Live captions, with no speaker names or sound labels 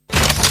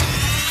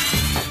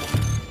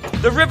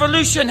The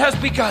revolution has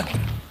begun.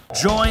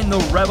 Join the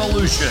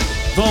revolution,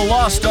 The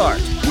Lost Art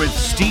with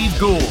Steve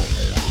Gould.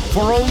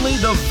 For only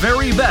the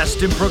very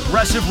best in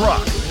progressive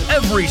rock,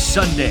 every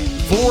Sunday,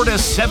 4 to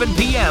 7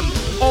 p.m.,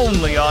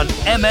 only on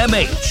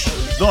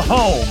MMH, the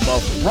home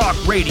of rock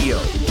radio.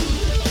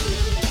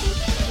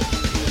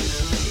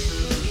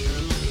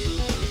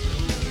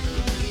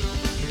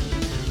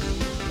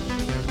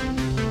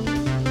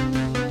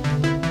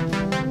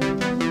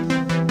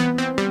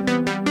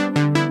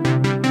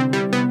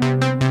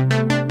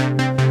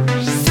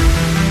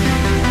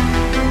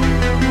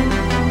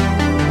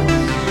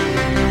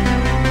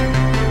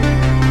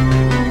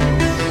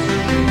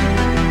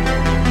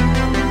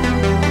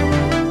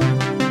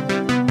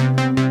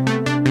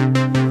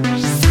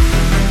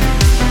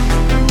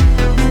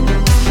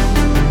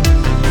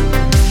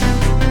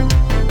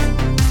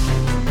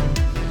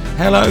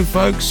 Hello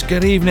folks,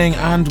 good evening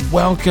and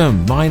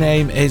welcome. My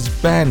name is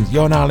Ben.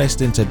 You're now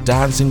listening to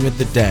Dancing with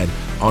the Dead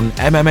on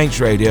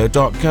mmhradio.co.uk.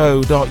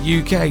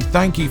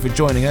 Thank you for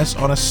joining us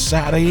on a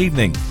Saturday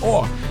evening,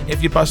 or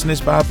if you're busting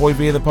this bad boy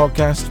via the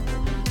podcast,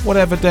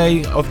 whatever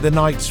day of the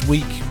night,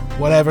 week,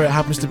 whatever it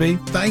happens to be,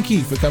 thank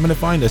you for coming to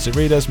find us. It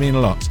really does mean a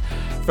lot.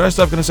 First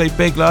I'm going to say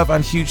big love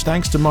and huge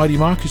thanks to Mighty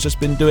Mark, who's just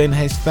been doing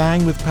his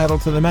thing with Pedal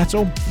to the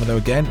Metal. Although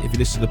again, if you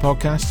listen to the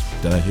podcast,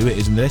 don't know who it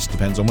is in this,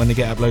 depends on when they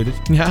get uploaded.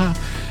 Yeah.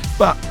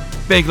 But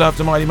big love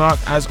to Mighty Mark,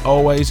 as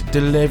always,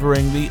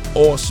 delivering the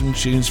awesome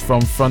tunes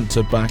from front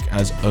to back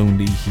as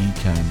only he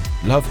can.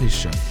 Love his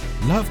show.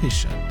 Love his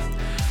show.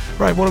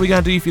 Right, what are we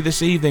going to do for you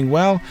this evening?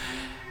 Well,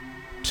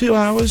 2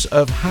 hours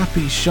of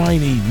happy,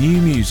 shiny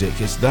new music.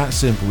 It's that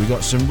simple. We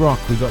got some rock,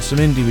 we got some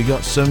indie, we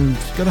got some,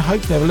 gonna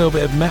hopefully have a little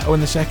bit of metal in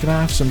the second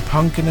half, some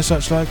punk and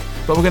such like.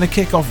 But we're gonna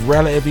kick off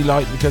relatively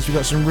light because we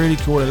got some really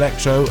cool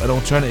electro and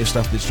alternative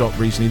stuff that's dropped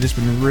recently. This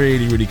has been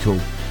really, really cool.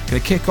 Gonna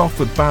kick off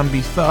with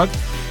Bambie Thug.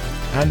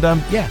 And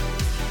yeah,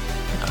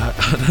 I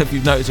don't know if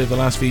you've noticed over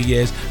the last few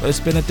years, but there's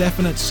been a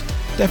definite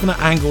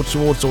angle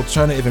towards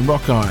alternative and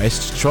rock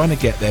artists trying to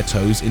get their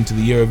toes into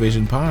the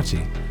Eurovision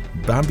party.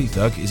 Bambie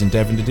Thug is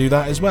endeavouring to do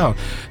that as well.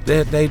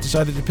 They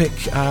decided to pick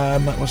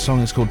what song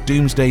is called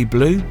Doomsday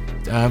Blue,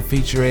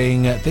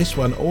 featuring this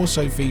one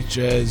also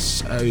features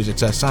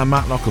Sam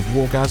Matlock of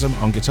Wargasm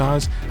on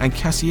guitars, and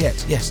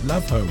Cassiette, yes,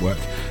 love her work,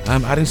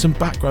 adding some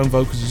background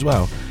vocals as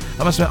well.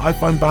 I must admit, I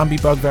find Bambie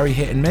Thug very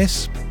hit and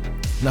miss.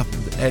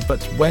 Nothing,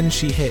 but when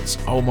she hits,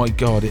 oh my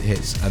god, it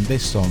hits, and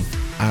this song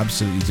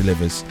absolutely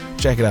delivers.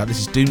 Check it out. This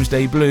is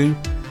Doomsday Blue,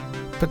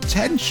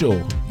 potential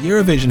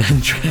Eurovision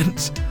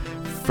entrant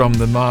from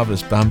the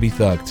marvellous Bambie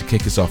Thug to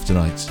kick us off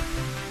tonight.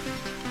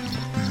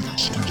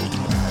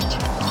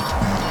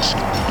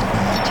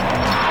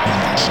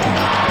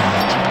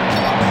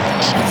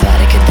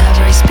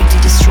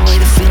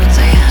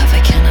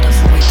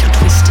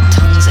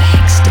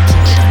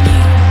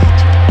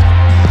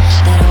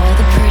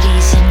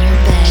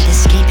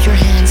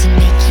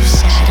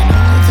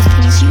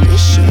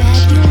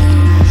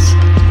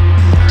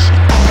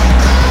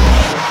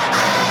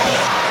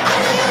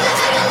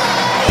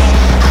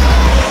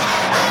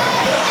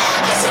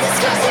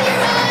 Disgusting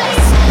your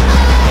eyes.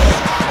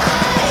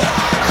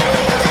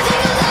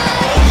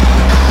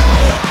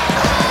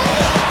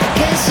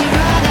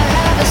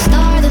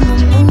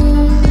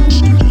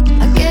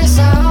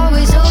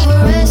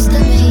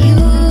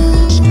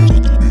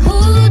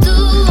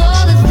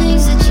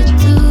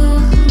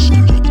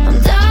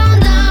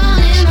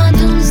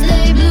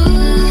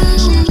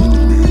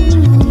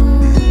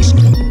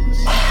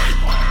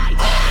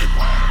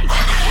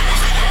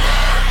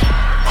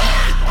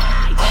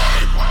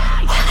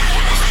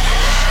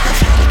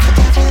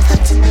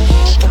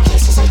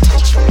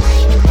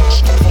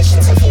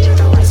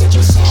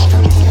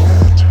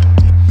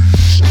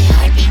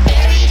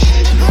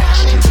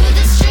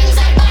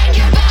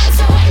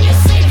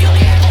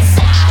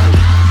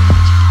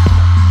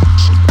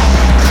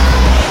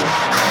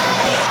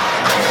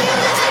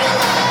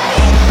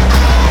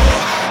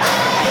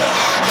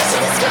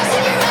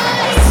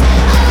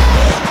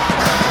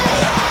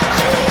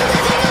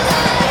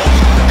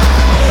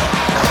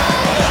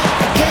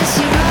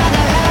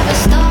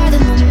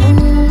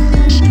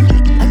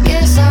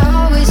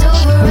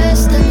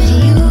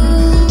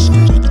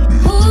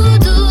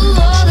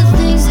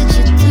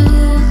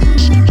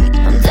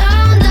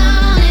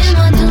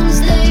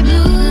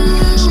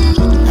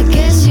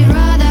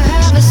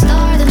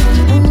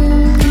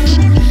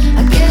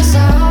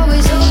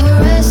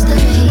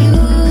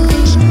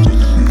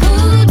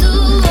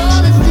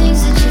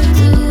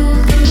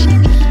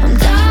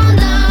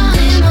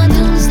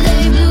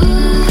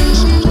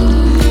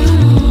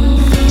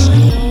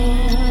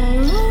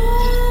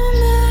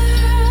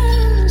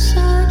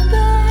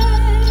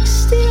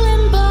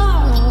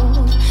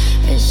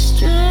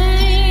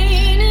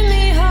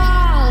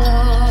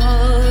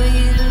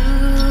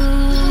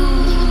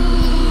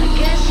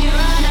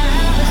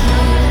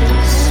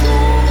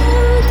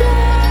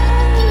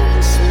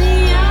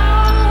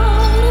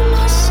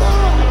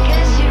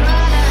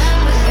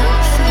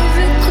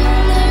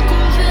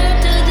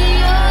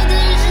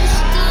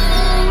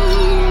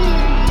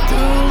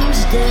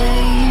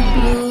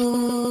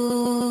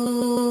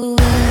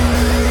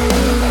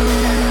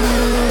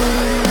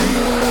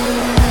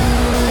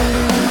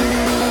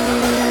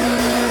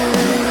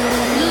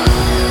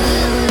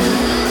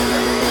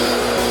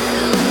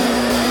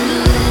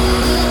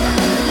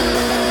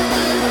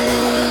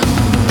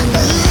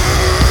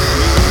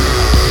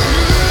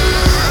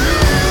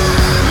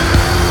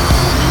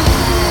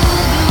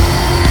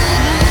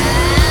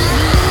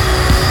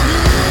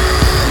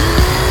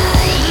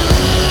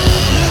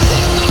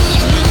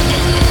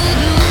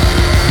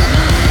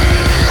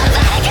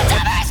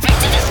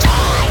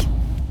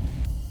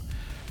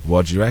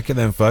 What do you reckon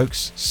then,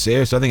 folks?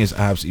 Seriously, I think it's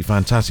absolutely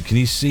fantastic. Can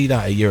you see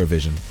that at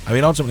Eurovision? I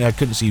mean, ultimately, I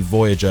couldn't see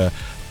Voyager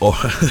or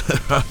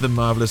The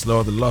Marvellous Law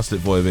of the Lost at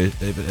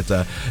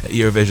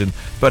Eurovision,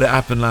 but it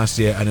happened last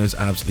year and it was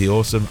absolutely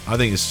awesome. I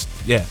think it's,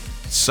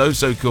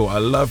 so cool. I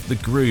love the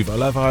groove. I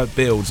love how it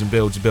builds and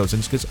builds and builds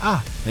and just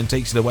goes and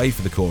takes it away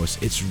for the chorus.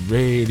 It's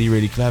really,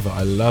 really clever.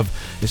 I love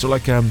it's all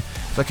like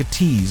it's like a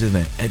tease, isn't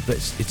it? But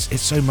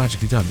it's so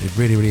magically done. It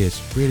really, really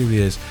is. Really,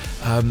 really is.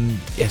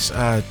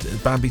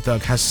 Bambie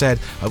Thug has said,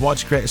 I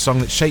wanted to create a song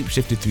that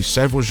shapeshifted through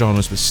several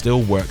genres but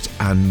still worked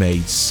and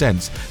made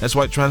sense. That's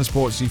why it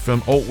transports you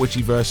from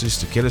alt-witchy verses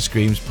to killer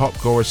screams, pop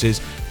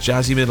choruses,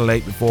 jazzy middle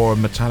eight before a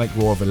metallic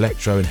roar of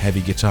electro and heavy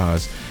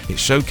guitars. It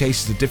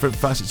showcases the different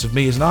facets of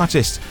me as an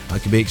artist. I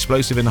can be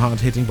explosive and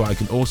hard-hitting, but I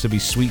can also be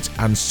sweet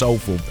and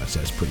soulful.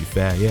 That's pretty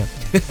fair, yeah.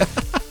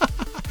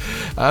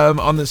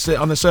 On the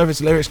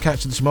surface, lyrics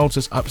capture the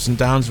tumultuous ups and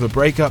downs of a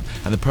breakup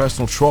and the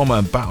personal trauma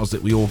and battles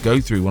that we all go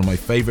through. One of my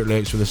favourite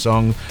lyrics for the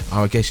song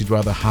are, I guess you'd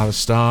rather have a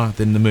star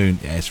than the moon.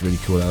 Yeah, it's really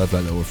cool. I love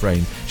that little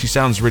refrain. She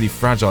sounds really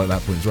fragile at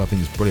that point as well. I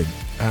think it's brilliant.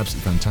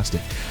 Absolutely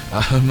fantastic.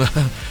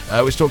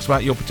 Which talks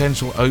about your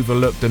potential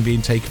overlooked and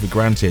being taken for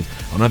granted.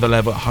 On another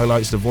level, it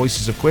highlights the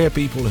voices of queer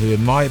people who,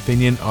 in my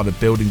opinion, are the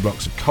building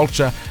blocks of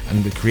culture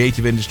and the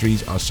creative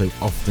industries are so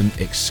often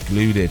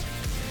excluded.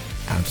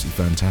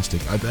 Absolutely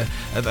fantastic. I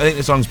think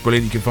the song's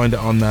brilliant. You can find it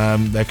on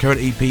their current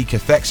EP,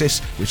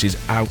 Cathexis, which is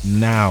out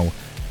now.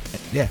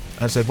 Yeah,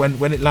 as I said,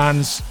 when it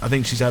lands, I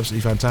think she's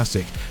absolutely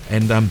fantastic.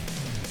 And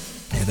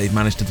they've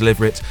managed to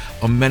deliver it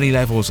on many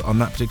levels on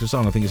that particular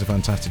song. I think it's a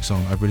fantastic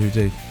song. I really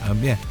do.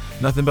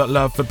 Nothing but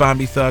love for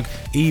Bambie Thug.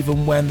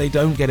 Even when they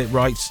don't get it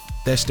right,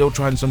 they're still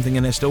trying something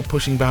and they're still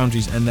pushing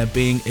boundaries and they're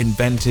being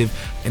inventive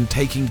and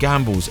taking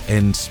gambles.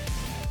 And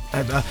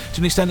to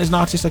an extent, as an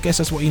artist, I guess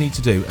that's what you need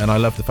to do. And I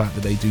love the fact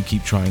that they do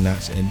keep trying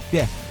that. And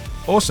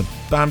awesome.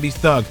 Bambie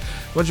Thug.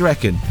 What do you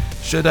reckon?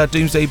 Should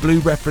Doomsday Blue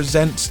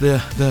represent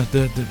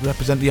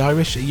the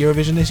Irish at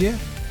Eurovision this year?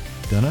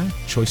 Don't know.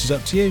 Choice is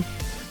up to you.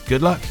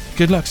 Good luck.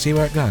 See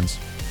where it lands.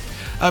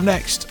 Up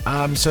next,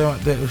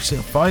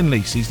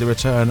 finally sees the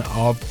return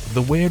of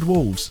the Weird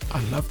Wolves. I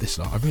love this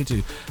lot. I really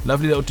do.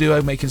 Lovely little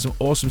duo making some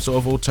awesome sort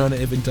of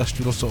alternative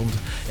industrial sort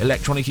of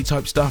electronic-y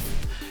type stuff.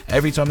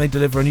 Every time they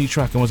deliver a new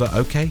track, I was like,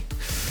 okay,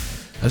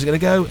 how's it going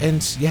to go?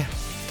 And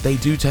they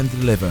do tend to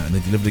deliver, and they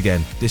delivered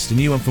again. This is the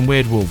new one from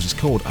Weird Wolves. It's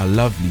called A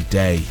Lovely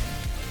Day.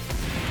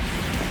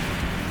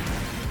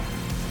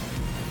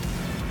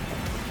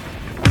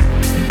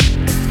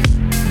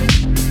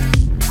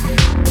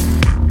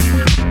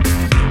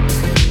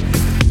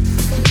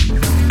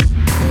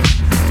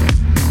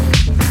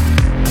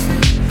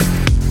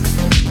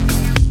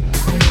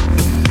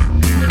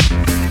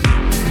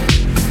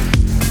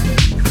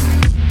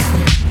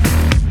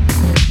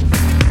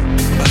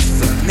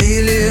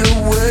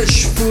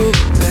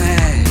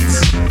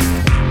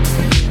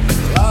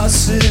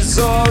 Loss is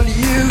all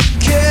you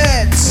can.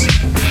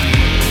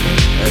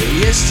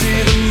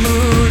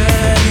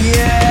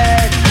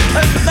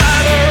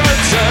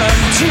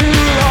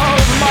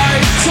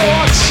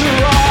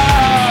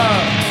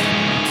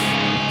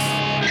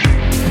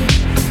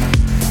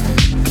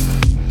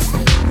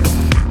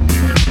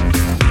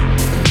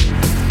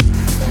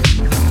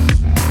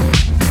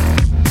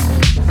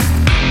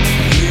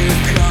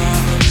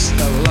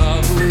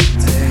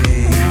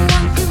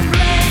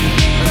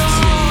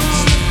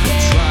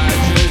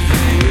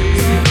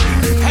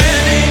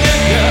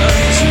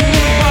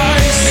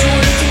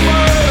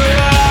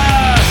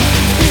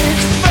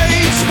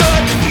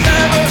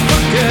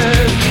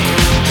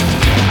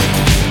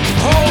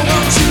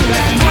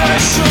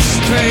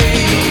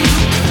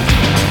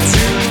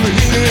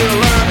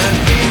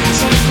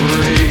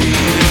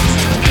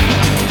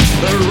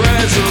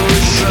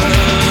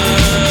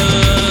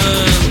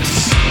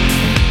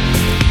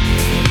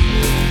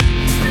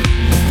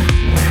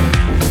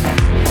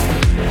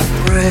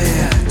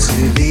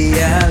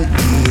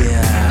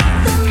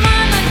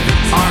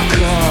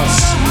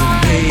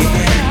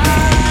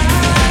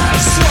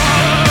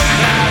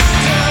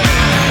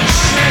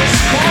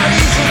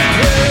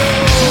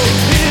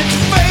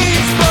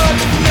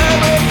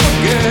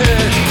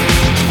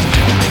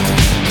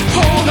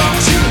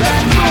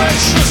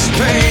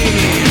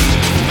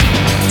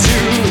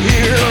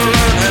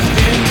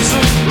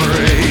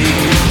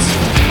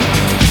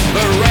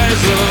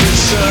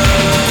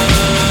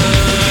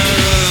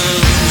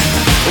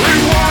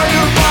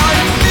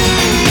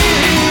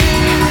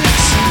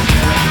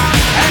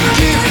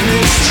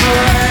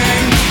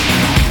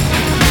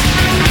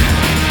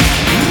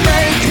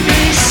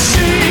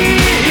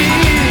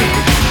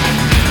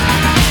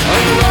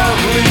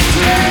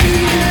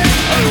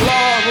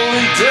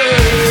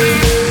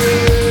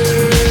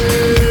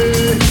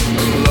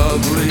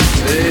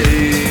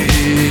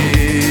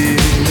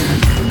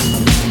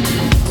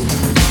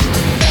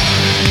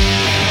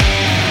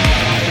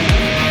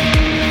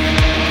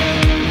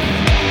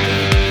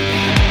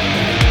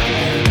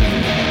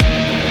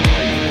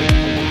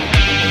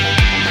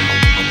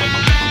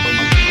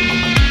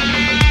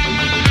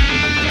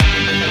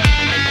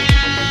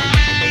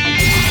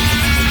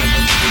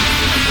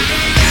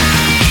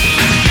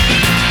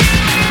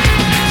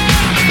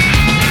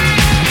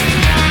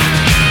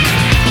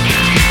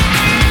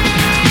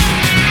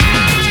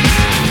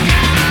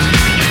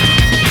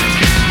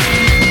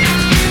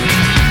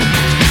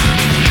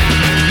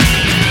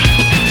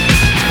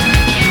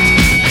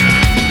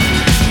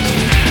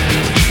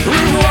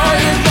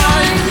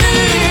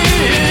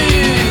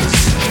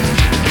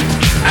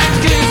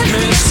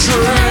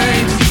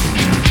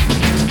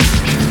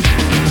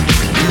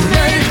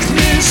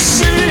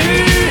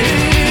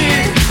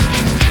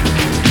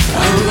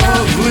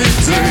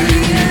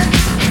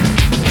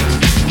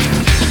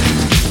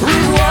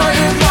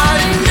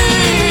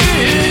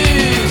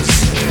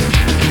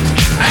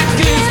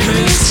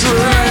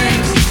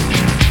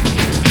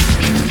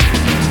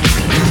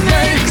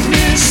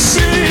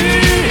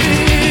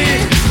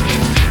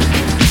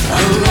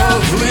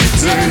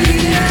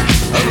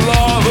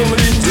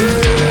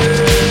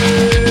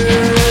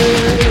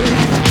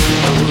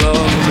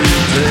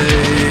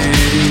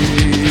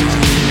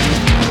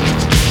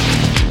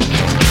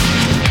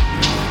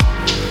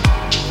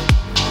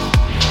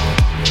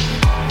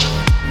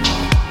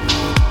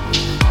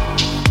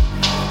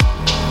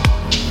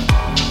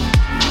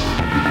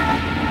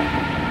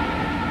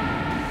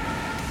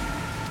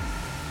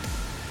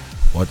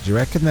 What do you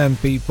reckon then,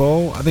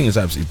 people? I think it's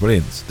absolutely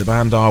brilliant. The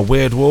band are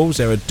Weird Wolves.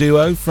 They're a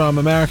duo from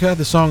America.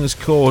 The song is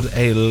called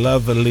A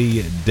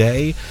Lovely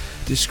Day,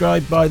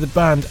 described by the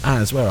band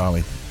as, where are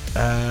we?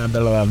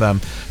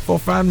 For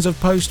fans of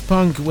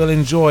post-punk will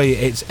enjoy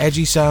its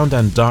edgy sound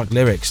and dark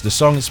lyrics. The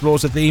song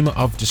explores the theme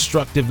of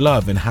destructive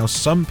love and how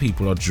some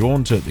people are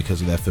drawn to it because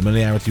of their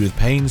familiarity with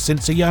pain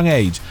since a young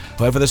age.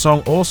 However, the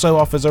song also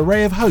offers a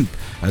ray of hope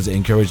as it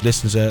encourages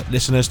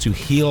listeners to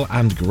heal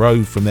and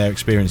grow from their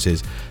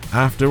experiences.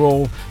 After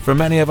all, for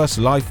many of us,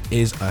 life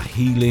is a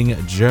healing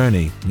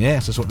journey.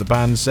 Yes, that's what the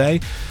band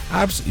say.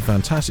 Absolutely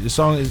fantastic. The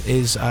song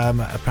is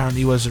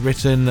apparently was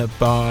written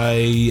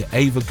by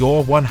Ava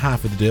Gore, one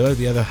half of the duo.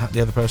 The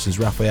other person is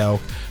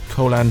Raphael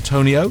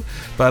Colantonio.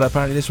 But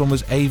apparently this one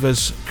was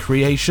Ava's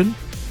creation.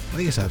 I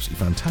think it's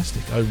absolutely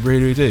fantastic. I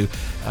really do.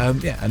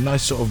 A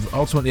nice sort of,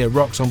 ultimately a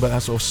rock song, but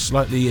that sort of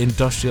slightly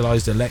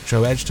industrialized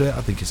electro edge to it.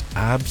 I think it's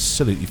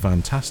absolutely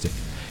fantastic.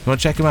 You want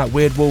to check them out,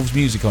 Weird Wolves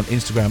Music on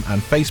Instagram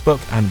and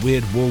Facebook, and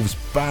Weird Wolves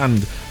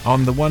Band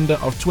on the wonder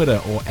of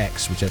Twitter or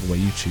X, whichever way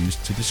you choose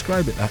to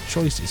describe it. That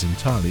choice is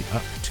entirely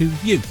up to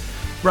you.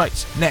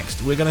 Right,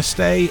 next we're going to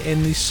stay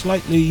in the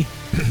slightly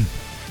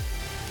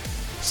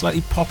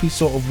poppy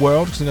sort of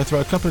world, because I'm going to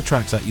throw a couple of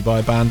tracks at you by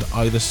a band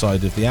either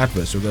side of the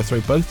advert. So we're going to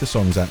throw both the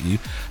songs at you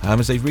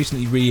as they've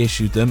recently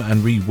reissued them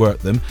and reworked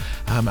them,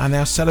 and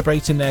they're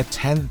celebrating their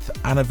 10th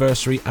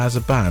anniversary as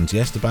a band.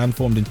 Yes, the band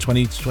formed in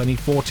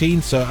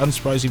 2014, so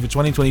unsurprisingly for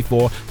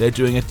 2024 they're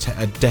doing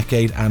a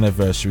decade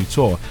anniversary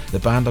tour. The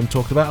band I'm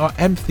talking about are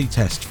Empathy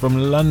Test from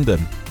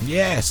London.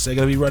 Yes, they're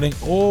going to be running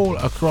all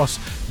across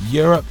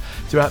Europe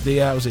throughout the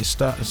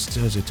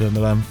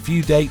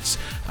few dates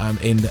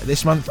in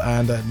this month,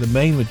 and the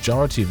main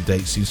majority of the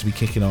dates seems to be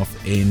kicking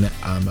off in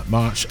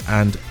March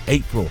and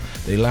April.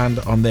 They land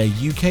on their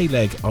UK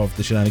leg of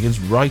the shenanigans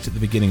right at the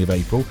beginning of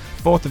April.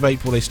 4th of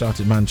April they start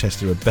at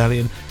Manchester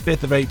Rebellion.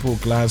 5th of April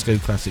Glasgow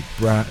Classic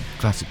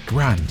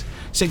Grand.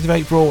 6th of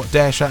April,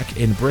 Dare Shack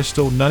in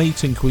Bristol,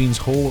 Nuneaton Queen's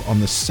Hall on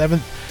the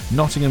 7th,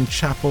 Nottingham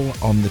Chapel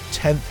on the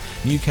 10th,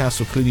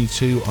 Newcastle Cluny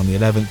 2 on the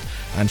 11th,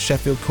 and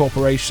Sheffield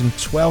Corporation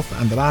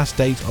 12th, and the last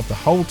date of the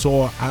whole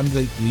tour and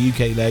the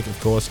UK leg, of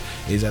course,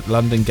 is at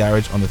London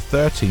Garage on the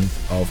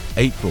 13th of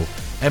April.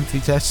 Empathy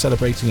Test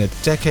celebrating a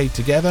decade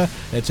together.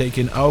 They're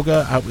taking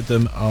Olga out with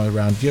them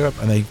around Europe,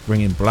 and they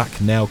bring in Black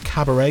Nail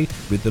Cabaret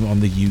with them on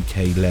the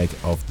UK leg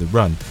of the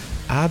run.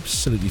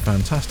 Absolutely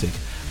fantastic.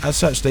 As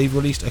such, they've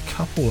released a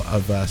couple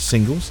of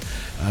singles,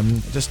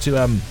 just to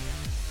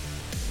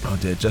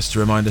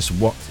remind us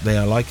what they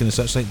are like and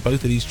such. Like,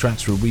 both of these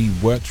tracks were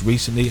reworked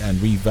recently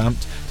and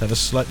revamped to have a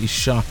slightly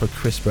sharper,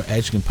 crisper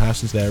edge in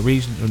comparison to their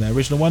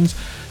original ones.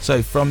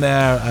 So from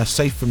their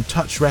Safe From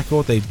Touch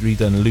record, they've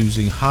redone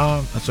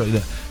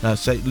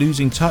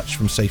Losing Touch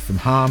from Safe From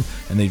Harm,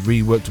 and they've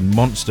reworked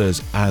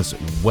Monsters as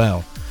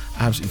well.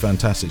 Absolutely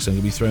fantastic. So I'm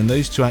going to be throwing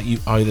those two at you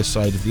either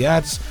side of the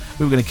ads.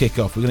 We're going to kick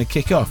off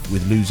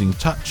with Losing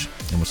Touch,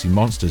 and we'll see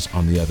Monsters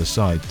on the other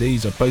side.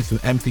 These are both from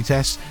Empathy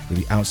Test. They'll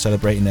be out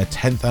celebrating their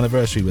 10th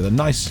anniversary with a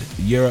nice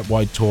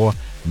Europe-wide tour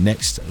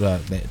next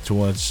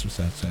towards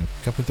a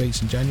couple of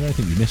dates in January. I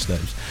think we missed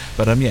those,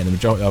 but the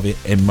majority of it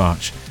in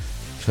March.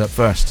 So up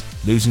first,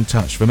 Losing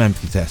Touch from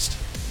Empathy Test.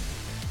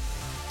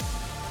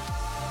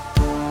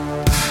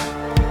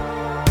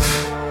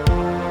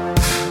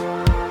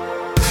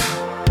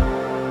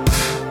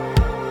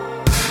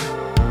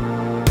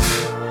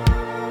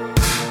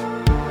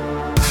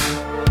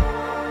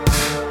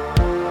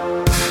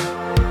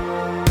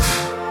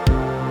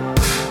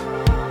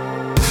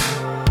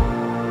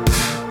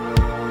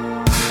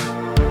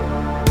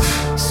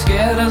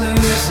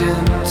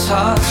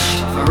 Touch,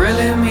 if I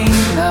really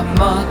mean that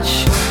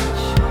much.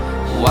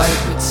 Why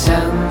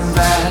pretend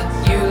that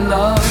you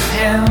love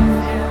him?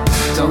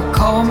 Don't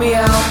call me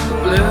out the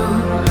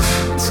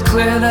blue. It's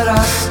clear that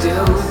I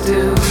still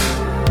do.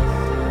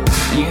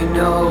 You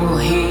know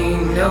he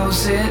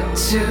knows it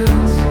too.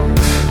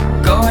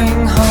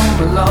 Going home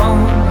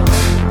alone,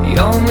 the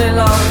only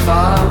love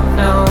I've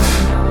known.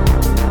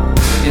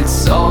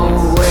 It's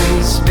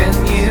always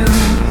been you.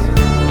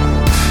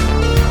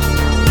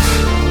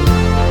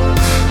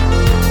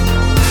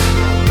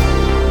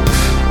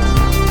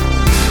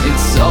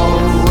 It's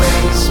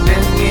always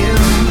been you.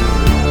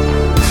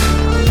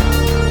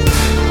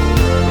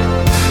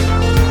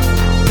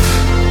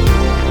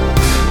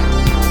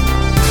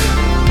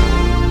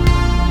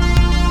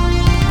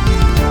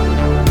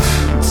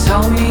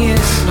 Tell me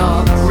it's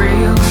not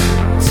real.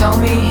 Tell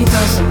me he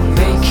doesn't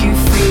make you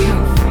feel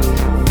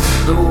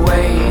the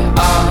way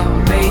I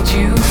made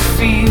you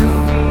feel.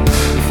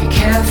 If you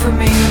care for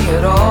me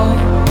at all,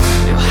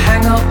 you'll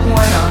hang up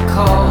when I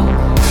call.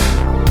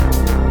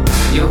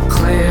 You'll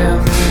clear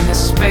me the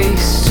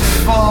space to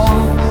fall.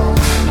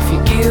 If you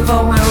give,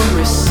 I will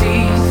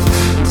receive,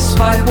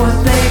 despite what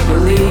they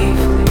believe.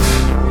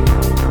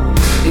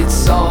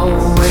 It's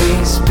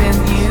always been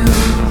you.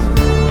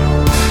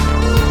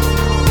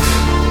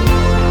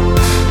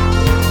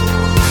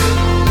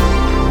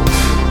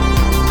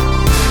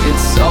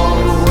 It's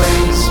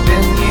always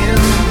been you.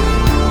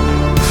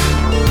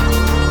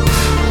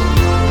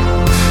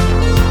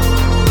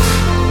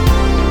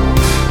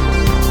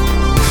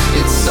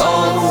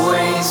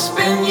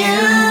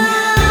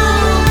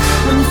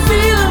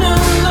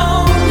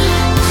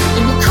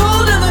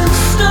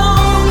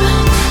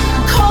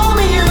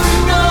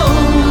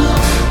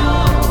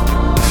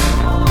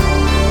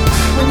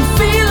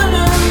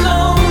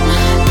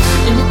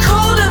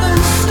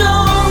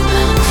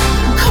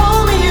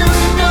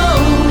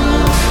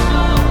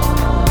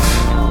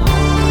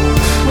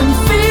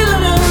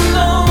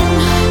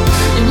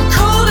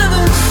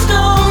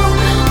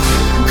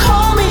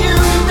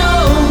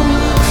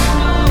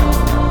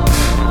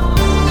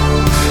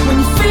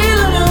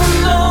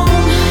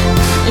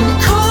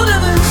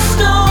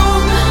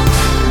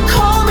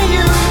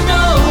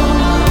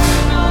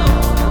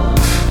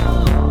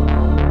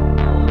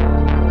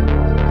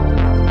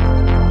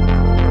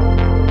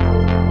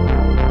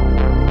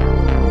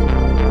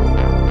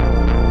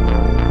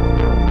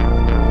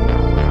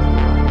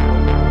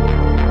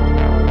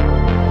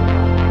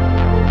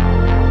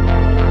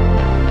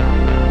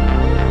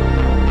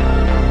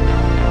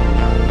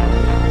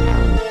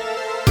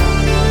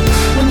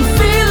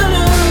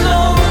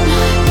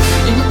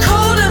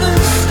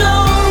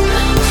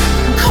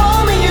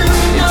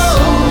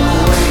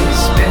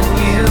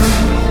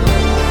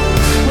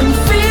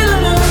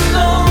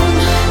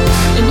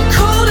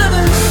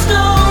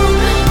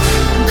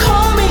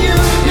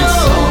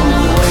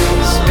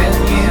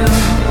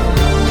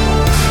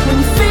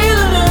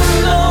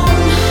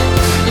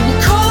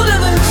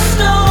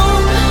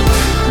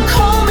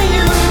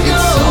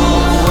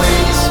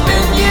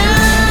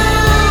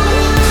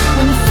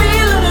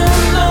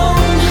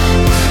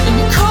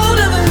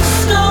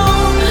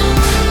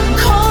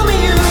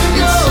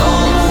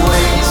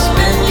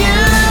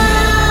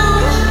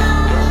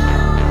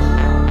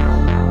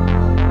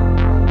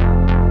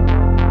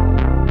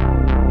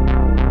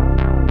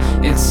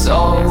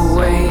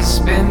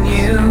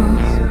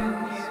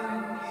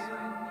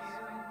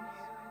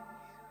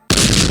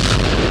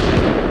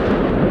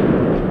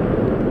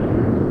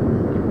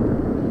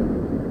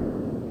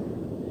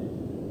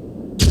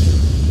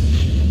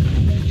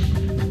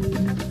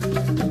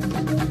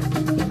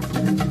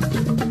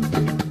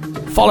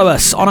 Follow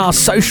us on our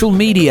social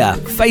media,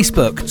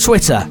 Facebook,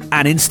 Twitter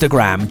and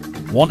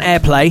Instagram. Want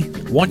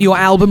airplay? Want your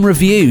album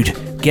reviewed?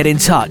 Get in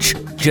touch.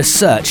 Just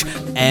search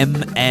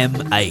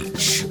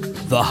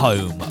MMH, the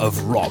home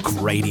of rock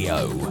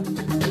radio.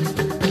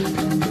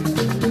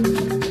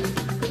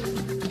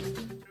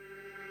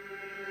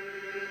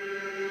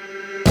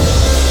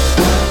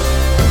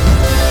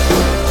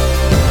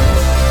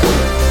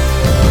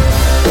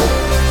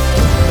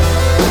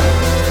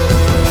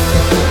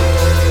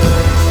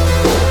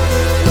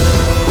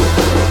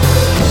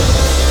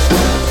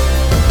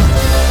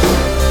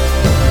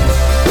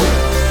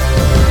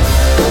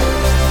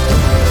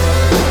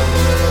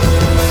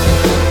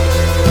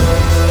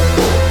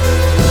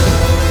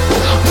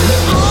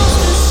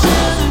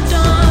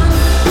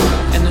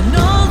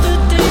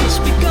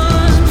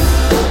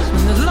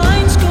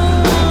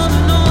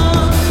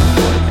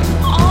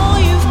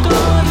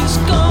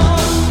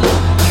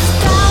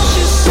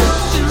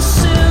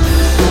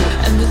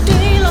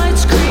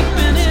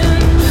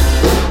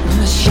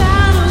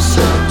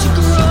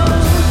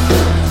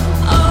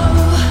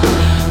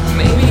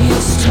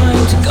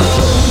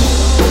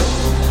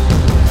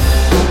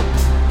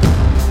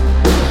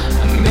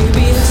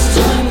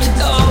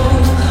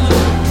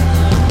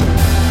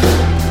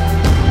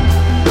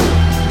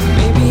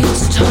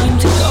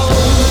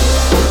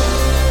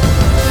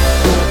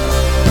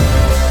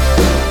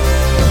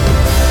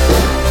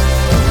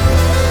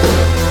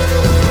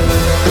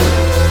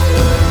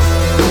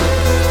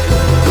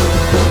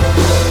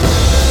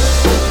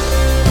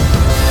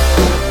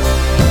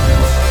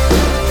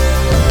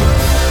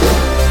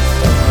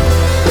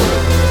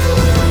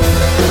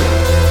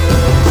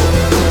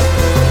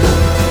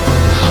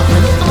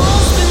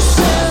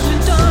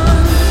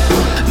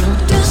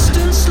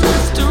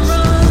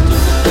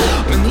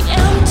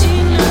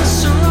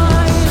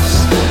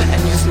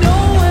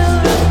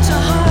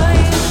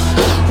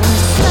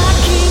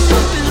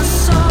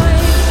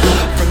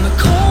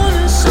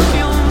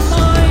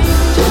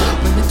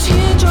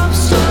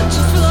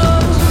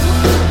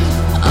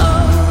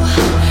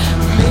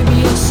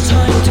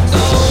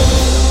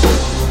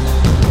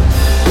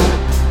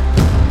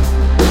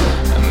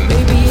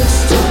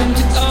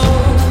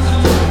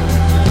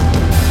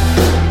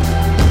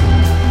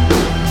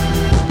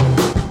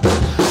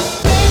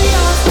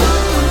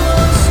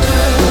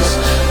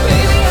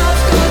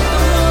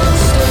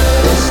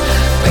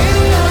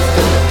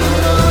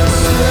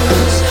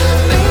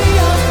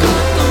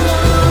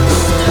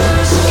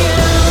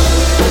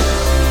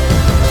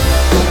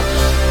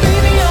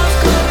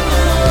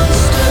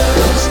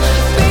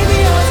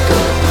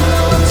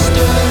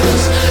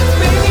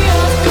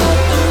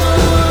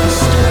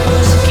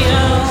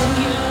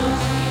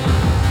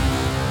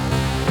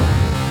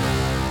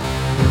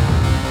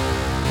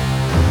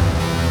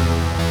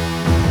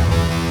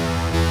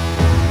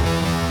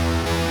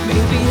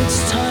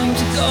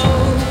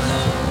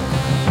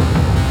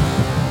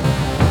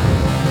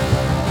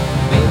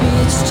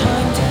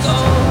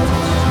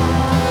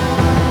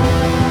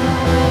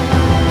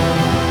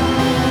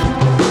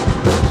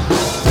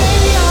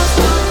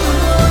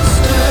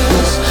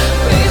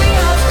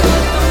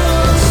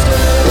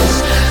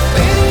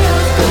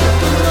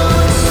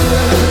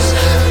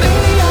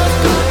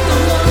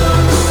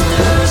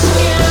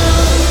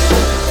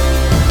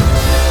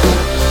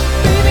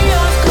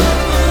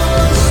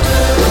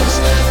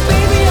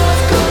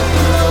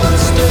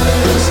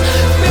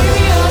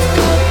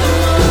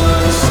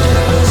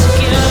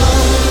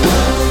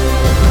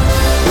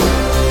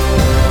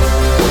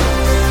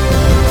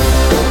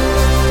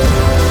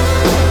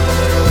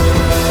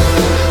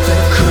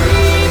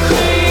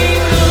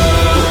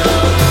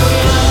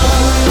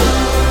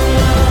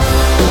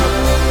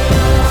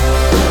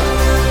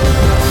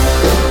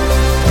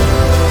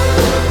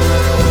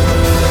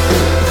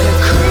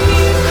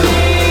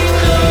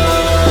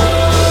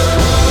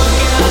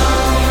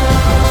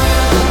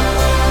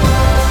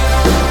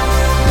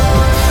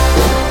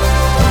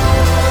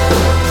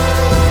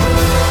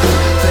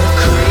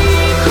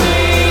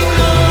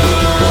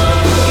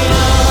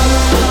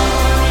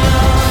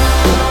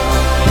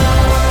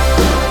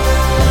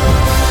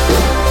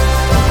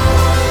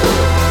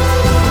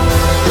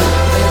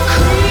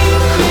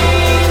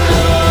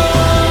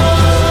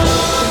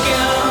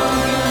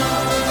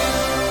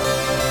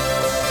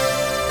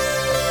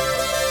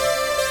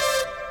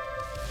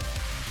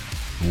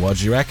 What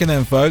do you reckon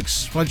then,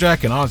 folks? What do you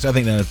reckon? Honestly, I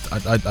think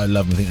I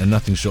love them. I think they're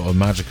nothing short of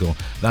magical.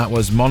 That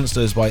was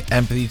Monsters by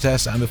Empathy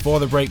Test, and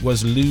before the break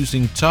was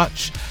Losing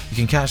Touch. You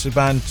can catch the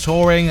band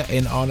touring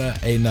in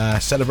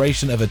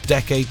celebration of a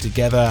decade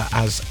together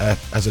as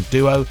a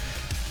duo.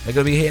 They're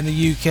going to be hitting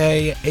the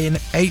UK in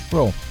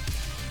April.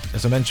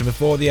 As I mentioned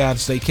before the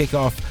ads, they kick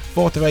off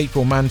 4th of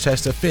April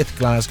Manchester, 5th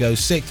Glasgow,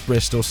 6th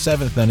Bristol,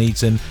 7th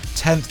Nuneaton,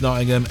 10th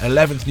Nottingham,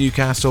 11th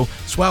Newcastle,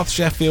 12th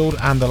Sheffield,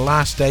 and the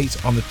last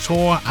date on the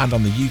tour and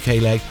on the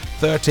UK leg,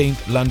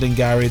 13th London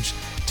Garage.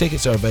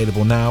 Tickets are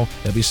available now.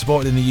 They'll be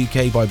supported in the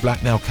UK by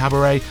Blacknell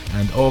Cabaret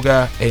and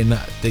Auga in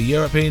the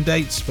European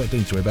dates, but don't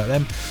need to worry about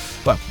them.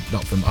 Well,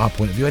 not from our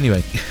point of view anyway.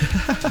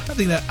 I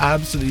think they're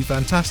absolutely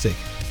fantastic.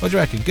 What do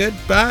you reckon? Good?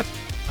 Bad?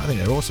 I think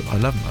they're awesome. I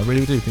love them. I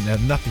really do think they're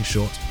nothing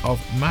short of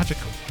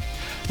magical.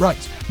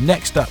 Right,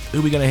 next up, who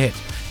are we going to hit?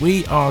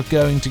 We are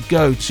going to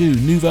go to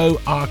Nouveau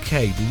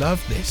Arcade.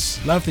 Love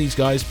this. Love these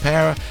guys.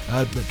 Para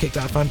kicked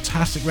out a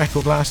fantastic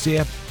record last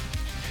year.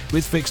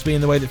 With Fix being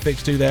the way that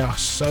Fix do, they are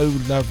so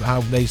love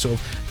how they sort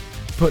of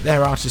put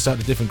their artists out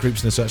to different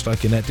groups and such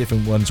like, and let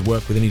different ones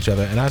work within each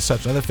other. And as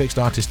such, another Fixed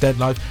artist,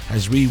 Deadlife,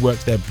 has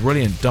reworked their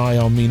brilliant Die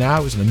On Me Now.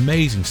 It was an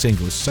amazing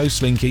single. It's so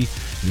slinky.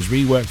 It was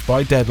reworked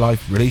by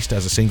Deadlife, released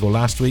as a single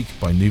last week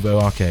by Nouveau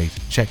Arcade.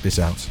 Check this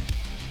out.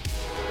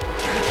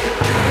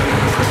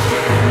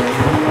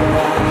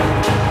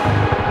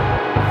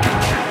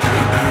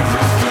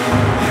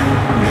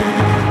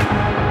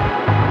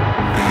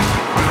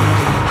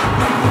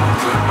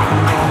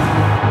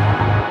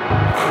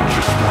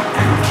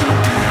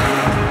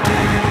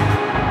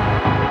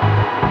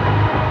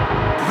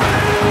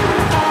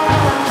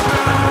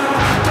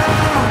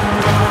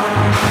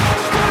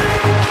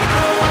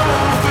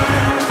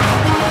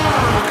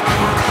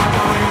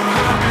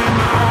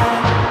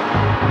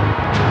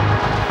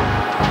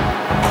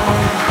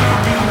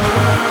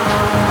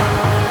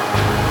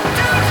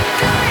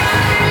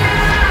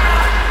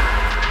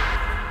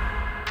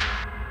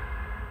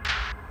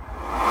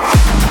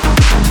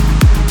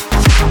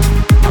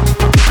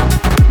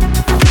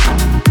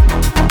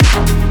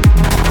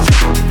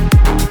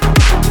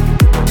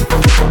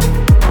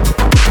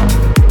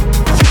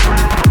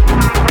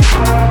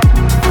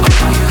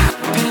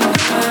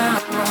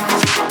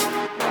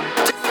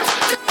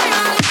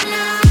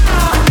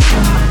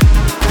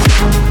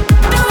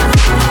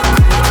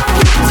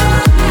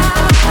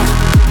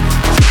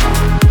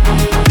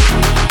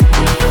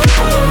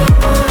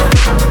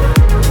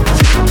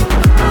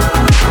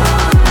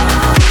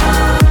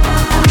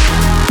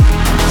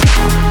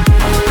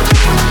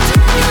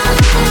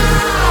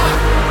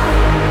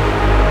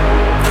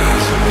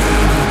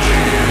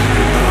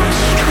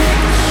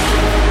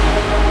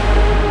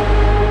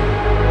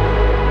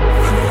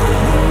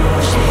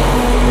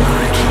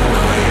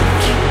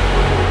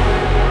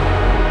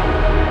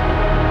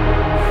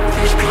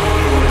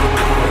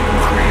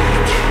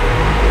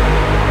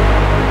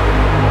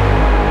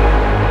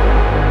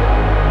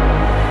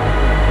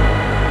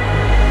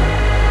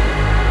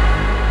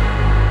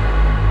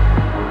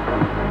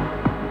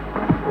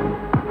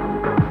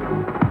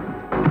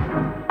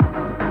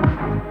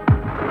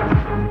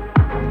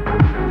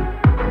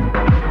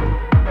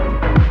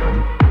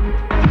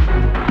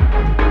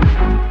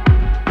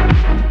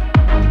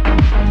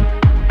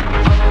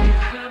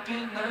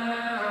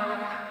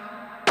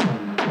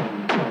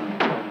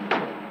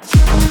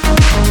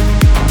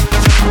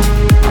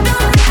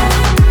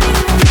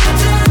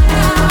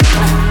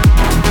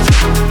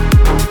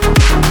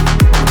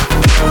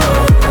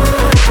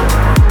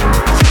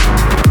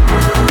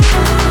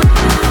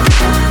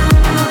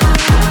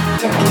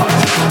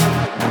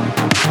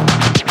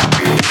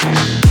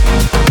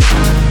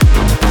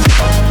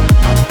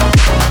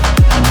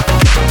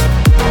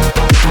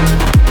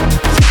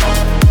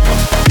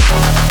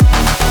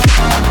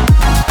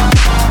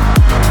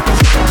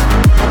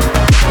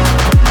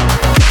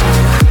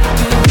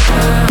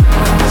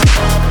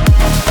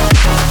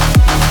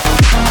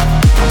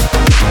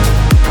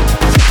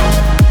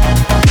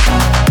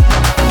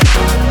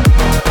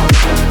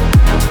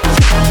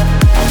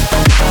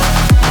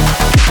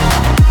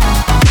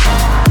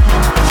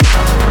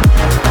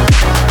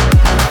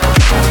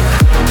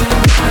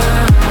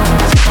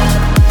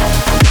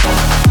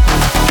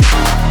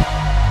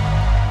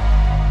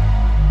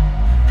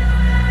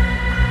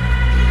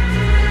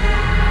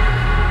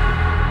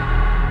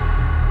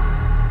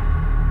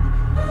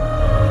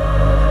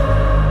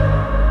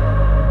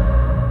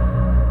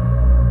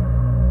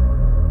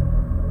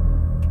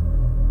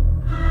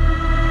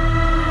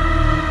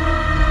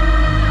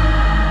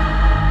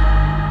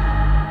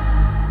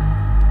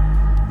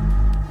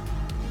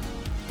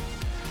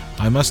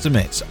 I must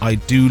admit, I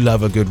do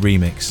love a good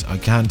remix. I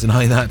can't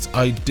deny that.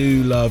 I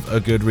do love a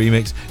good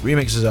remix.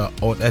 Remixes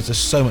are, there's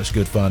just so much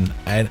good fun,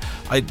 and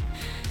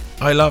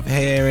I love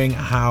hearing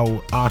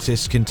how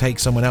artists can take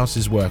someone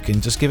else's work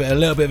and just give it a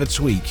little bit of a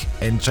tweak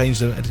and change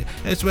them.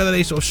 It's whether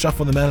they sort of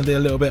shuffle the melody a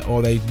little bit,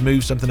 or they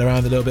move something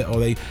around a little bit, or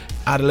they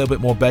add a little bit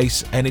more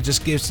bass, and it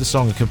just gives the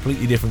song a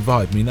completely different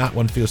vibe. I mean, that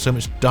one feels so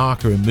much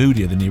darker and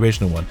moodier than the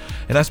original one,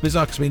 and that's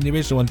bizarre because I mean, the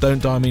original one,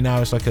 Don't Die On Me Now,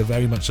 is like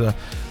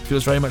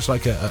feels very much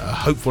like a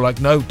hopeful, like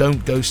no,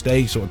 don't go,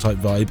 stay sort of type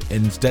vibe.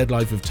 And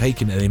Deadlife have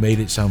taken it and they made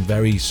it sound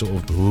very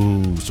sort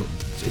of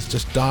it's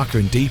just darker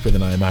and deeper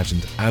than I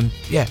imagined, and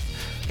yeah.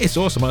 It's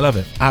awesome, I love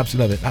it,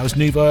 absolutely love it. That was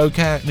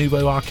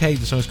Nouveau Arcade,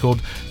 the song is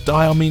called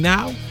Die On Me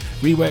Now,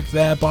 reworked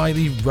there by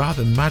the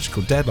rather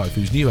magical Deadlife,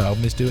 whose new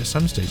album is due at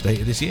some stage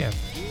later this year.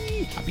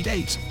 Happy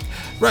days.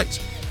 Right,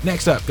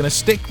 next up, going to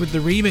stick with the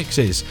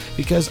remixes,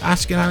 because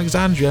Asking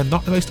Alexandria,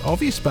 not the most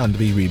obvious band to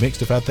be remixed,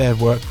 have had their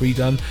work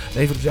redone.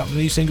 They've got a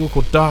new single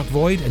called Dark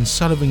Void, and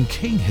Sullivan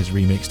King has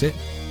remixed it.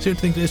 See what you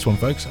think of this one,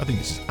 folks. I think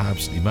this is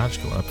absolutely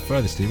magical. I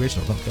prefer this to the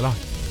original, not gonna lie.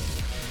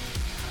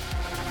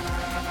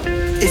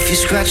 If keep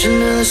scratching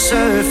to the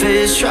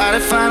surface, try to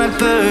find a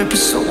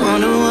purpose. I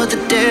wonder what the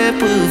depth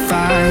will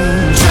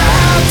find.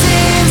 Trapped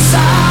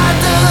inside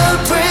the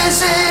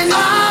prison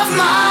of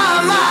my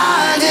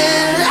mind,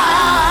 and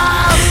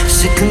I'm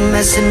sick of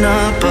messing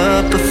up,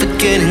 but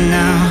forgetting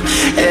now.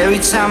 Every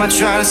time I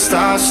try to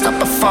stop,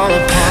 I fall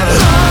apart.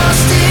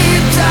 Lost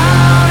deep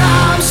down,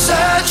 I'm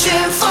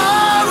searching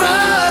for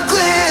a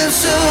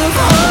glimpse of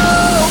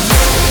hope.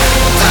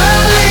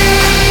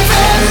 Believe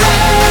in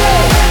me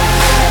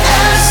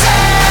and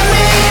set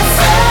me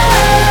free.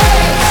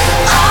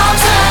 I'll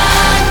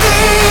drag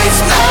these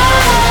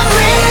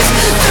memories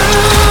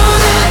through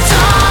the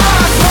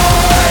dark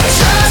void.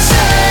 Just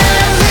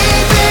let me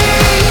be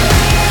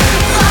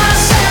my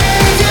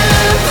savior,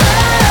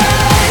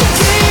 babe.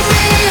 Keep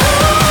me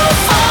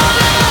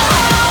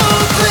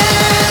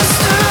hopeless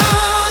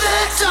through the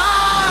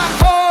dark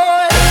void.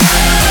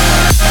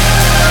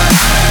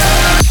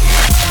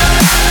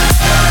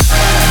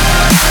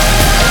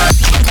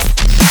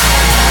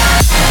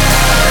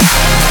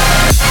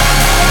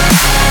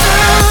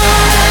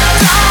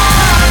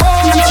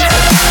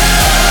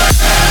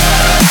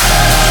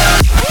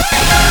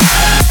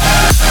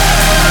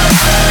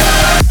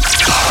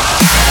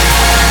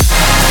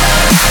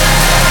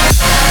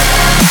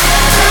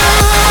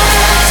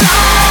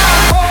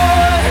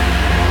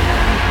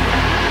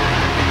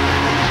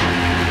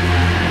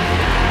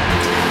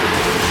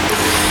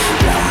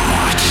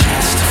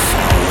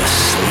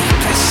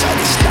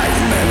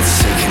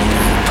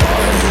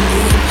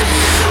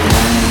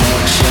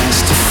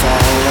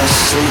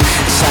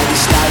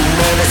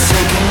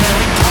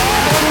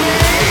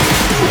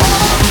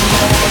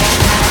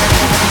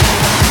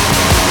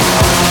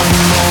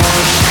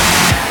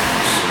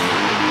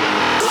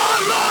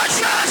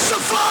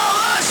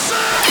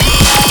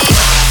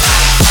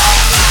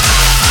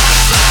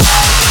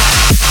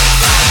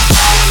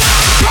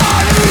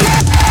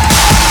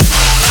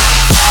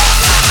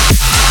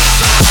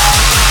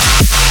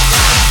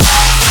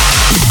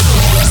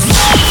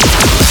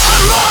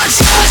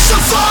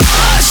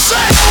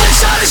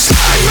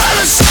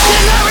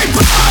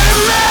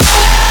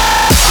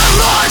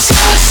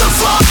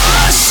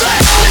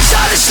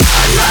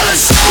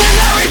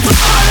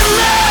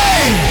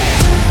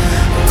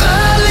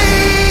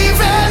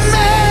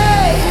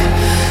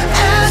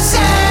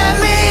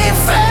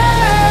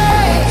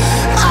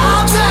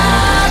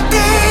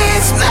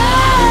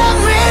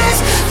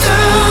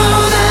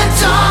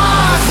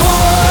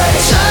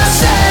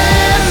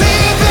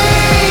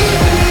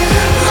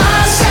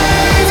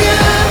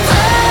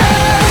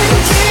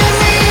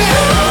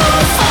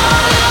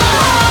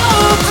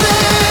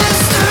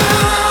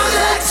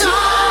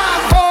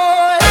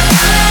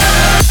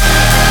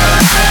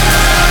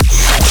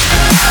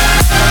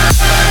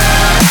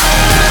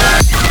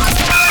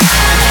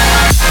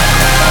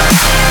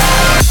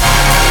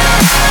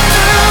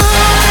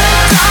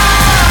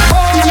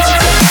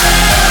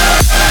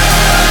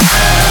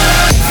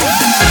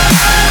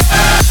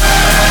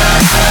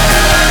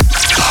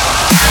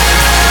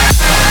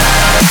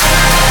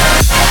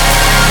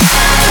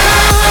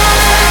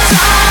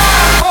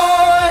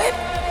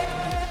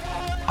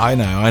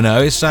 I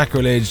know, it's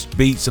sacrilege,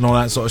 beats and all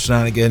that sort of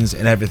shenanigans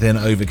and everything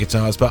over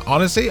guitars, but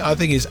honestly, I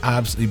think it's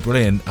absolutely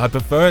brilliant. I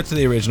prefer it to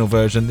the original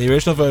version. The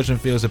original version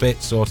feels a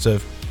bit sort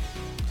of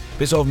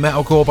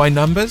metalcore by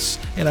numbers.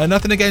 You know,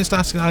 nothing against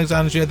Asking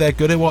Alexandria, they're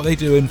good at what they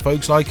do and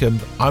folks like them.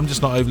 I'm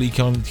just not overly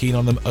keen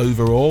on them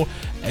overall.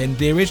 And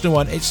the original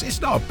one,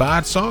 it's not a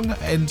bad song,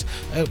 and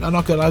I'm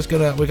not gonna lie,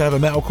 we're gonna have a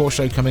metalcore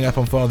show coming up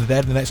on Father of the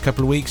Dead in the next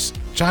couple of weeks.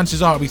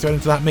 Chances are I'll be thrown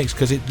into that mix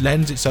because it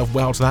lends itself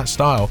well to that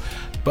style.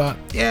 But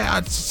yeah,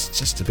 it's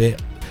just a bit,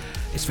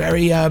 it's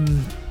very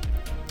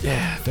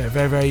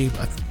very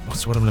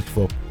what's what I'm looking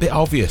for, bit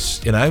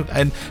obvious, you know.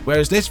 And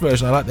whereas this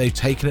version, I like they've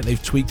taken it,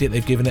 they've tweaked it,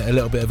 they've given it a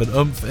little bit of an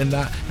oomph, and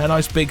that a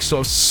nice big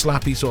sort of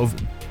slappy sort of,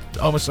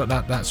 almost like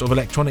that sort of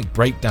electronic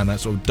breakdown, that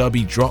sort of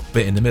dubby drop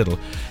bit in the middle.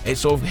 It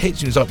sort of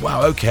hits you, it's like,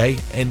 wow, okay.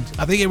 And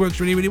I think it works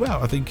really, really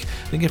well. I think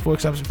it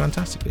works absolutely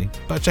fantastically.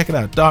 But check it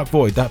out, Dark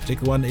Void. That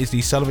particular one is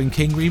the Sullivan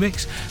King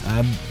remix.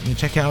 You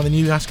check out the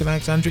new Asking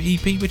Alexandria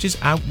EP, which is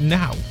out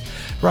now.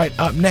 Right,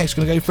 up next,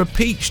 going to go for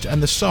Peached,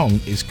 and the song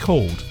is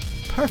called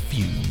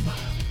Perfume.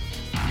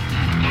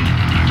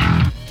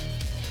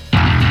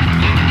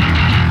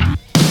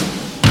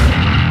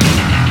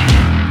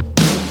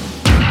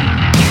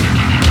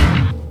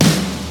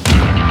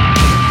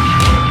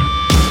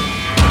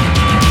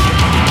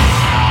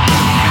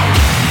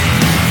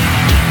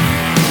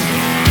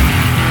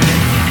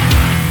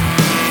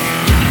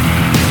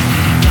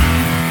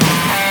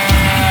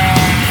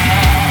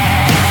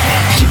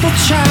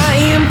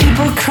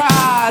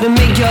 Cry to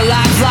make your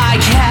life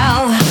like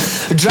hell.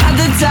 Drive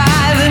the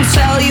dive and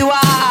tell you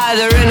why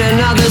they're in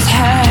another's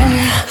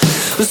head.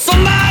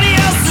 Somebody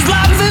else's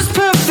life is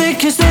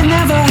perfect cause they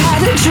never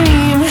had a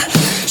dream.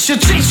 She'll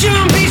treat you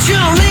and beat you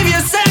and leave you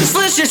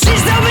senseless, and she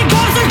still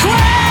becomes a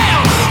queen.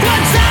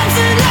 One time's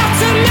enough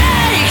to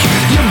make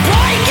your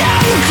boy go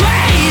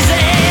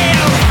crazy.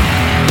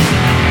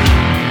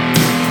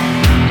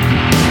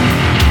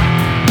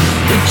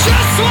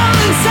 Just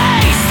one time.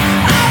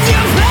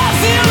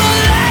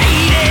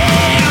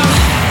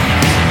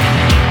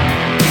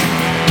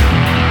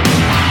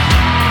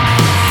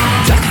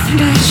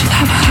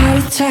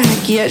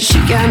 attack, yet she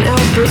can't help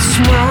but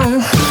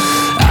smile.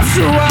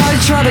 After a while I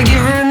try to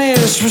give her an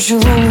inch, but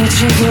she'll only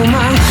take your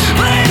mind.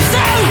 But it's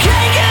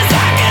okay, 'cause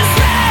I can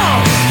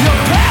smell your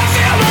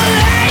perfume,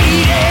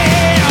 lady.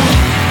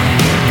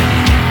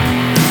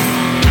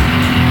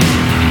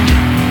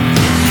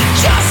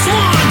 Just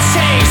one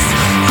taste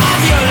of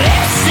your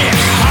lipstick,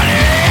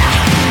 honey.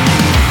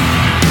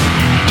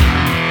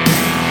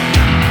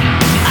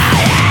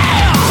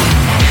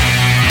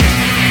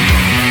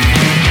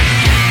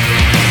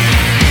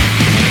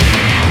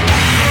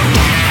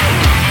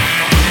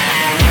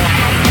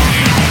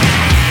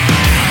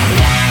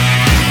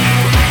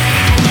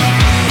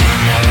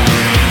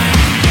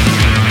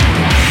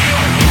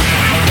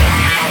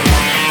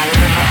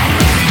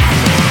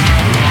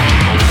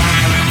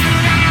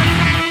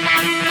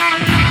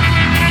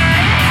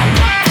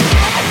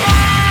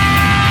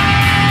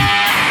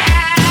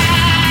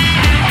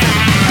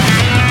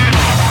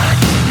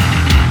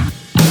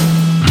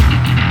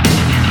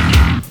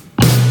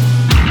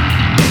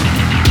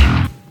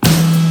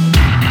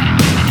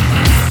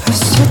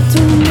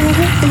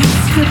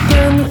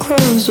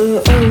 Are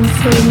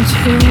open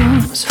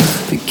tombs,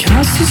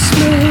 because the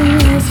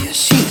smell of your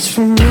sheets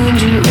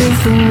remind you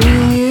of the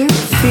way it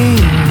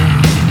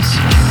feels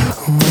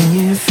when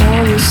you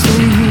fall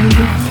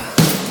asleep.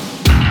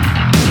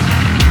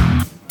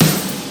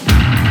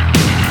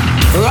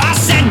 I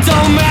said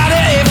don't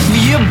matter if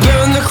you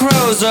burn the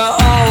crows or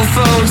old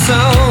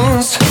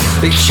photos,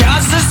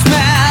 because the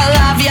smell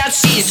of your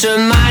sheets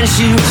reminds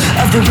you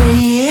of the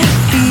way it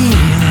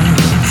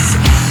feels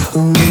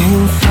when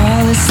you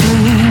fall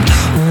asleep.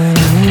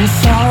 When you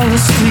fall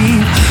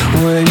asleep,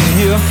 when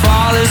you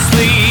fall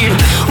asleep,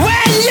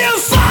 when you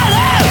fall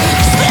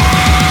asleep.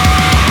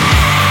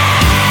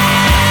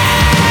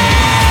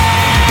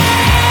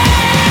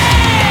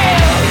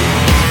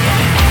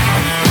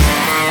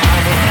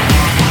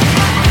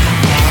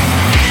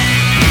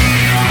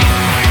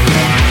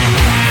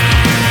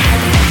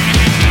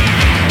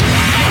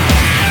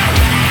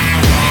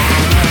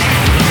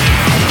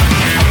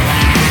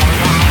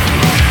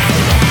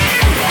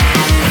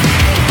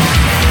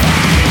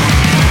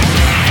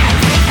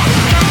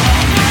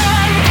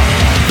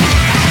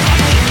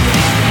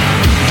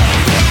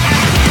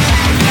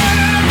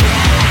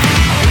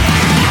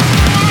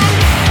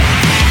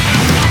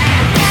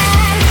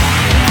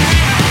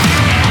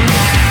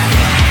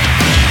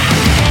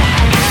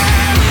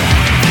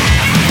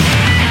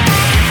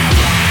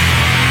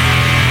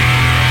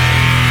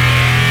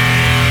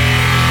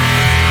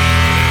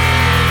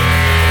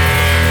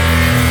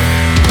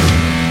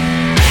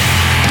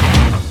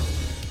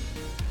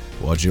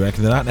 What do you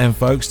reckon of that then,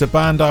 folks? The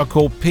band are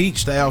called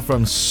Peach. They are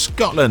from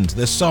Scotland.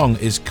 The song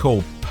is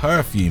called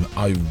Perfume.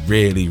 I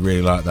really,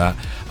 really like that.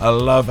 I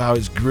love how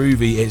it's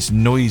groovy, it's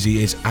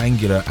noisy, it's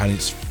angular, and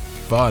it's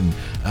fun.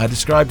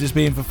 Described as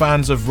being for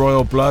fans of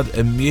Royal Blood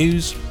and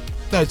Muse.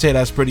 I'd say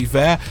that's pretty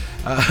fair.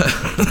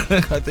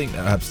 I think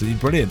they're absolutely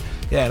brilliant.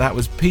 Yeah, that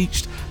was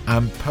Peached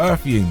and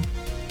Perfume.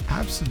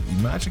 Absolutely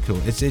magical.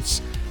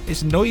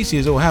 It's noisy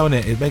as all hell, isn't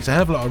it? It makes a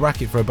hell of a lot of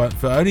racket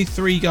for only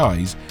 3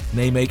 guys. And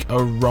they make a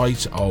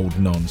right old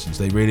nonsense.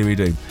 They really, really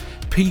do.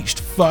 Peached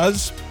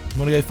Fuzz. You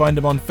want to go find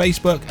them on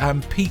Facebook,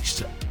 and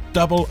Peached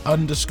 __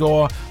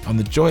 on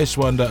the Joyous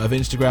Wonder of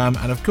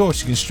Instagram. And of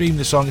course, you can stream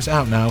the song. It's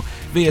out now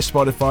via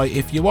Spotify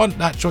if you want.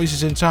 That choice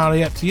is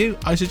entirely up to you.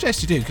 I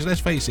suggest you do, because let's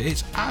face it,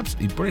 it's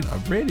absolutely brilliant. I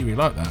really, really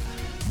like that.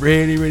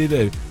 Really, really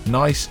do.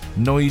 Nice,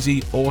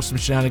 noisy, awesome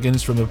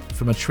shenanigans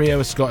from a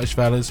trio of Scottish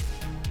fellas.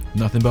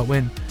 Nothing but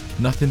win.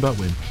 Nothing but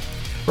win.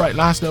 Right,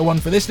 last little one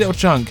for this little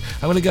chunk.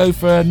 I'm going to go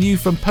for a new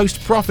from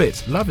Post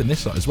Profit. Loving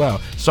this lot as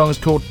well. The song is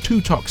called Too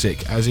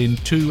Toxic, as in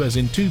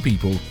two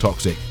people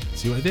toxic.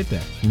 See what I did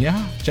there?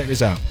 Yeah? Check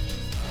this out.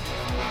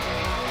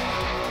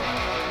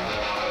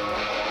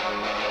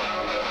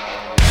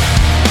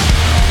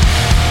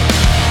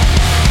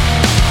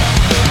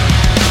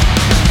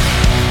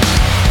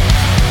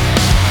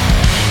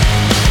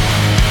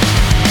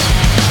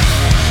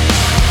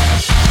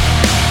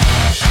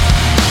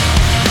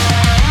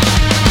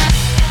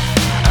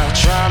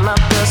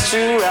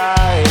 To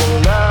write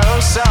a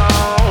love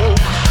song,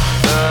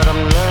 but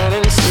I'm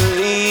learning to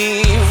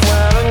leave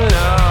well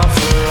enough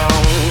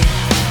alone.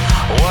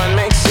 What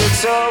makes it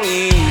so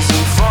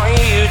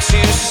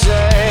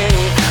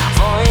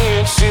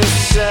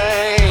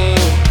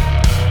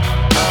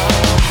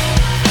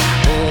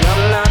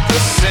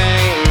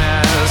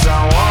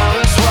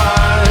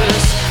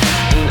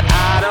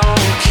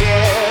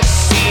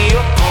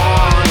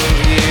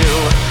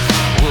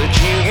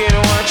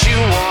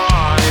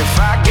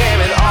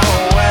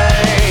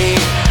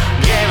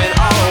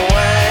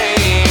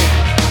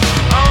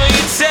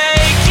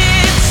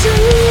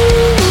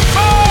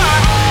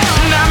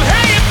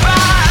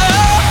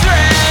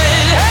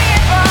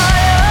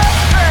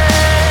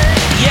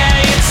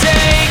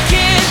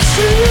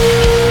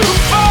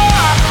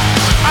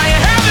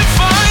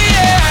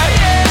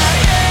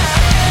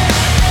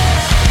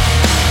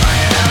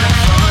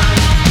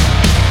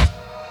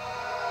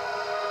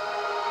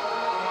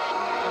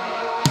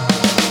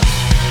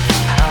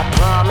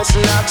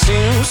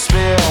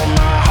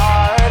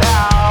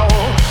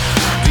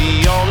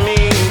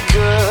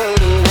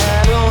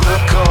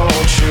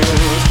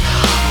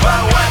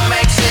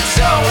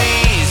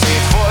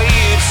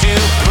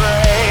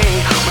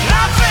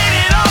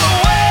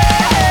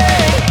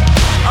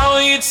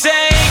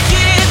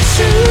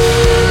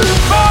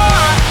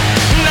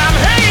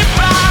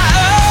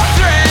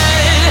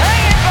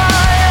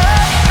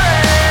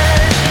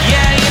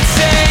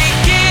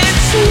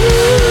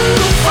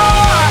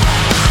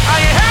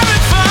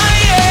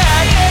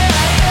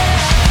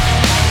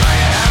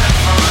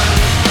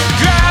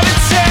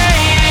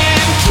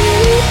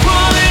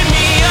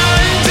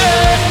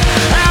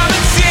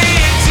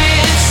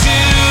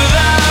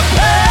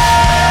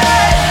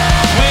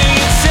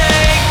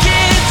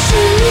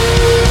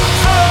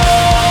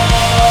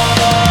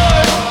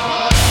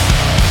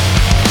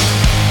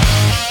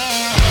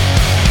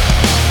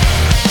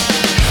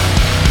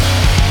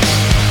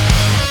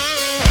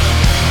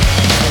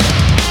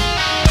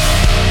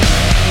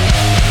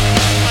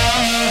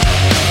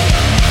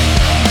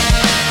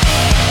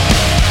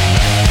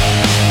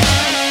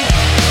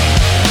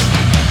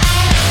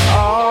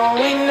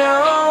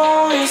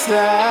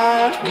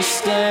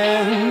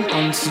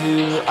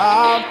to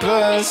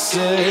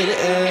opposite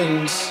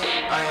ends.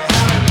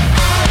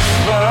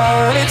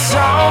 But it's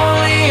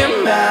only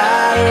a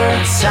matter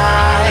of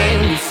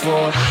time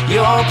before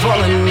you're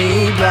pulling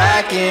me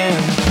back in.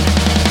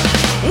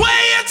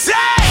 When you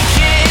take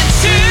it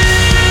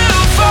too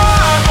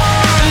far,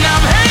 and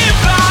I'm hanging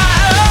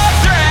by a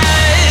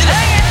thread.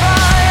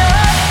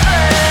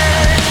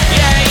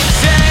 Yeah, you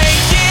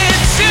take it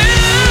too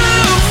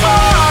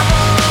far.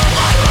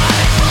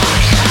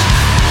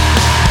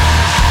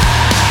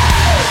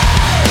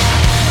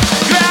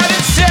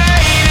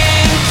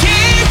 Gravitating,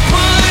 keep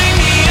pulling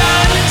me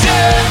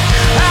under.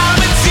 I'm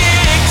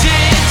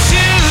addicted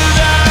to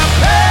the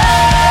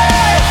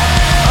pain.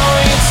 Oh,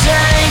 you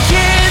take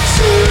it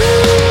too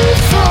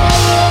far.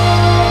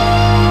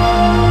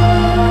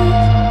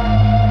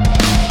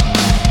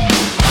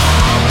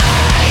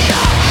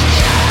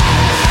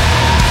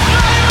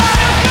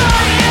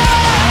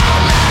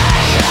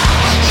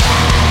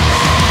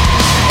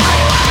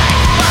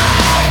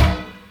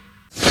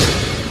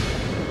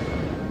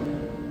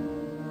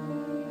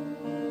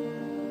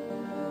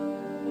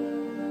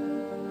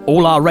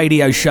 All our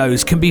radio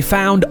shows can be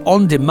found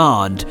on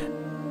demand.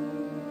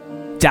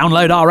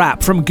 Download our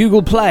app from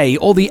Google Play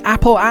or the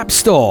Apple App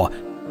Store.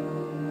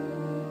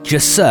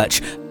 Just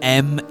search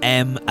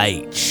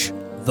MMH,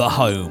 the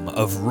home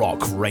of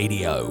rock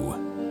radio.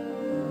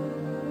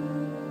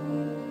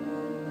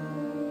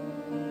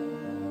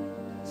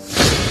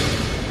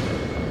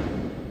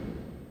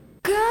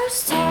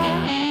 Girls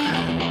talk,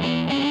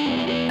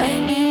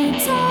 and you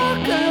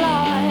talk a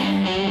lot.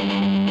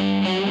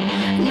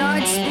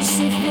 Not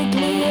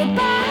specifically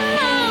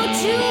about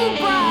you,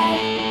 but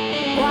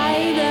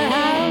why the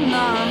hell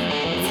not?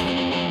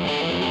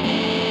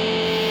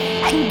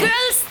 And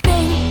girls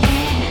think,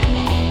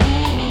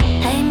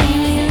 I mean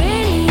we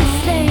really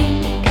think,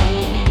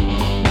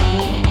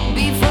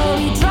 before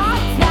we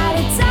drop that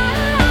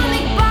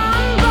atomic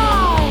bomb,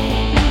 boy,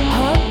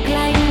 hook,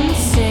 line, and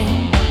sink.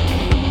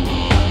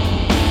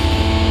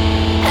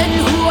 And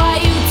who are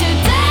you to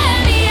tell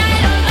me I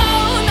don't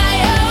own my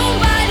own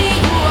body?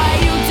 Who are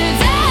you to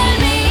tell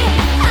me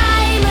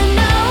I'm a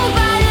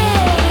nobody?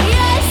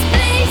 Yes,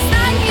 please,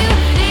 thank you.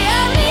 The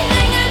only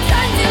thing I'm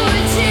trying to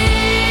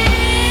achieve.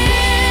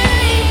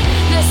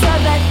 Let's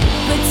start that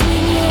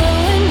between you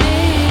and me.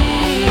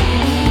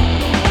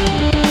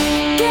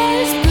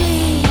 Girls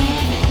breathe,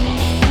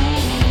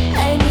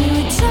 and you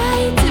try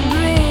to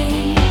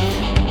breathe.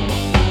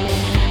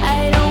 I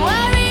don't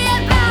worry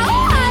about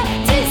heart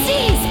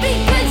disease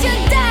because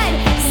you're dead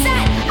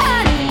set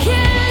on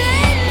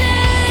killing me.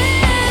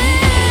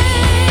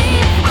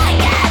 I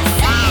can't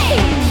see.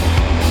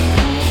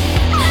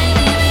 I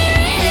mean we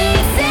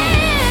really see,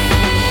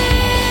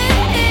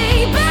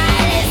 but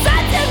it's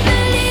hard to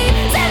believe.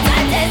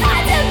 Sometimes it's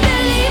hard to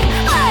believe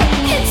what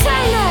you're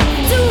trying to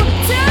do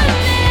to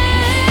me.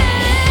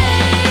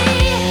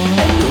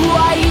 And who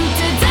are you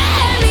to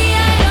tell me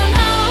I don't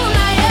own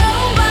my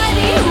own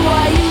body? Who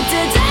are you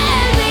to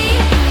tell me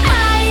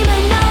I'm a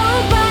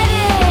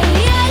nobody?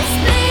 Yes,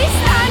 please,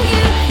 thank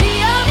you. The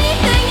only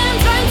thing I'm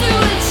trying to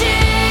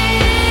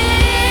achieve.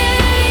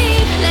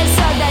 Let's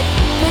start that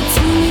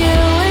between you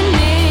and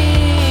me.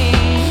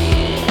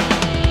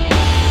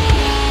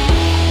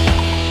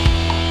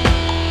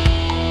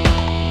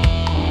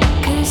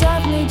 'Cause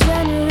I've made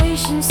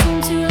generations seem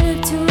to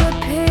live to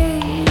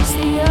appease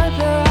the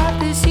other half.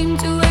 They seem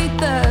to hate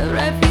the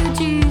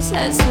refugees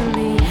as for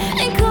me.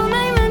 And call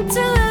my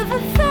mental health a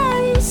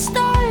fairy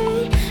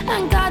story.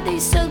 And God, they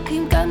still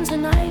keep guns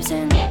and knives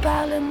in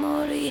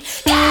Balamori.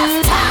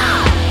 Gas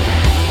talk!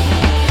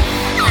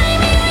 I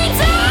mean, we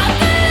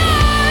talk a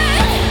lot.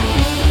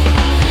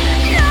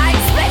 Not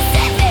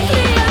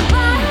specifically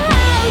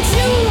about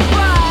you,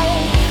 but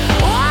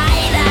why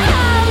the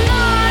hell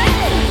not?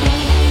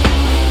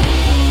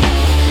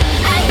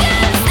 I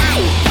can't say.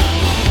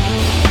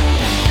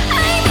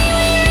 I mean,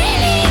 we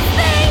really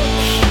think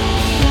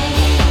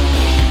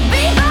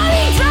before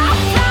we drop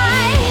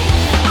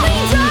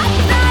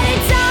that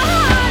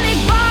atomic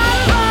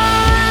bomb,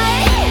 boy.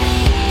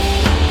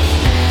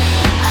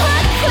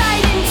 Hook,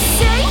 line, and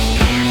sink.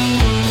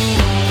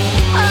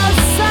 Oh,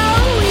 so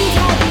we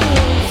have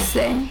to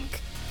think.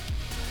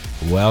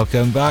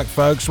 Welcome back,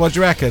 folks. What do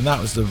you reckon?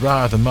 That was the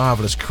rather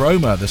marvellous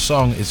Chroma. The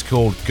song is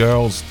called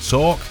Girls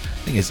Talk.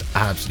 I think it's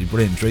absolutely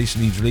brilliant.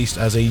 Recently released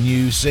as a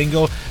new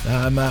single.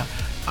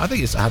 I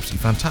think it's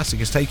absolutely fantastic.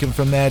 It's taken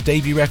from their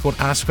debut record,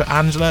 Ask for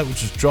Angela,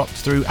 which was dropped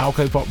through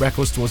Alcopop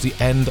Records towards the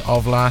end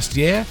of last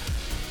year.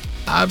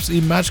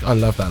 Absolutely magical. I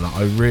love that lot.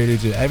 I really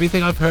do.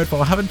 Everything I've heard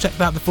from, I haven't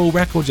checked out the full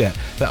record yet,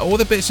 but all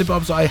the bits and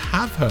bobs I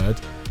have heard,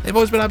 they've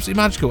always been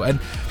absolutely magical. And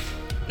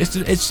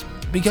it's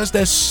because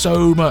there's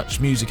so much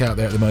music out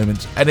there at the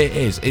moment, and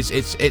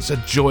it's a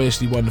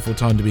joyously wonderful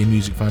time to be a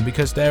music fan,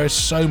 because there is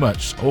so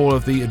much. All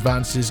of the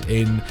advances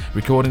in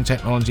recording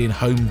technology and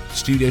home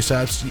studio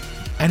setups,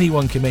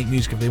 anyone can make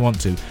music if they want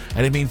to,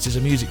 and it means as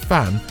a music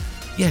fan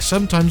yeah,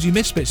 sometimes you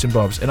miss bits and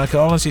bobs, and I can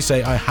honestly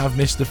say I have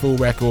missed the full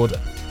record,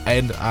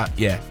 and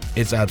yeah,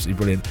 it's absolutely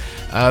brilliant.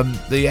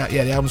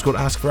 The album's called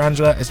Ask for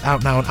Angela. It's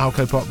out now on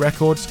Alcopop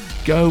Records.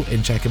 Go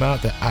and check them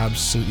out. They're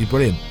absolutely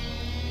brilliant.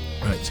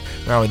 Right,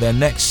 now their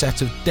next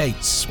set of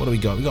dates. What do we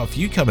got? We got a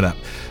few coming up.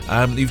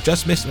 You've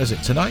just missed. Was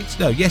it tonight?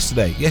 No,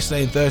 yesterday.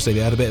 Yesterday and Thursday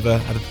they had a bit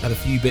of had a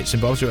few bits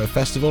and bobs. We were at a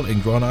festival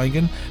in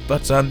Groningen.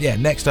 But yeah,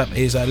 next up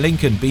is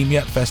Lincoln Beam Me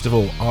Up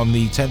Festival on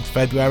the 10th of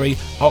February.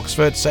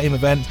 Oxford, same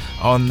event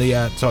on the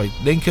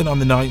Lincoln on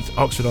the 9th,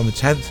 Oxford on the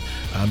 10th.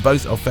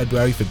 Both of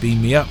February for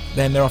Beam Me Up.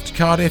 Then they're off to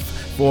Cardiff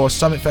for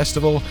Summit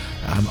Festival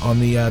on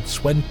the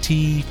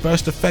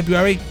 21st of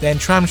February. Then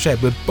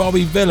Tramshed with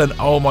Bobby Villain.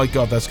 Oh my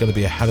god, that's going to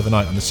be a hell of a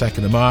night on the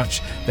 2nd of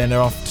March. Then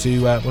they're off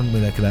to when are we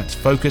looking at?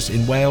 Focus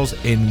in Wales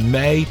in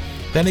May.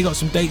 Then they got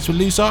some dates with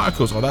Loose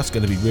Articles. Oh, that's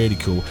going to be really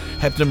cool.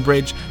 Hebden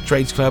Bridge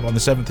Trades Club on the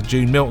 7th of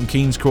June. Milton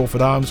Keynes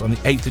Crawford Arms on the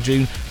 8th of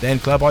June. Then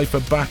Club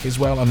Ifa back as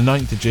well on the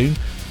 9th of June.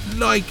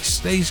 Like,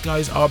 these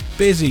guys are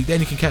busy. Then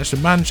you can catch the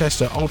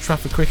Manchester Old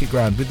Trafford Cricket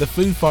Ground with the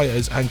Foo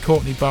Fighters and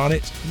Courtney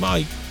Barnett.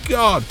 My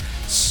god,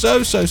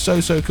 so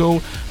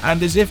cool.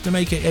 And as if to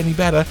make it any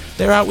better,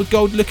 they're out with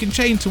Gold Looking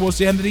Chain towards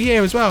the end of the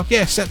year as well.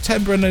 Yeah,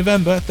 September and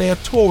November they are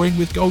touring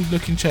with Gold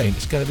Looking Chain.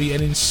 It's going to be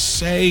an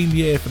insane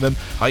year for them.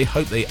 I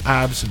hope they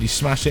absolutely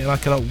smash it, and I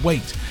cannot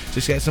wait to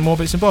get some more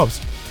bits and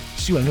bobs.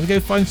 So I'm going to go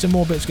find some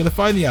more bits, going to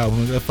find the album,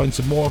 I'm going to find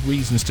some more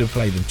reasons to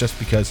play them, just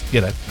because, you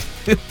know,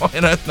 why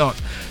on earth not?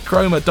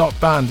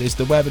 Chroma.band is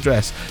the web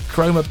address.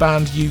 Chroma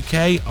Band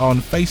UK on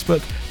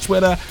Facebook,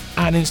 Twitter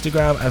and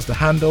Instagram as the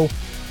handle.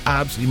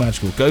 Absolutely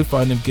magical. Go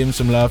find them, give them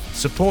some love,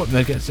 support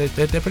them.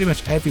 They're pretty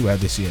much everywhere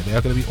this year. They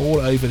are going to be all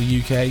over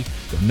the UK.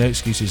 Got no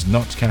excuses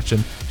not to catch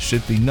them.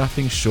 Should be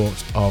nothing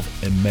short of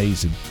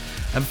amazing.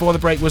 And before the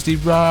break was the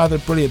rather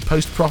brilliant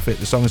Post Profit.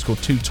 The song is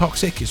called Too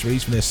Toxic. It's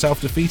released from their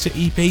Self Defeater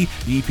EP.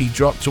 The EP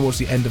dropped towards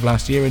the end of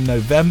last year in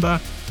November.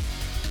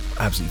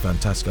 Absolutely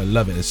fantastic. I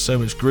love it. There's so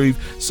much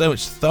groove, so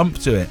much thump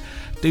to it.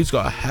 Dude's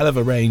got a hell of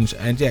a range,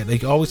 and yeah, they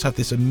always have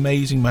this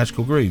amazing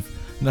magical groove.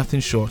 Nothing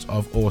short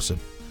of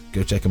awesome.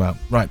 Go check them out.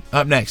 Right,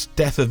 up next,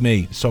 Death of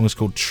Me. The song is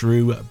called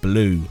True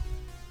Blue.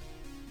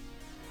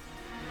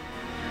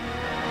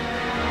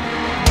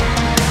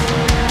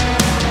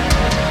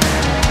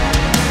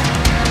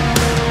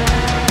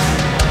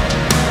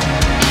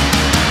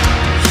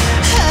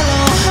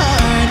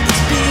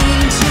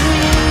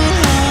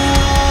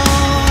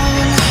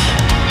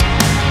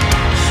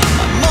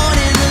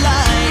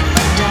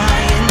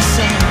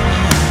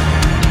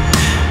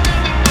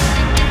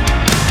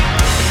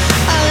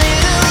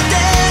 Little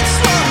dance,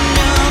 one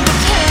number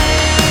pain.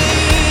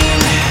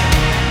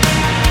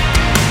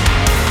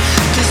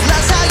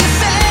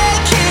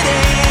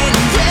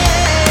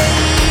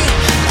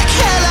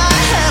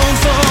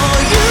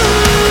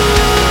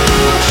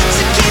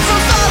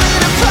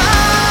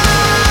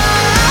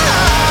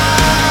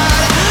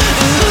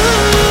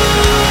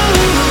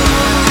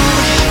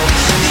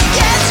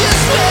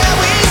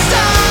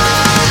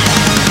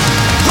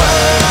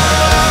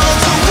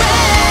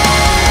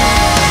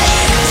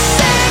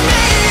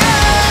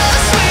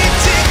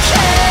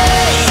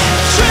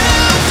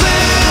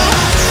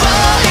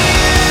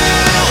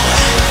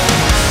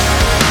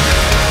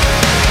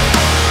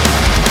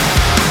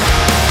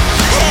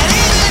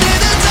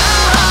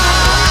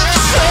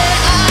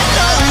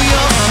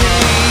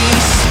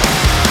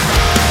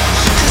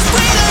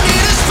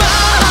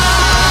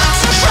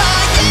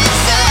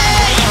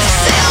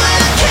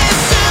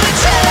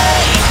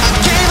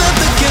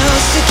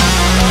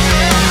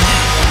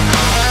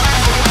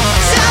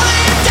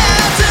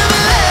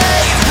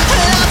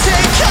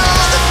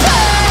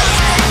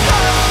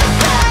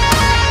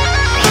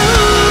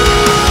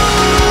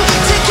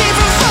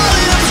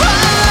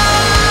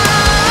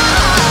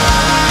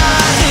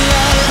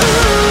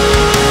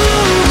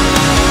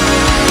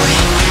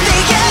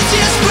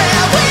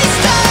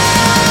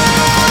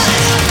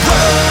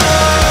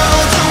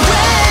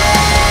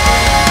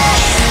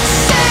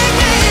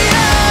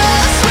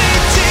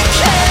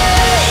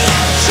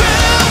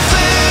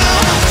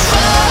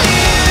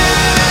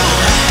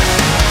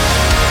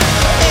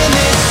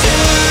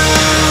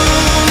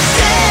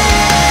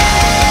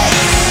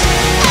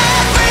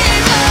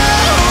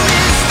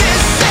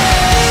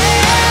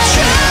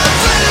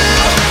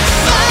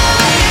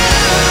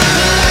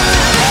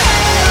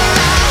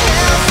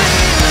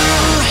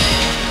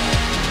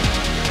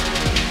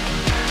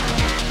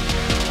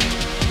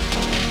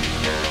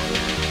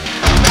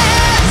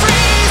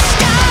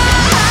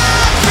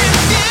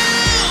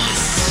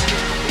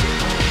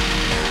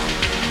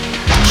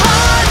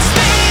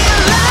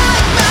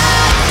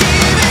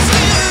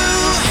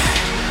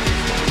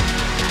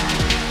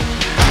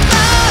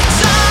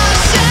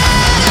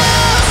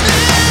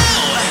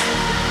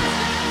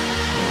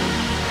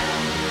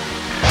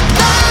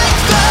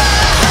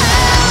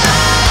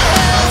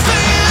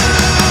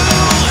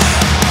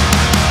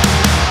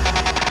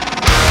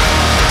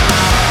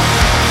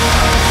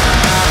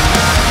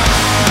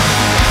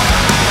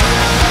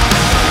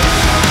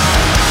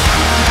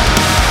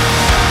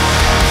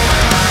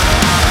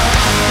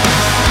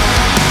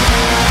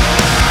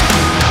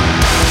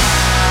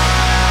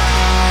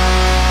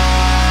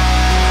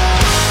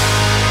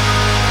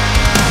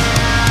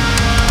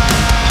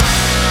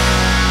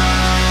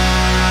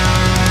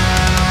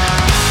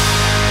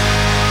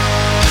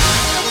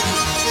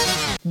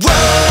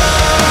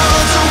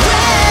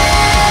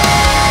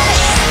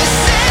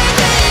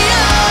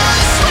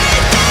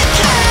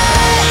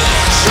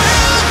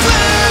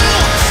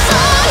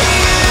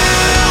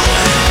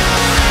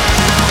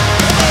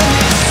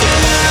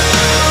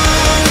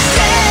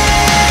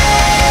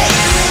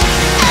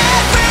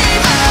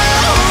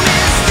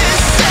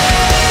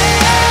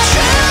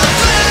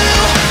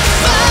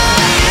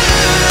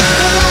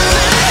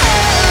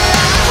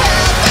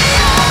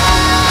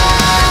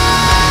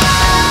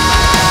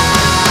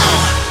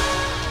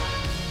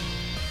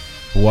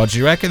 What do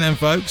you reckon then,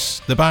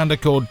 folks? The band are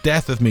called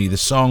Death of Me. The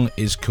song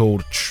is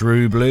called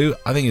True Blue.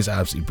 I think it's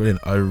absolutely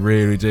brilliant. I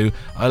really do.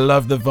 I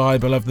love the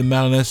vibe. I love the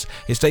mellowness.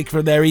 It's taken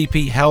from their EP,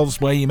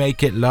 Hell's Where You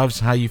Make It, Love's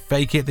How You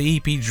Fake It. The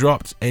EP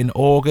dropped in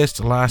August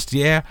last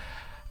year.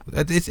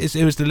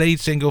 It was the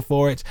lead single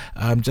for it,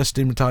 just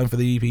in time for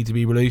the EP to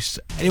be released.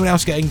 Anyone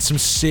else getting some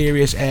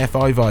serious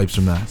AFI vibes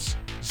from that?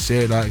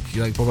 Like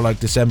probably like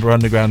December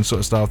Underground sort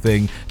of style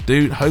thing.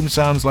 Dude, Home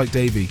sounds like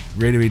Davey,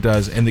 really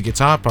does, and the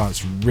guitar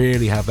parts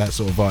really have that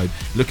sort of vibe.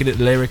 Looking at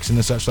the lyrics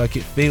and such, like,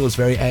 it feels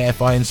very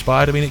AFI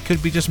inspired. I mean, it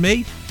could be just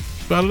me,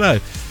 but I don't know.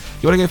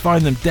 You want to go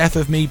find them, Death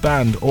of Me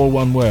Band, all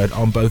one word,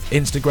 on both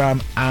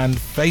Instagram and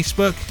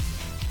Facebook.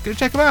 Go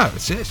check them out.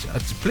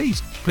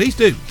 Please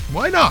do.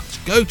 Why not?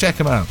 Go check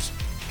them out.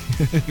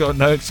 Got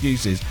no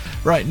excuses.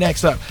 Right,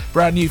 next up,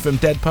 brand new from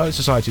Dead Poet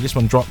Society. This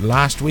one dropped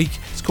last week.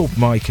 It's called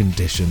My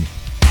Condition.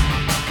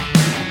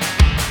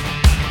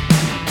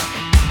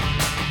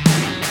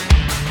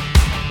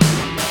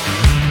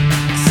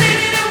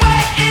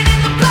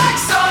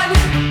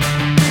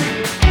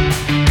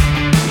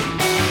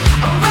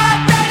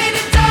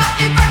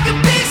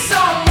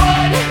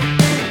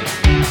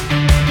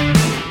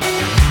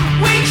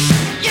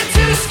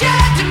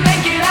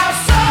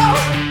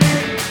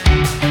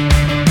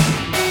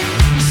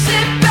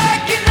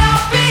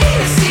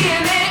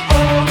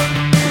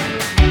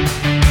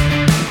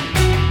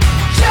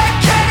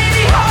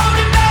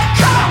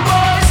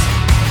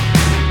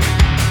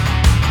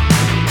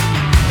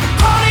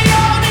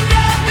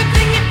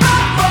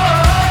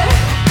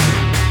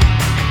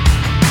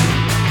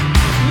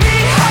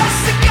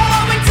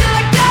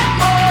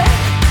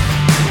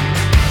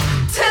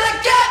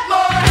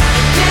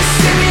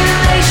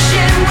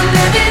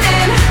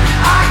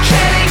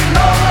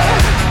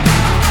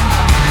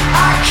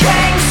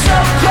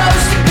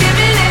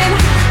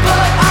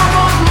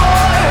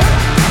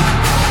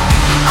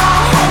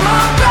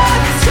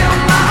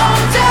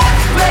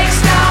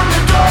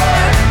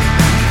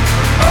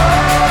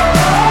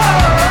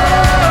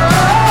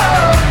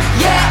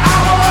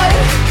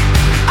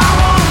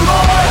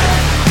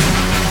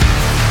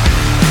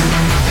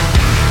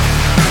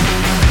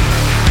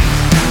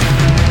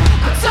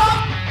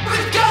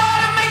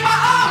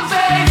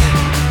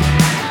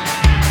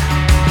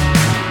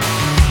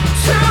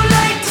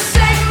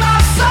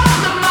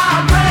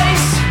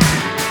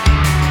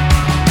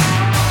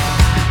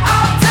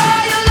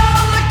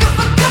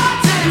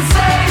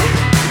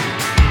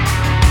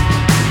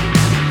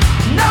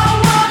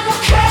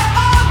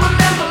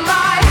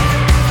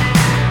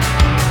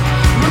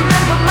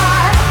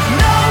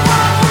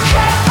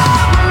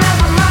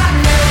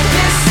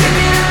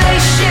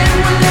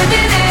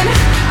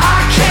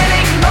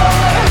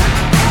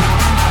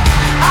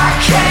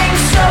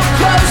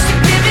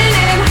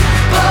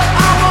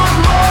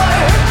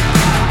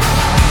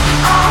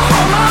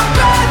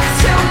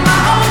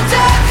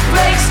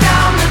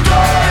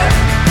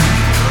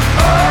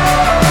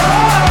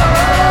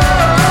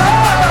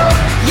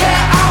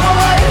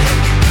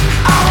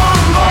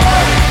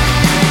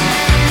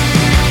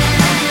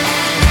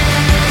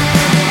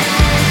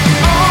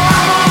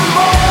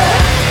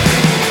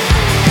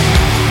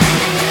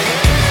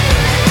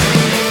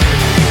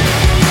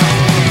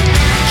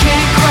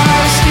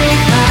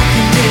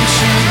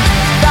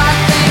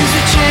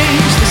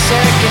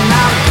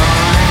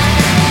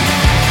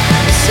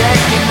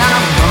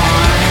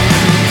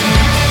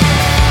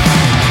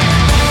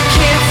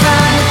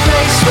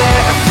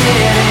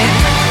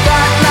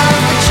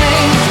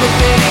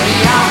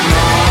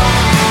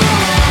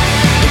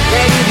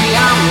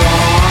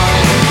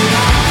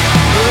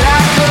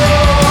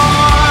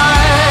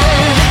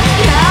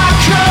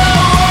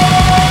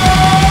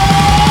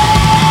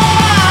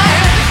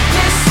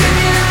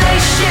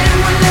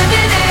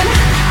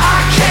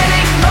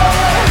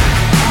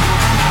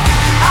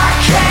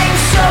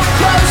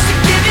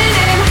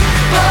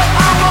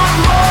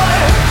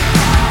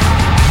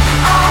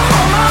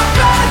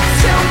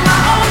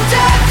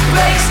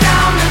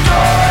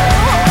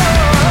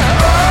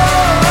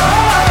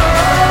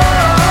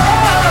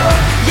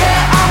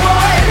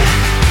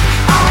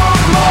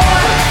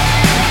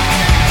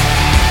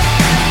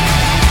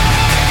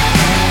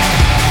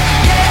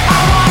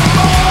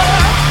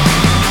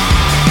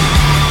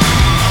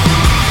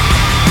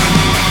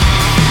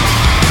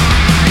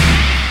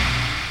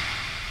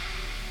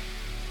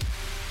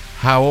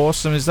 How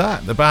awesome is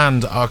that? The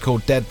band are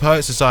called Dead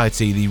Poet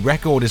Society. The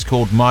record is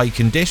called My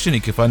Condition. You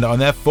can find it on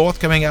their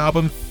forthcoming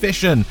album,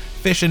 Fission.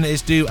 Fission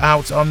is due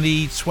out on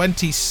the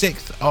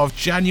 26th of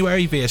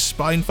January via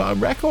Spine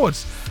Farm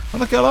Records. I'm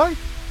not gonna lie,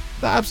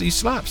 that absolutely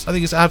slaps. I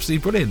think it's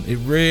absolutely brilliant. It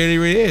really,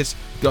 really is.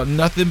 Got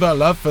nothing but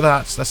love for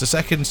that. That's the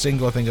second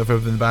single I think I've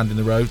heard from the band in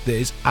the road that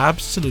is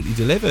absolutely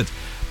delivered.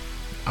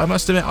 I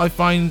must admit, I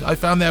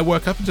found their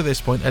work up until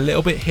this point a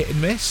little bit hit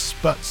and miss,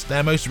 but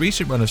their most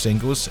recent run of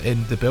singles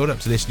in the build-up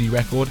to this new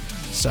record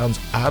sounds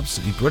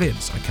absolutely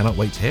brilliant. I cannot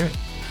wait to hear it.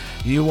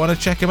 You want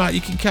to check them out, you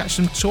can catch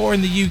them tour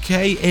in the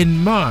UK in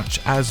March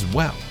as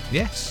well.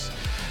 Yes.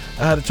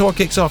 The tour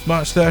kicks off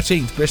March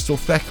 13th, Bristol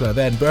Thekla,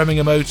 then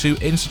Birmingham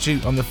O2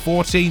 Institute on the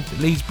 14th,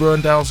 Leeds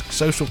Brewendale's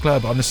Social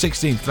Club on the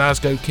 16th,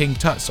 Glasgow King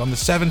Tut's on the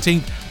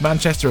 17th,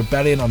 Manchester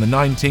Rebellion on the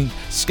 19th,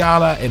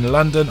 Scala in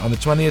London on the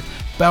 20th,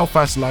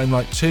 Belfast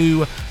Limelight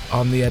 2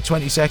 on the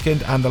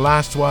 22nd, and the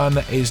last one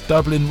is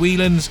Dublin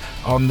Whelan's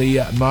on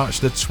the March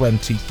the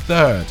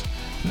 23rd.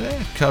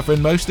 Yeah,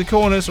 covering most of the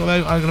corners,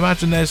 although I can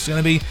imagine there's going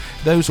to be,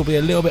 those will be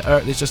a little bit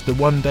hurt. There's just the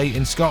one date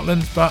in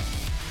Scotland, but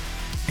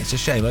it's a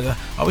shame. I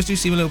always do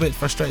seem a little bit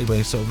frustrated when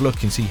you sort of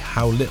look and see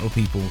how little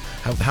people,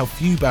 how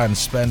few bands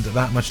spend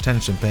that much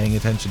attention paying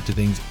attention to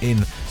things in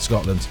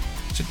Scotland.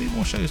 Should be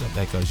more shows up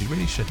there, guys. You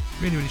really should.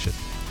 Really should.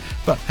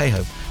 But hey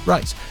ho.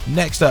 Right,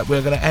 next up,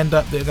 we're going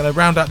to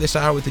round out this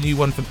hour with the new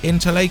one from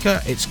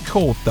Interlaker. It's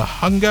called The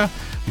Hunger.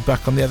 We'll be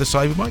back on the other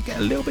side. We might get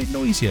a little bit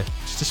noisier.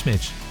 Just a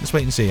smidge. Let's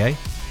wait and see, eh?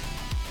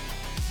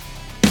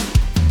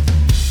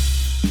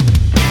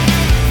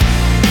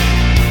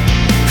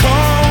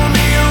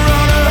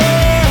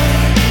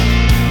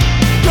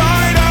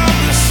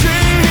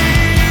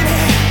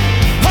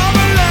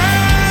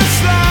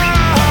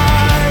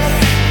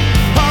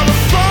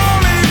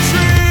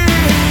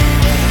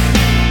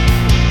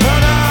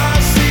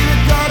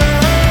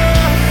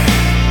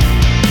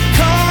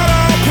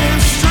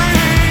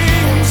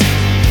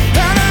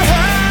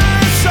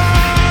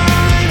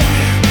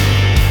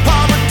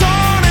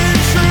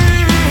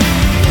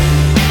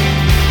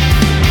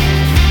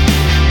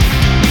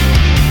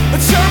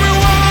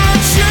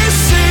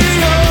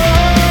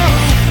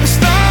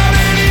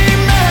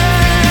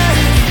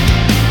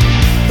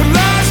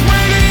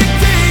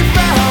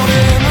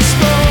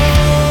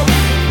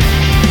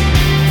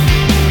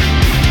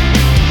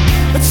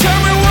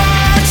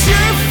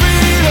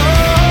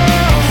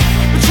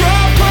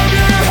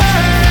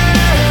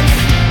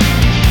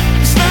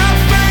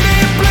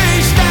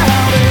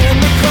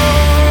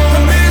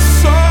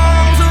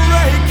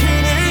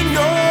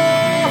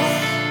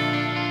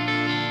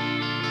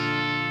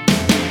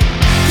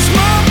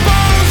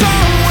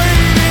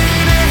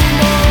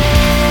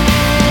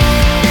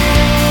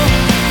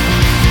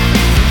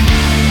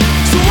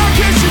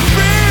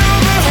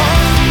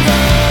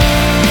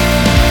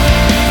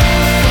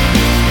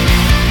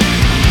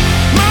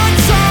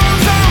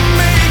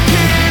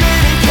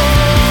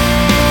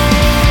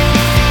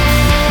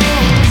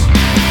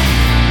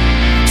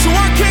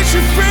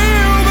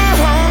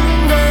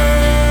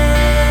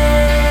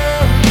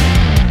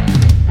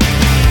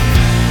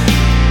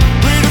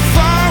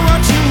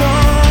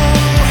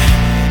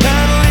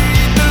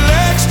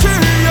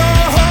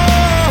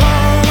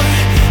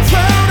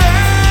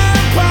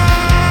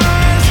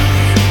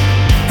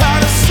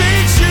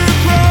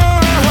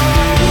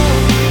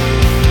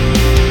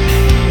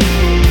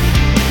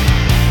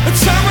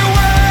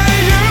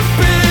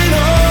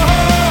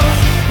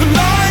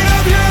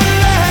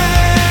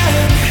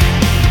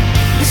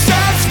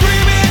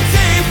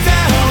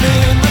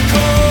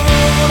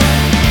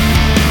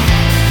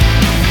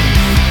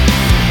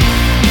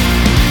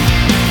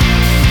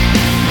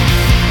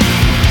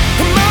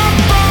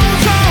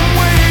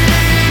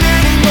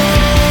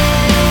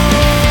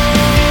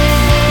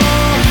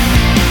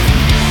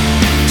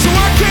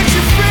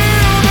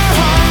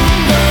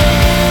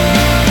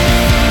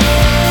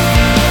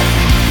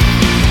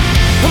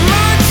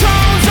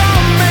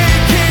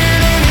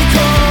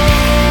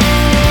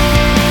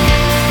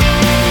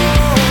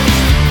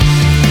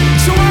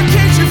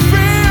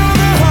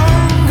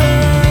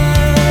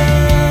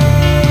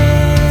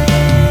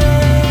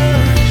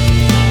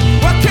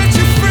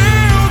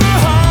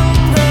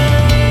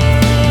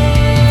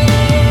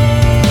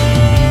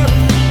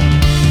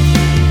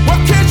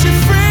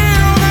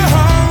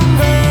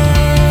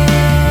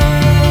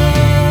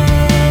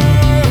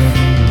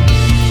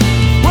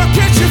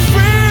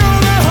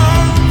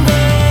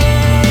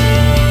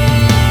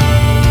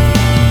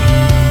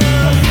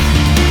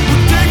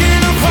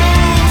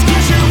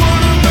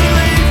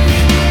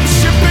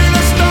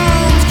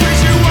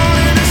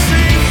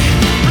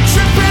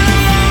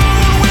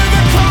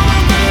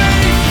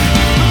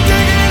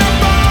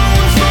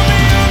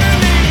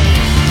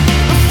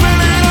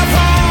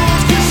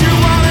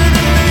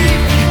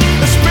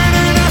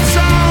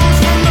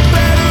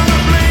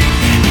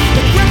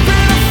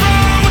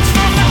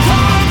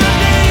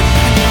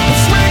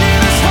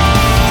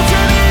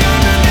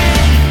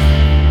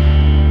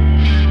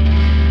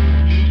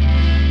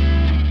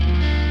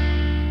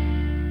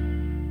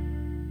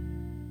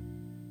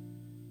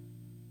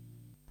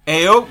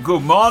 Hey up,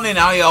 good morning,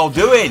 how y'all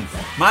doing?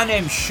 My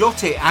name's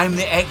Shutty, I'm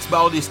the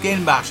ex-Baldy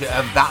Skin Basher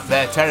of That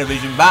There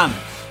Television Band.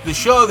 The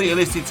show that you're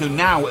listening to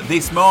now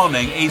this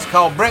morning is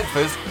called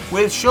Breakfast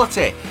with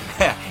Shutty.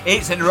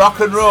 It's a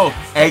rock and roll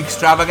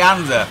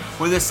extravaganza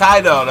with a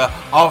side order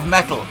of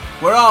metal.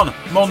 We're on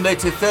Monday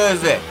to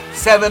Thursday,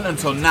 7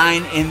 until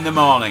 9 in the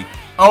morning.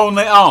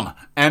 Only on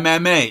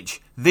MMH,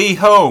 the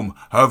home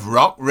of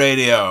rock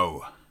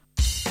radio.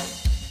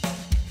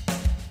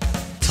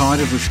 Tired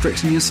of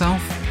restricting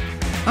yourself?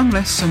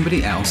 Unless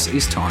somebody else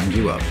is tying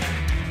you up.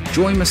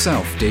 Join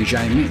myself,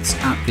 DJ Mitz,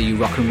 at the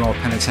Rock and Roll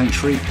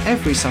Penitentiary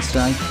every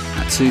Saturday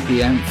at 2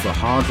 p.m. for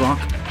hard rock,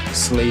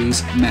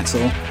 sleaze,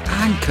 metal,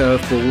 and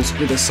curveballs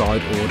with a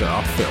side order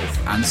of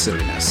filth and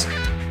silliness.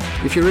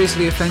 If you're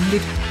easily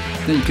offended,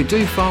 then you could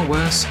do far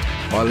worse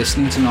by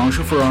listening to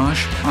Nigel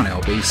Farage on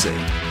LBC.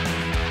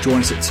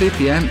 Join us at 2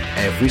 p.m.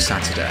 every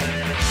Saturday.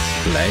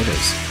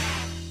 Laters.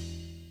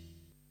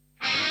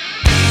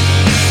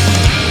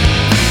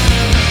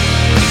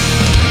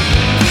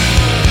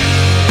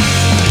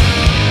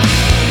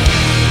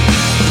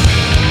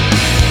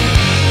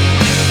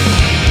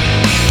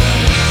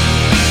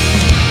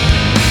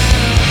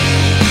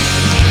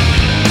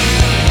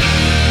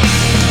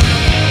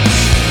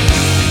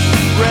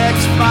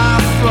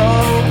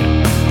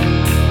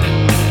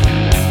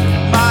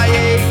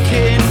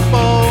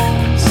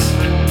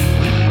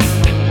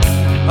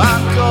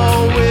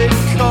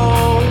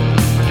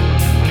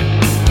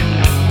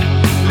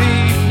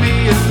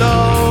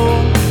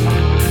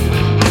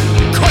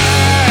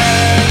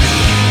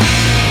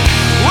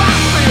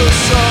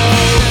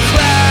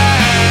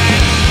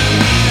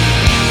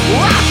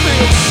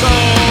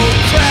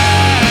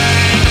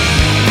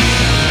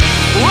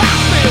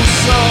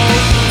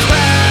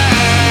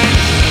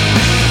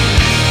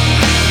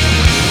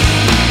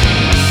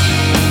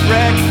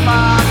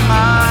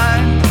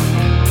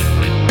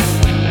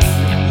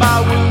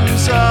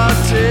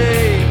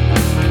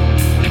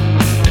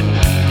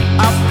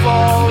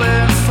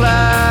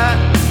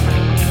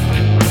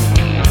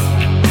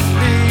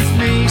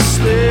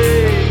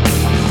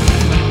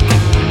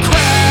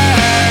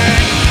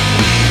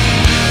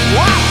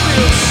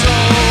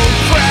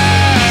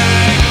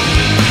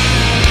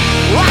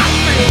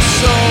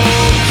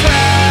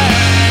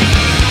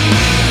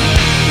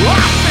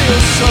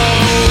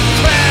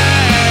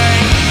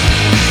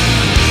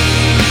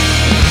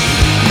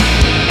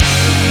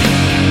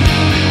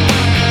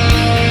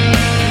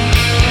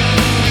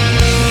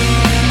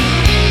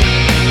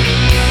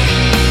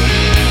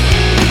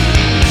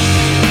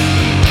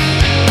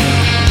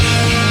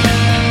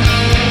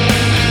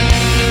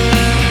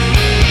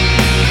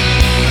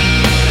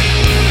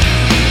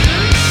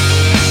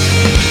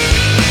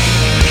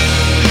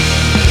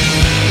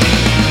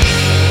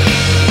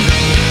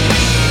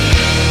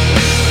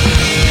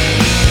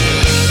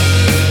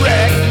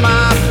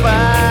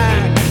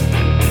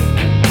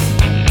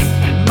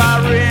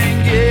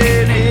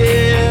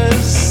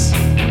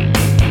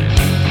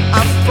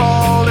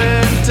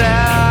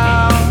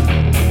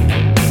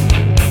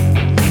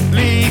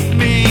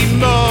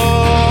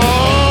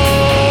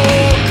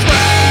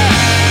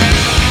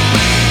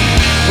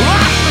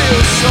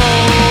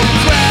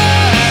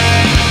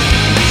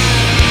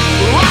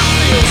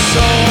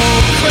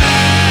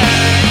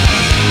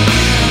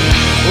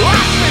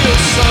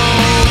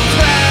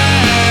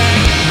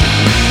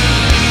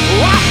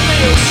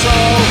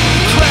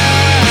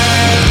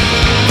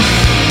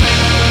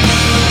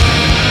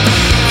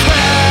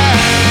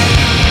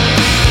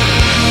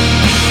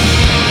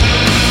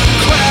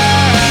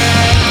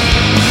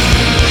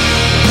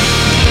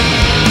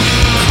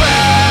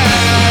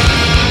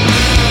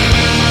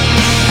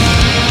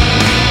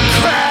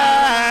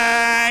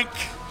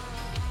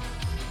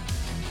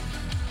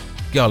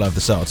 I love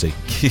the subtlety.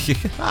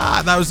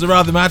 That was the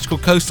rather magical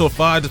Coastal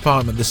Fire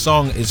Department. The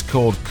song is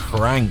called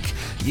Crank.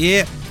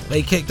 Yeah,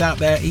 they kicked out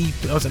their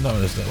EP. It wasn't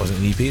an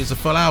EP, it was a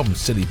full album,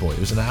 Silly Boy. It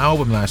was an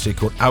album last year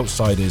called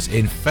Outsiders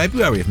in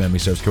February, if memory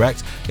serves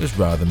correct. It was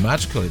rather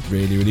magical, it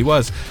really, really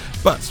was.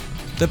 But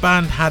the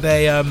band had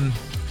a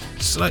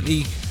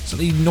slightly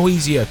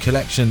noisier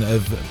collection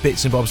of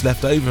bits and bobs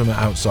left over from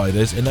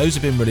Outsiders, and those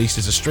have been released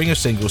as a string of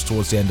singles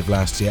towards the end of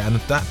last year, and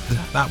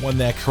that one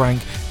there,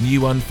 Crank,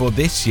 new one for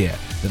this year.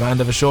 The band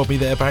have assured me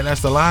that apparently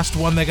that's the last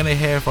one they're going to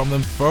hear from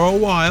them for a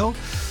while.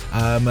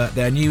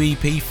 Their new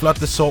EP, Flood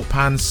the Salt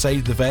Pan,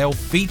 Save the Veil,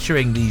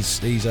 featuring these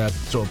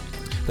sort of,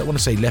 I don't want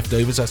to say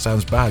leftovers, that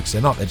sounds bad, because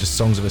they're not, they're just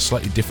songs of a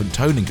slightly different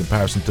tone in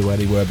comparison to where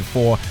they were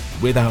before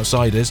with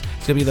Outsiders.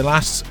 It's going to be the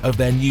last of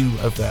their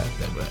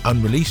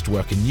unreleased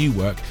work and new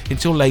work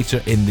until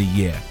later in the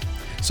year.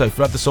 So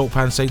Flood the Salt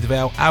Pan, Save the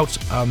Veil, out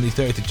on the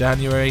 30th of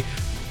January.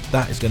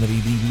 That is going to be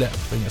I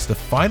think that's the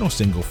final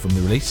single from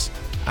the release.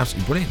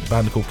 Absolutely brilliant. The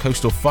band are called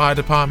Coastal Fire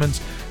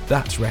Department.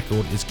 That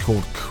record is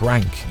called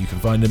Crank. You can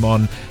find them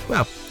on,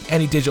 well,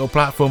 any digital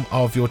platform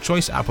of your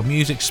choice, Apple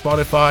Music,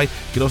 Spotify. You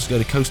can also go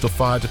to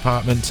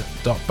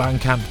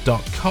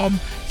coastalfiredepartment.bandcamp.com.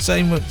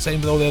 Same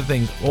with all the other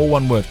things, all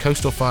one word,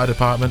 Coastal Fire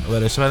Department,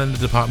 or they're spelling the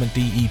department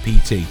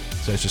DEPT.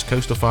 So it's just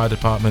Coastal Fire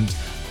Department,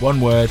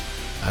 one word.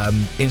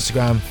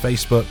 Instagram,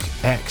 Facebook,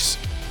 X,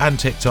 and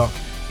TikTok.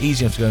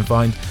 Easy enough to go and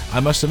find. I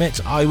must admit,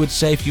 I would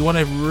say if you want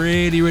to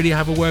really, really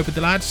have a word with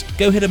the lads,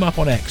 go hit them up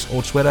on X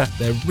or Twitter.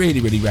 They're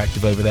really, really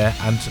active over there,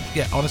 and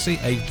yeah, honestly,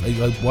 a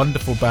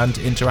wonderful band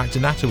to interact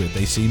and natter with.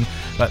 They seem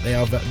like they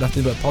have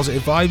nothing but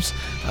positive vibes,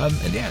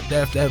 and yeah,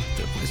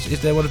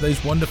 they're one of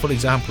those wonderful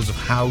examples of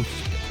how,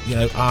 you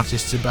know,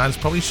 artists and bands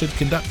probably should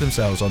conduct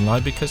themselves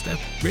online, because they're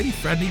really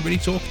friendly, really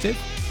talkative.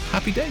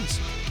 Happy days.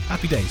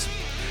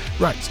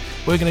 Right,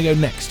 we're going to go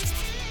next.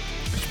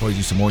 Probably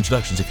do some more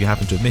introductions if you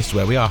happen to have missed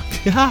where we are.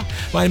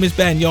 My name is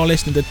Ben. You're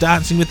listening to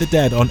Dancing with the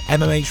Dead on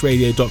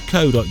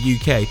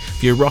mmhradio.co.uk.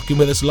 If you're rocking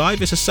with us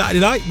live, it's a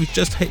Saturday night. We've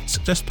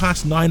just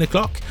past 9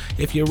 o'clock.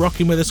 If you're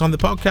rocking with us on the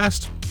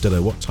podcast, don't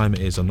know what time it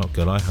is. I'm not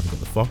gonna lie, I haven't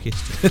got the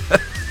foggiest.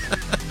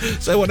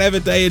 So whatever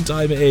day and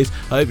time it is,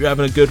 I hope you're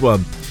having a good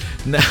one.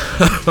 Now,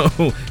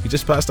 we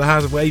just passed the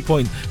halfway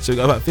point, so we've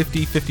got about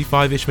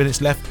 55-ish minutes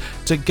left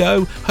to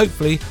go,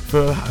 hopefully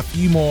for a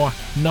few more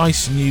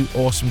nice, new,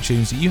 awesome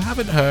tunes that you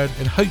haven't heard,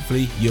 and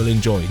hopefully you'll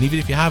enjoy. And even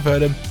if you have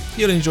heard them,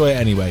 you'll enjoy it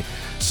anyway.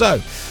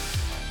 So,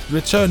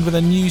 returned with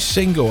a new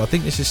single. I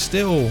think this is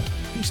still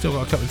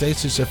got a couple of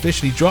days to it's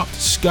officially dropped.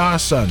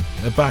 Scarsun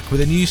are back with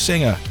a new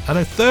singer, and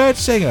a third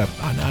singer.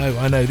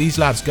 I know, these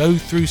lads go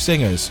through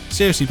singers.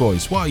 Seriously,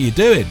 boys, what are you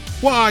doing?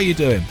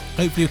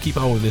 Hopefully you'll keep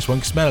hold of this one,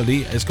 because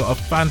Melody has got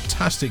a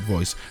fantastic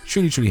voice.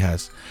 Truly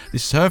has.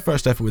 This is her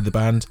first effort with the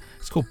band.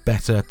 It's called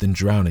Better Than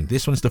Drowning.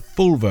 This one's the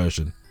full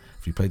version,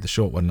 if you played the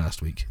short one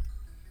last week.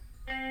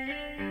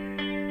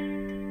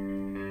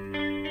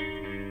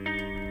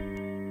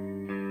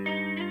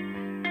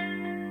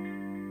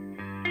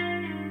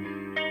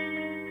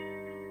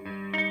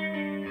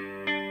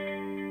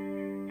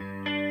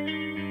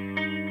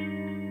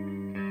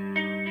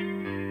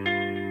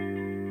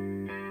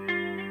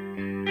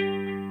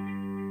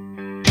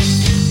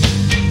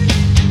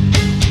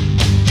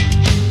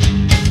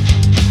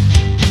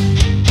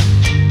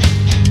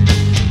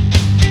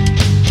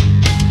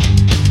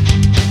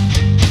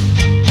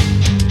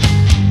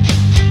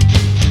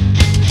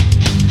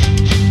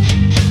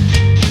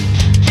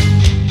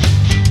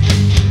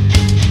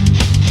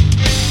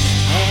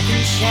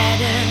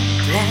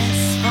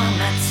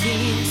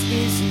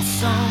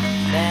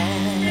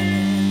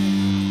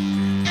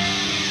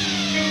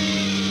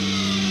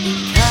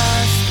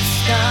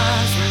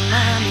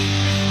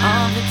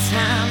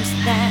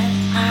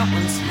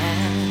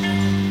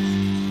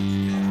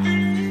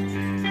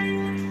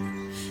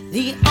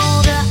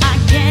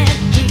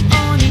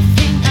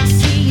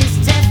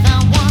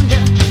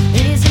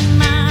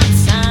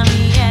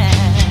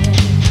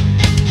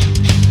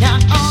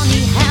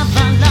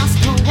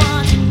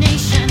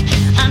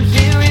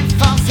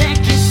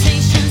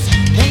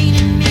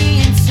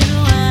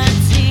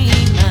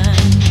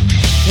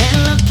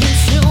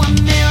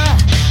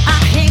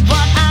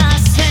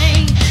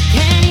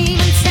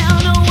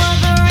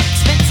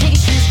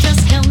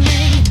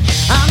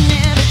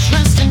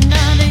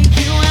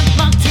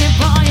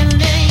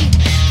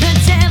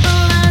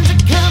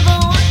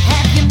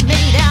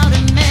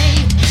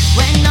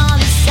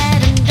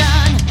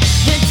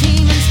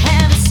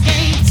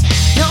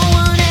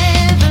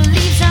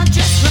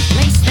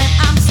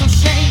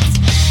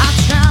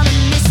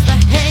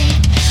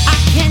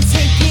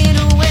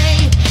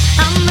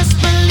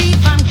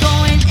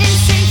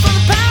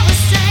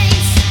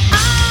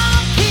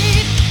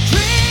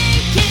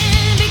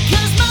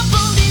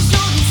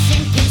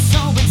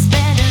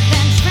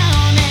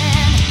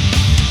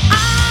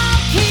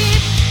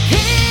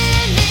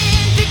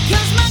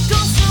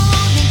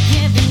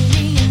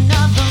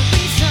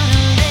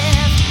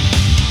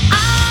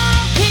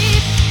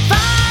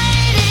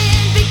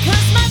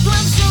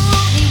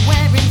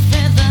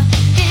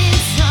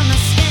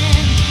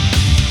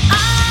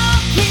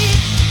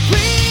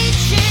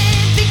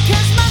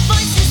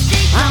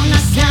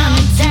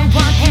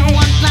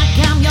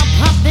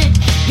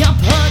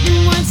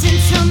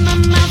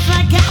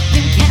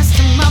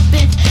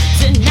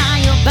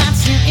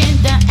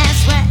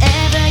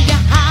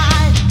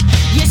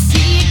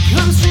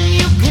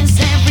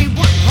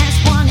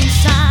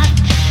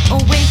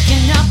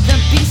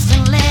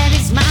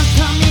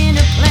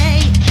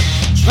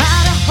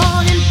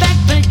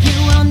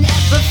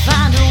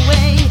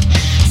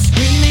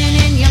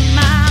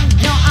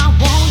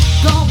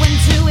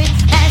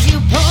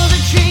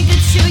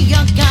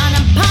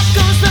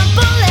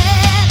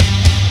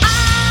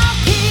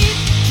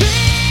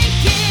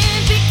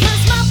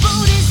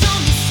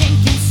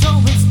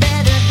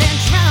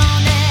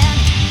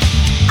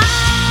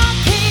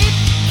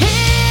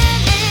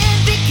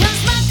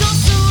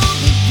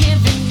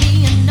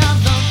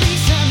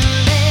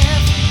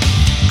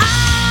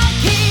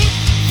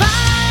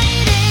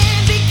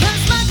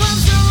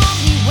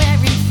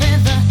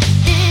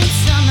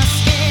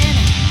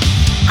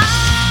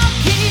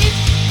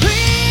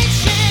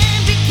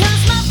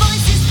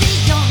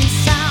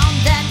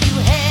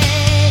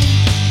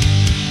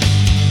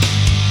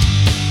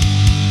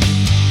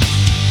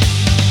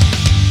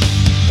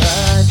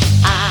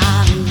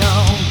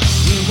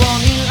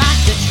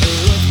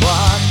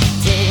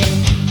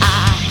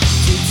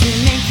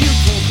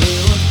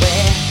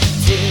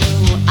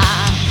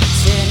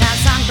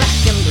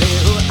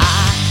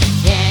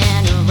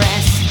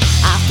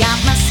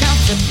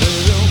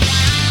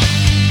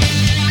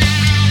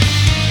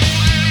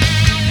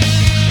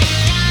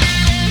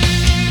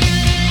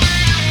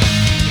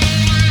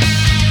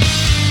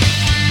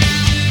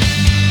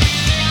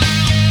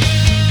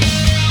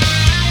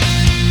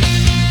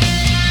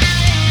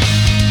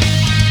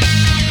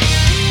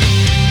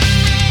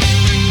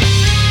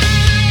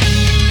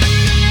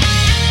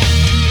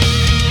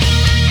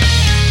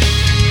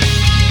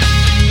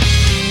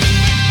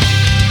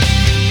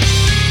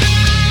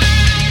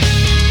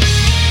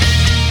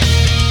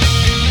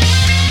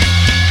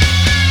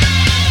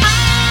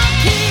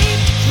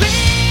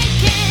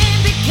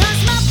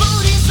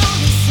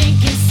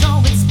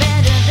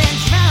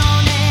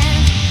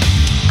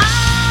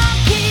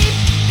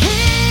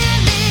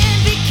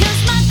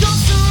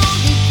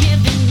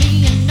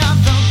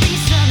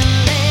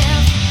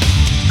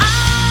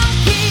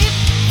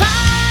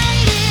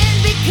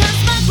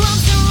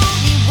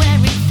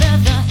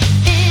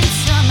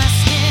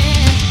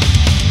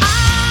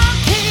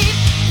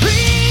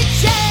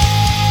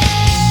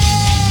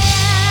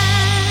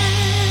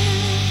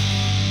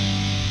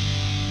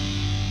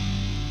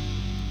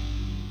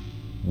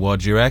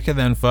 What do you reckon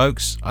then,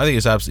 folks? I think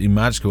it's absolutely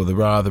magical, the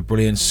rather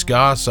brilliant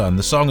Scarsun.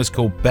 The song is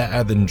called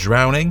Better Than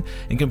Drowning.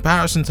 In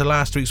comparison to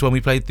last week's one,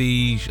 we played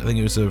I think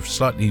it was a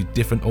slightly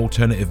different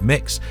alternative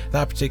mix.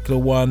 That particular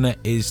one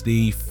is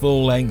the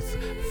full-length,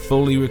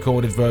 fully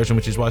recorded version,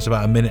 which is why it's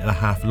about a minute and a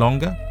half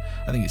longer.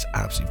 I think it's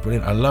absolutely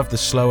brilliant. I love the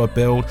slower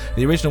build.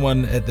 The original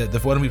one,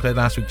 the one we played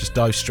last week, just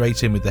dives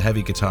straight in with the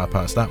heavy guitar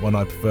parts. That one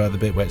I prefer the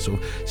bit where it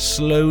sort of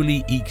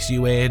slowly ekes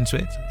your way into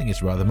it. I think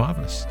it's rather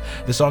marvellous.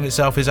 The song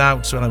itself is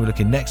out, and I'm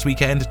looking next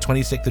weekend,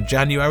 26th of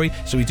January.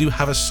 So we do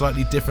have a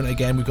slightly different,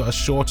 again, we've got a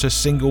shorter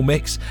single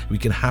mix. We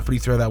can happily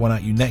throw that one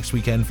at you next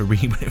weekend for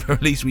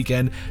release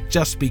weekend,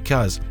 just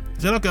because.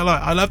 So I'm not gonna lie,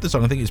 I love the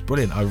song. I think it's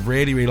brilliant. I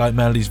really, really like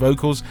Melody's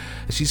vocals.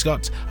 I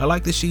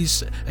like that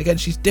she's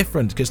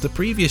different, because the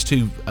previous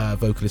two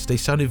vocalists, they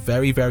sounded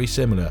very, very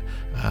similar.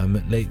 I can't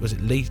remember how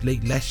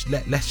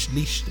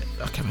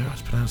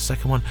to pronounce the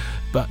second one,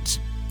 but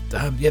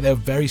they're a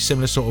very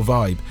similar sort of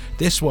vibe.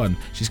 This one,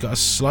 she's got a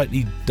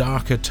slightly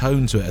darker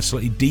tone to it, a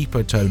slightly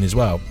deeper tone as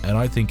well, and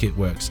I think it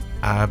works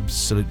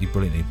absolutely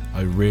brilliantly.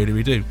 I really,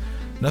 really do.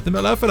 Nothing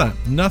but love for that.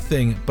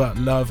 Nothing but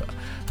love.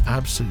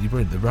 Absolutely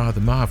brilliant. They're rather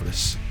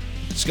marvellous.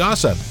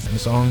 Scarsun, and the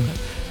song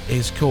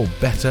is called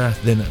Better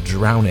Than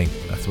Drowning.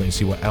 Let's wait and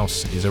see what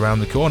else is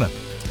around the corner.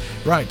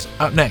 Right,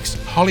 up next,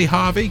 Holly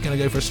Harvey, going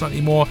to go for a slightly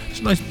more,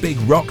 just a nice big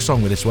rock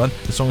song with this one.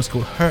 The song is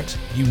called Hurt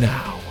You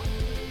Now.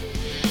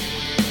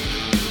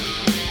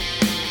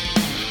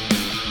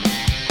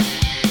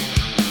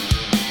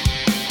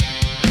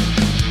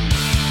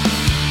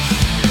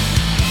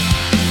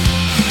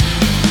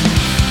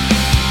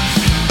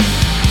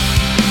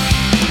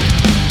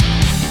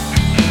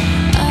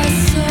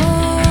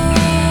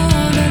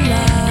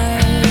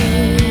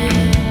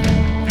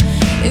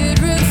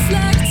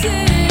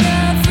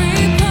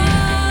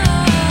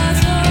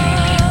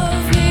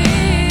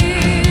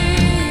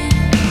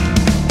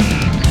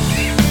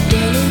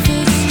 Then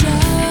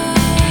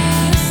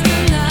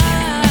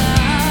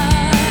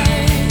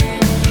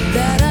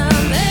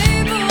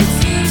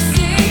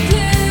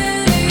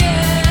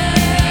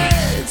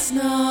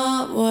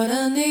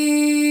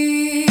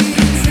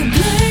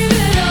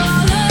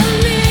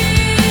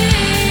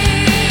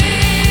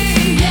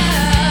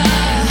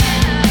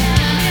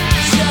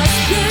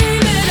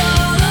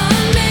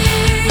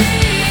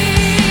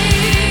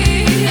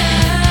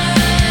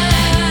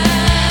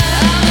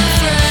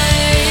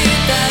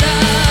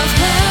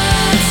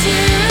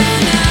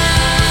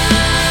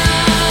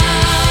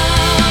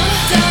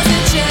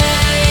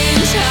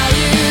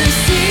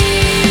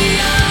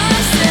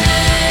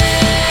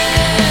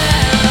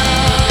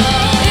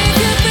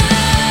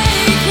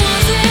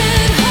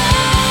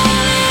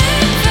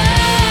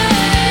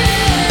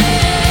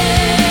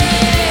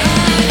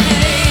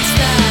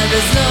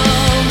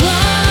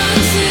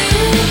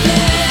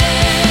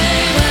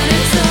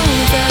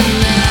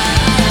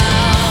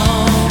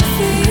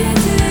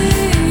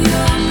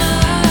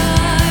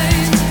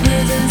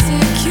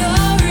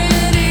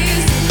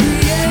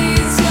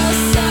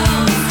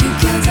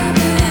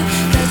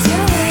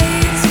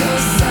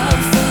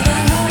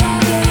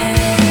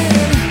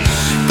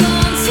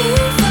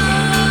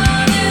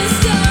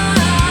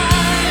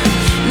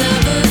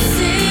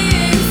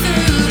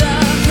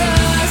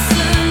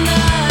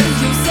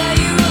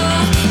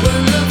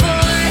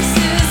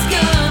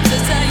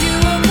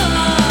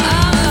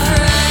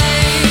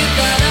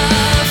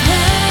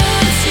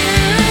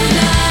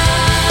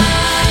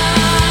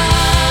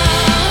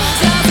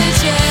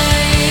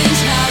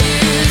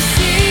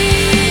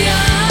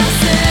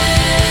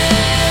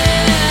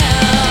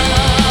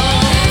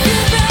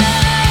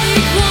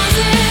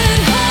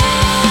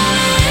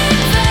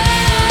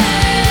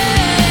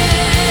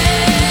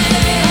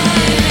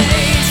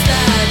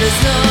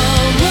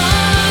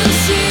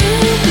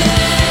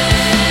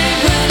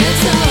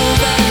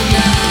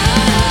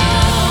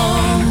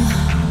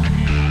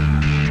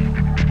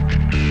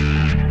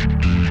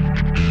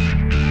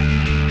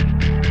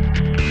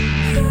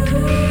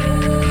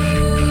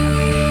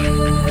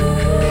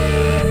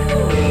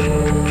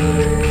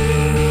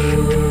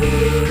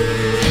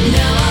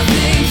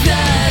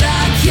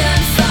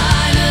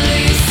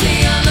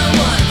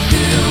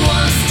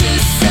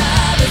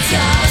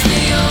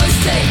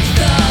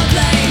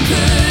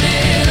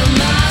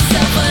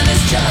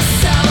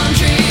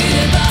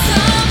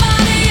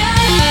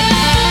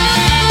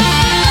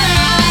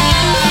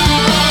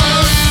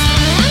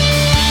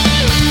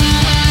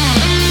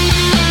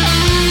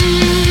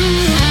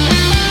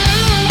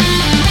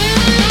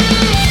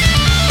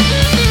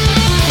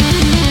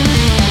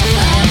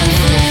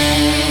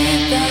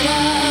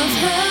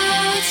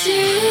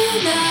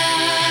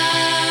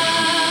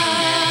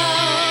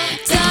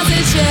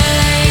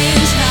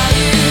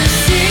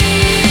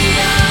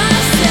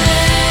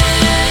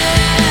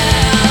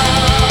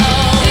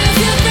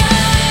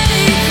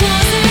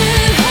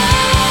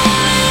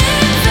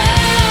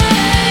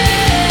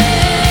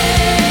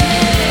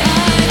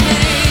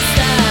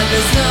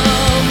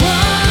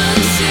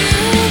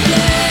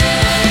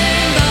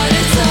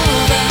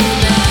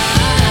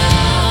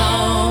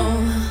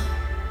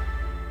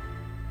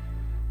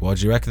What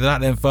do you reckon of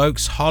that then,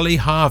 folks? Holly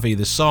Harvey,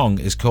 the song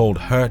is called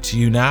Hurt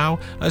You Now.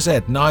 Like I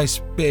said, nice,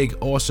 big,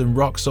 awesome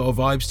rock sort of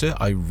vibes to it.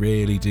 I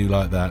really do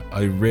like that.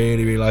 I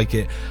really, really like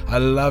it. I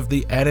love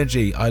the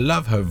energy. I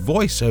love her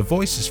voice. Her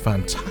voice is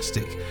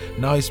fantastic.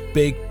 Nice,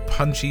 big,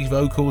 punchy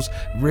vocals,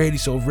 really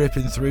sort of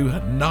ripping through.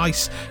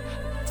 Nice,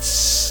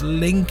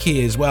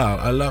 slinky as well.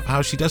 I love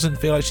how she doesn't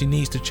feel like she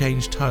needs to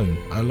change tone.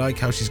 I like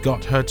how she's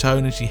got her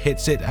tone and she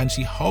hits it and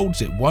she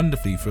holds it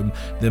wonderfully from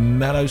the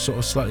mellow, sort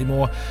of slightly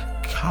more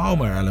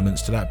calmer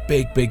elements to that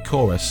big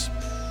chorus.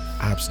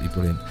 Absolutely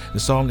brilliant. The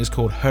song is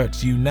called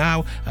Hurt You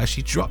Now.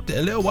 She dropped it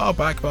a little while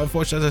back, but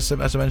unfortunately,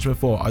 as I mentioned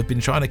before, I've been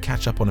trying to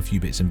catch up on a few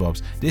bits and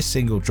bobs. This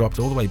single dropped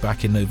all the way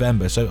back in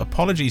November, so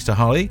apologies to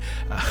Holly.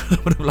 I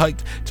would have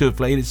liked to have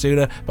played it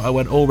sooner, but I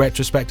went all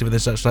retrospective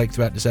and such like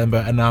throughout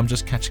December, and now I'm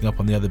just catching up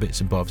on the other bits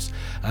and bobs.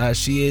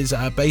 She is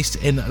based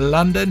in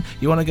London.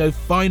 You want to go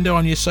find her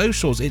on your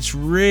socials. It's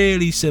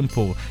really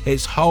simple.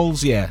 It's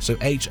Holz Yeah, so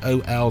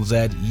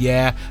HOLZ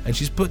Yeah, and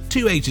she's put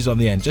 2 H's on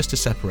the end just to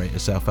separate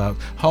herself out.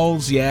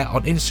 Holz Yeah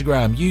on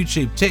Instagram,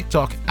 YouTube,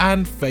 TikTok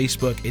and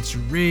Facebook. It's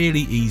really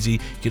easy. You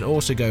can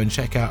also go and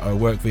check out her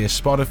work via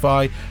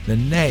Spotify. The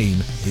name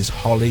is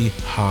Holly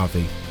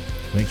Harvey.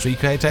 Make sure you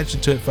pay attention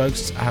to it,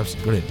 folks. It's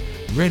absolutely brilliant.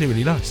 Really,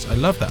 really nice. I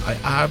love that. I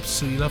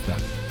absolutely love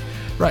that.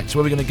 Right, so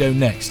where are we going to go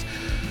next?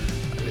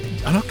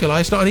 I'm not gonna lie,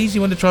 it's not an easy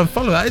one to try and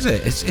follow that, is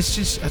it?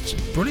 It's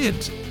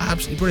brilliant,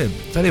 absolutely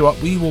brilliant. Tell you what,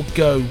 we will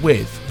go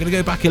with, we're gonna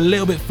go back a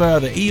little bit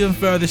further, even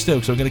further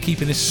still, so we're gonna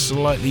keep in this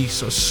slightly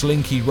sort of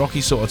slinky,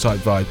 rocky sort of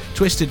type vibe.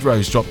 Twisted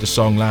Rose dropped a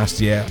song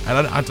last year,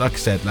 and like I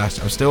said I'm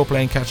still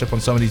playing catch up on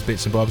some of these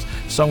bits and bobs.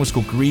 The song was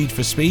called Greed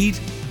for Speed.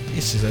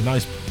 This is a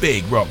nice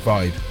big rock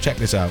vibe. Check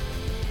this out.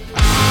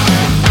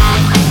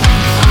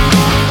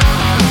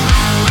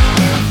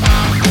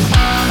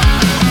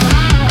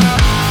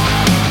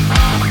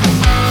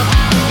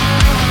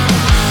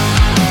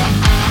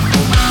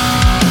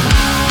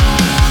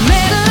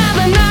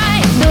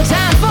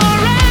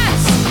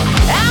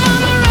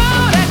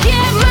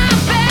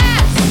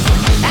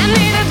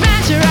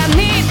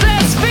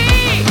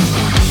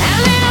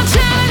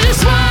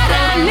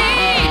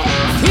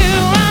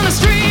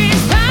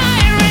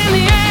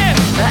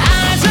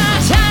 Eyes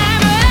are tired,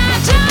 but I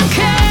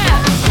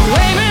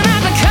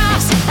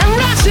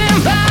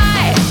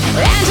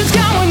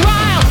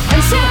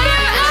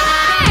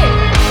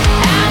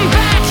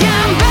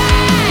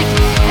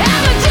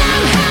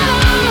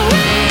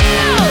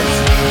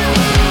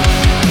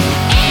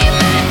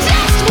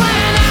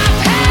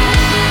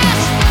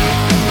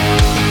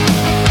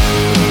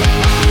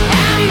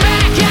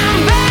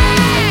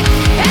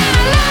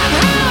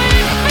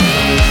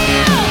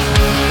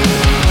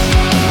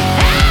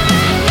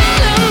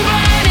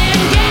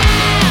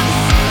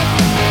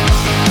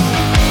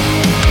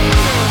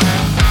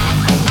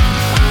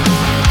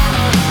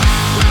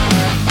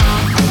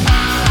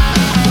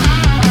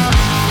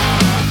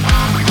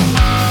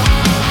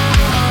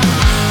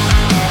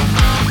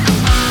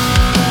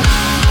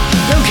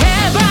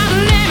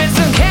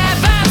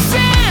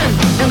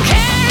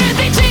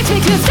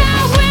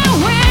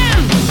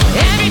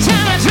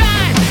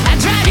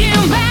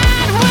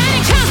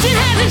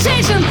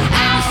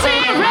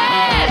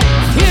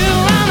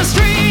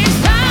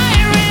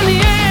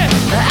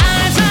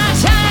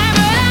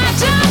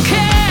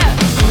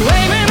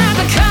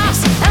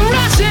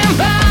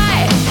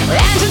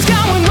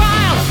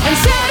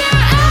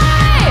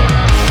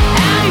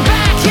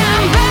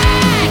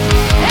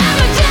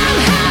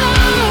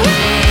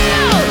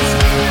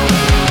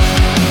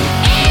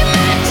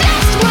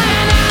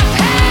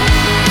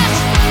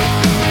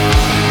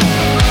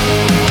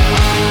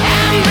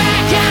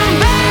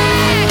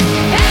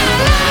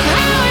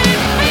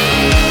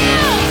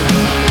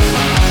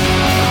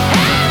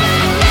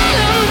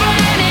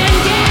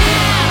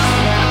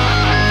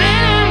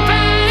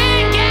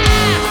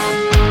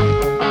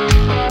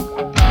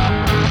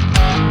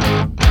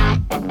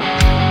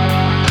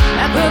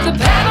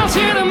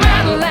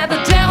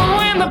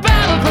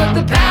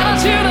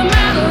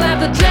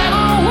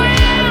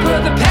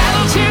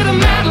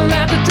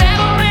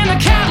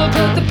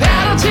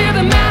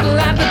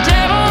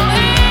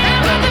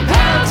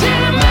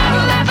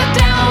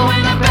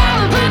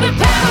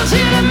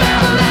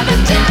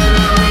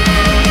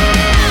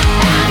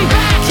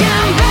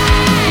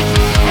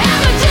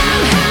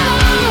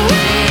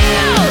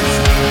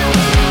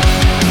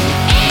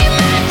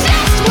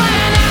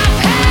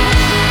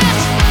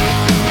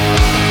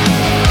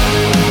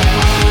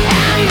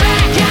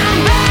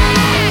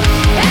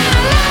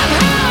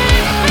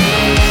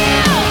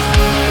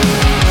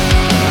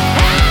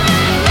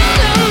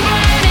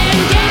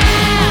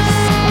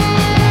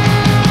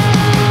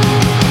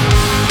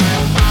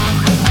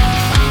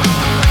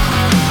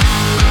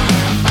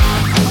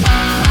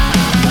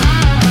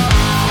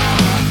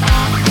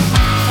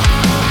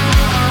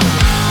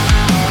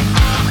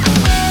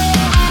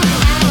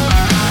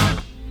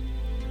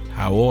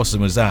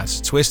awesome was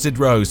that? Twisted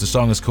Rose, the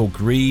song is called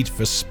Greed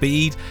for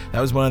Speed.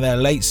 That was one of their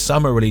late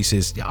summer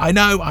releases. Yeah, I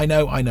know.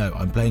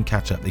 I'm playing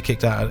catch up. They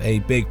kicked out a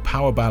big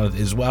power ballad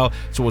as well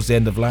towards the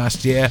end of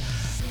last year.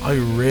 I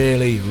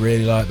really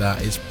like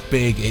that. It's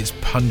big, it's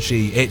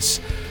punchy, it's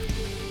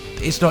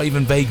not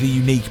even vaguely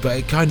unique, but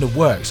it kind of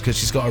works because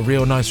she's got a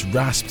real nice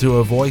rasp to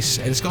her voice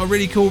and it's got a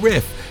really cool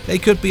riff. They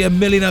could be a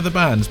million other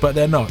bands, but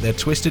they're not. They're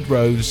Twisted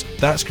Rose.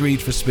 That's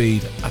Greed for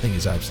Speed. I think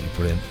it's absolutely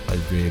brilliant. I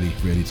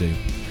really do.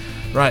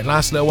 Right,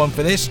 last little one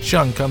for this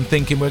chunk. I'm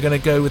thinking we're going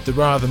to go with the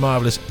rather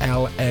marvellous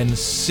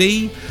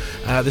LNC.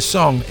 The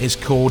song is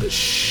called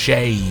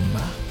Shame.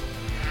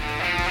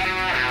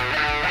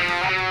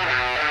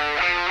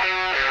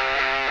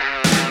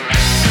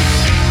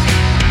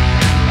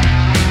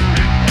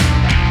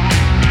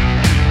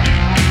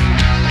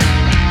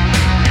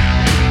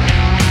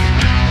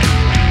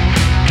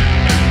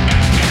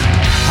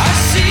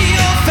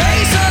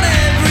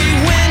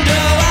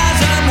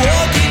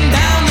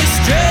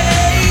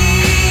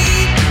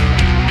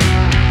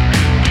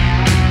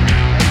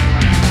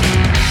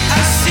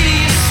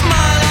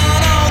 Smile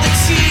on all the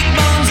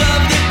cheekbones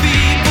of the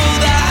people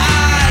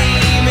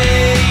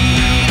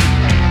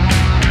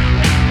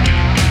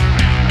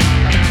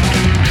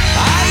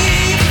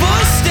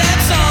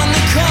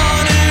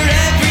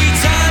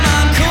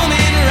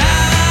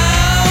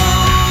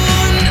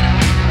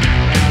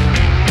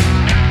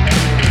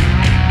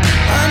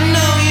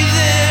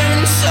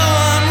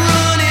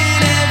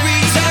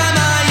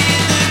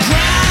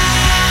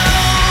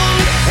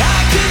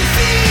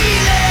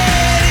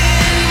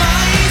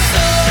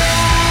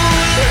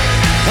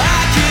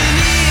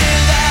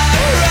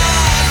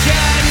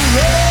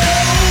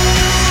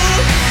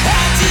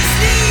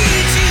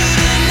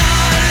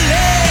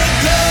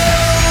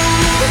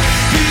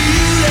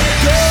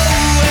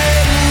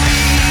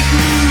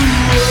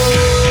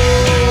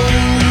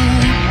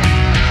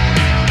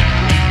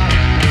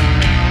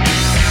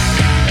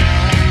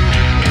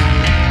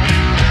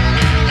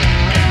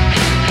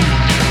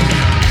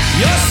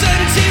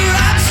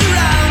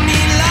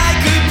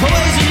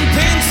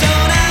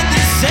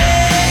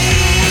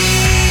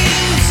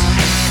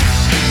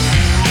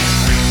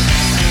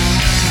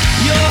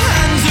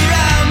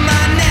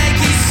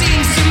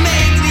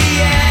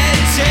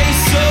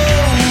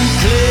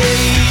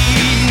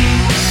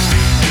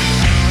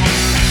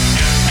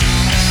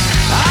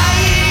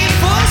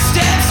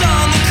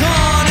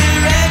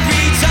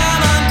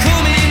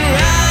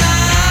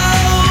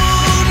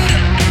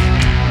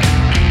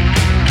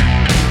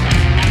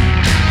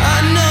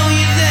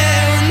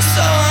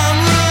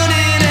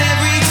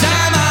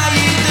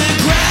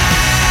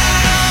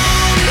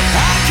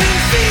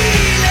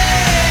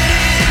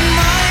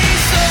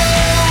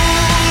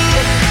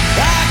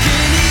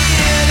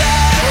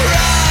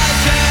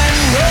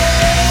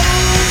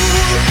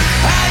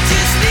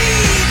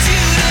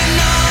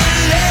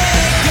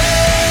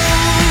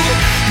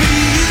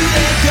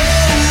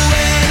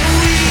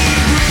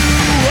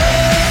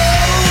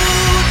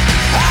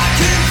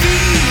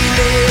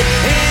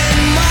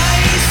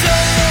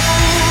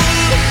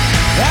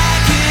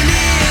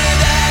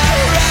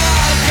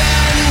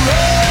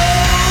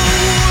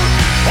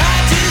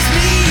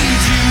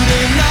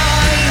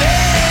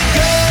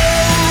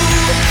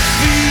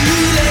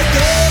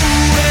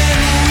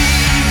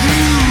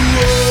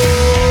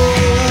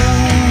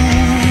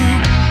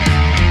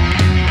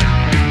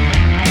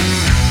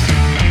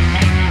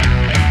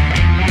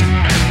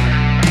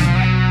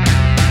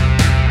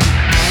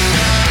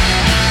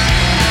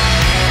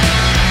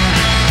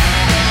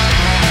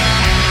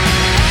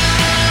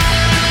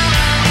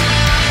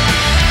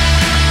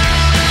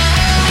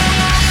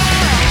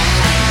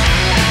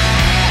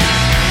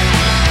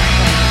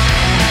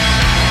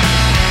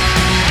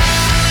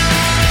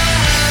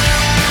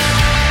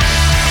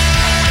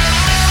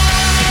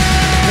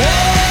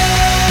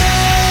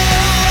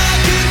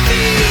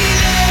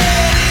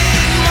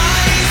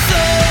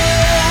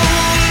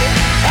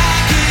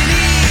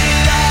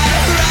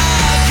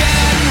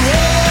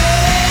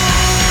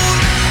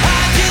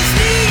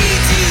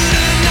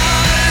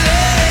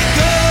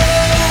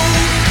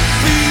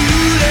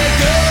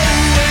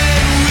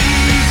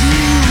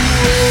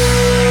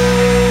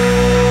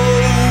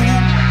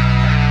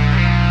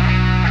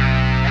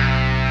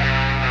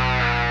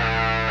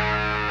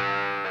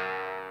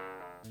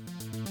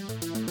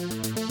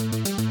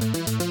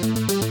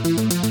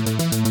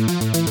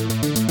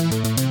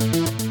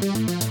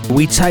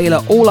We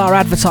tailor all our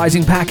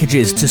advertising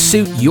packages to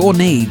suit your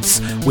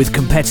needs. With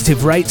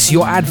competitive rates,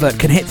 your advert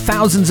can hit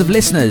thousands of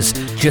listeners.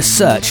 Just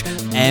search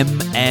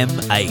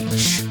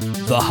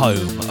MMH, the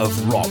home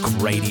of rock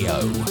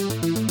radio.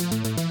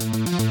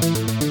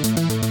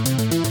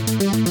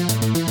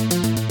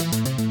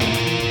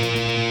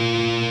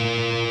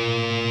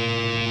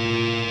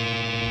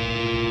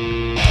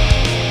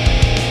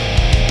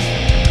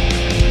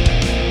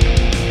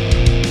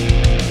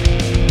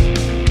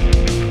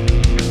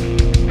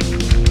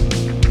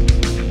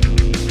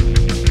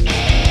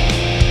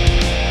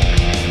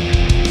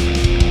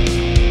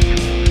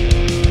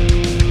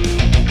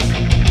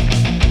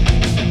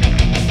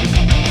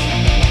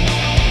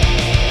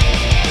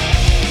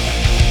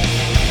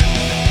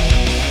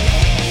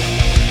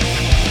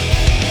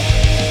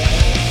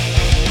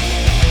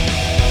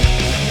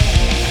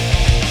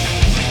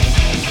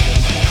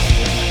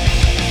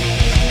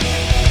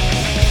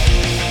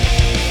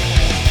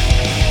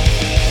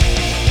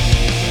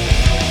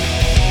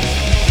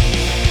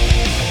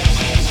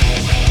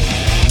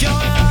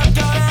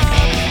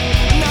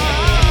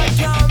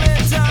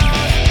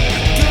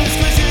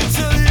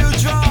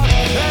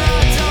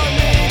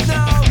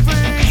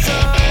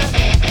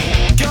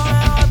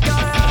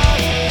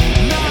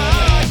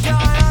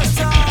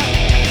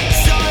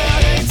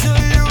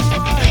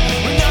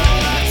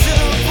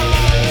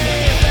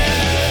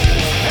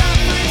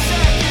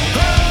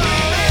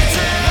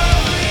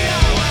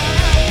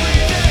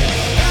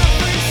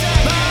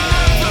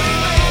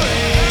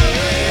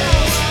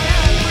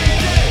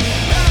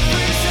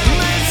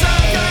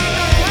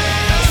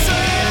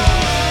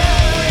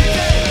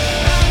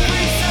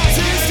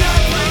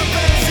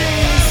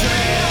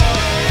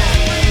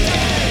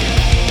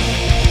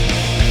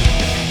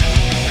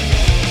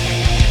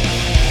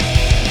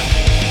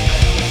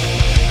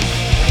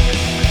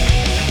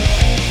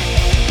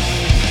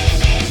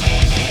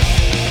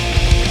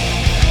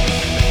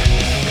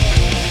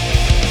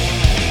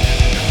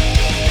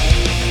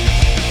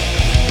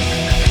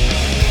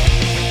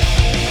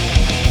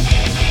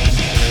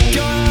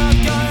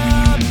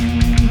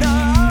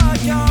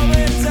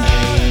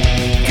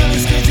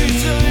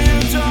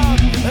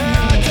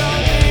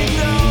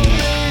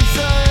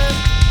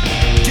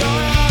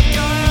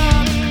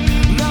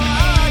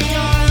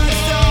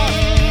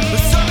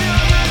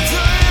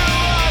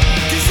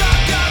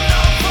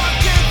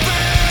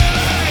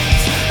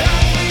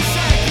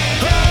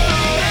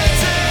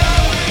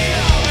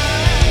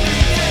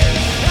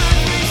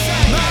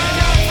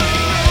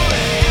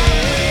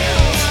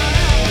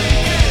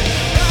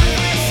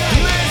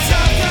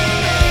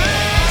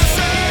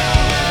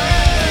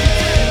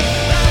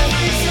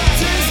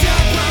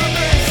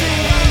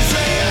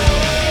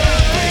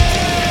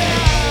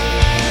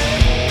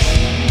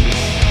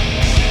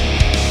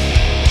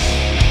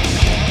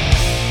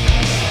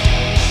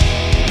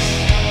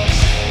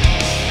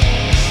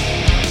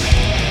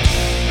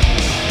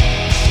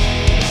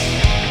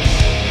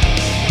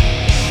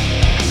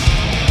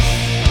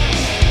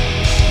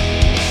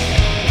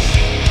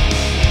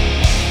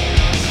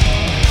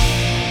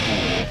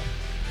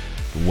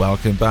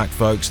 Welcome back,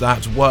 folks.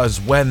 That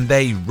was When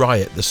They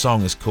Riot. The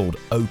song is called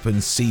Open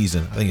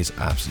Season. I think it's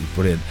absolutely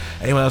brilliant.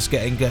 Anyone else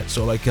getting sort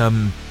of like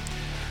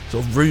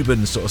sort of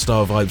Ruben sort of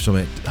style vibes from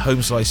it?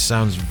 Home Slice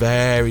sounds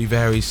very,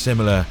 very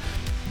similar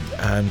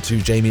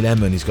to Jamie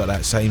Lemon. He's got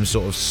that same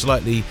sort of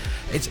slightly.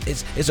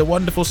 It's a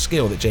wonderful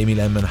skill that Jamie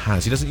Lemon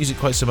has. He doesn't use it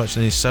quite so much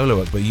in his solo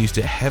work, but he used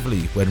it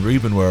heavily when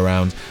Ruben were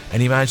around,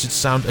 and he managed to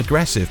sound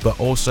aggressive but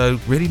also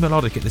really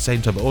melodic at the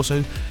same time, but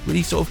also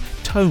really sort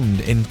of toned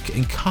in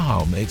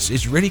calm.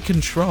 It's really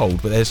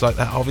controlled, but there's like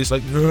that obvious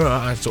sort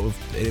of,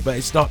 but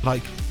it's not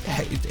like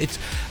it's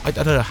I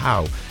don't know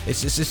how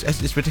it's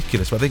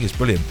ridiculous, but I think it's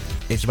brilliant.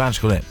 It's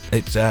magical, isn't it?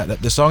 It's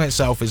the song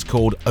itself is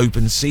called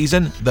Open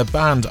Season. The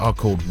band are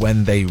called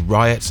When They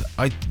Riot.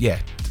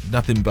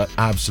 Nothing but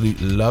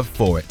absolute love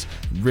for it.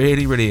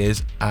 Really, really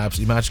is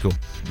absolutely magical.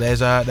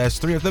 There's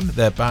three of them.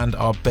 Their band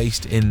are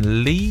based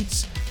in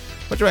Leeds.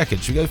 What do you reckon?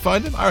 Should we go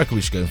find them? I reckon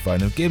we should go and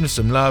find them. Give them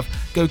some love.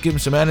 Go give them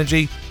some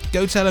energy.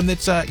 Go tell them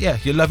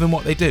that you're loving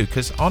what they do.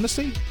 Because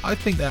honestly, I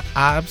think they're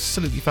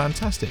absolutely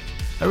fantastic.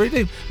 I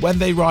really do. When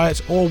They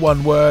Riot, all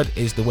one word,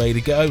 is the way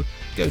to go.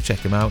 Go check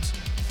them out.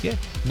 Yeah,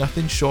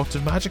 nothing short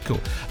of magical.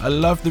 I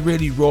love the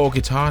really raw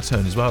guitar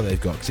tone as well they've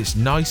got, because it's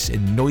nice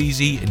and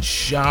noisy and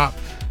sharp.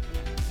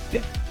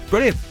 Yeah,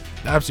 brilliant.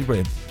 Absolutely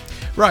brilliant.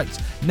 Right,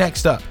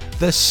 next up,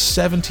 the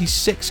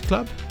 76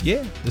 Club.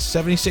 Yeah, the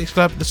 76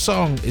 Club. The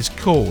song is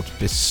called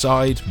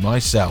Beside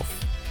Myself.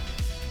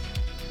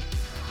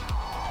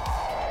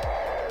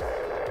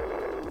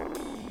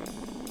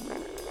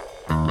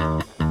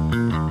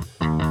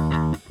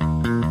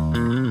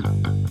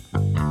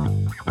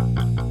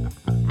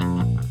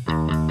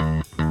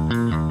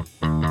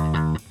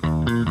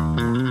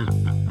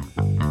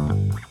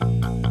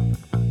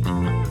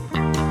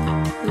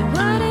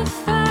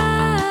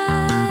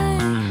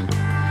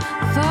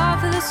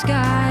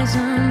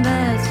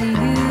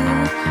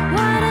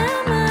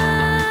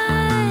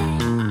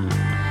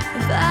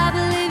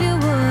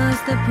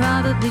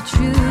 Probably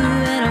true,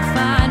 and I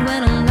find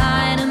when I'm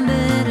lying in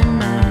bed at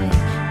night,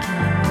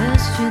 can I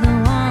rest you the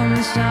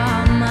warmest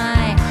of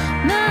my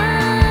mind?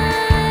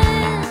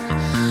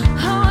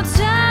 Hold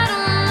tight,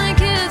 I'll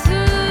make it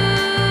through.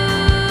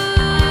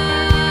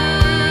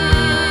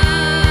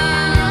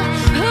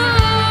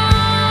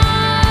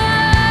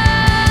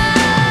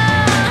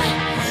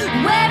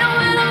 Wait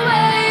away,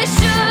 you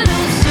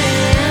shouldn't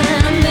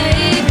sin.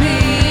 Maybe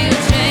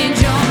you'll change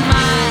your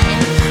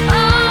mind.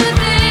 All the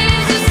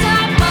things you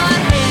stop my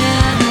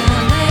head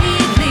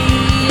lately,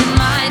 it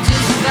might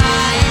just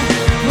fine.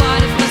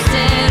 What if I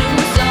said it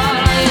was all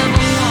I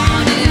ever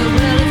wanted?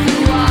 Well, if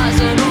it was,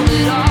 I'd owe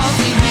it all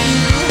to you.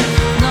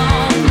 No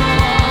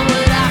more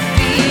would I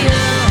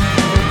feel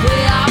the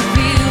way I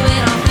feel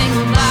when I think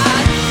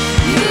about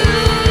you.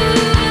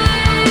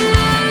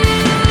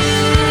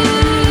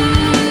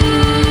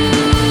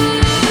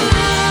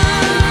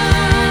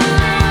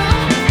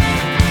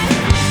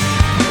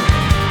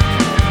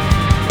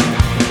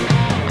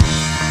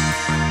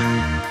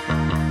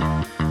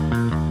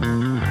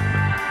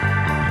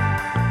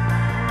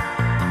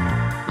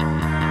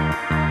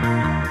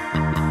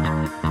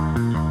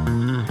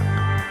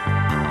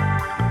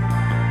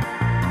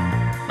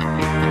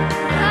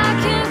 I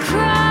can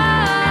cry,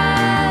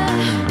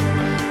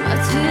 my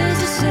tears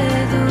are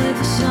saved away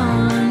for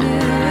someone new.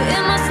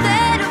 In my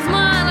state of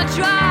mind, I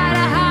try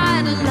to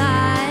hide a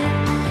light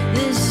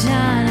that's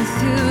shining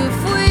through. If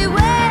we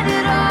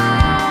waited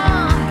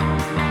on,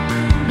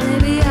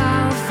 maybe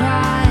I'll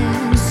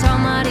find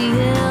somebody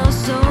else.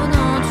 So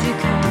don't you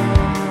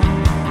call,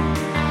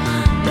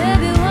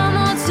 baby, one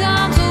more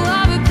time, so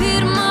I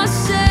repeat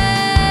myself.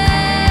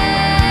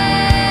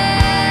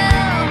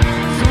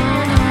 So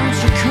don't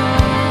you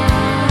call,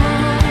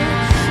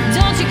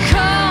 don't you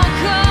call,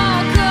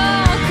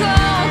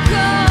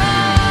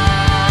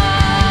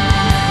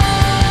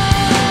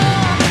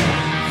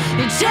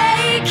 You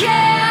take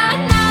care,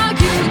 now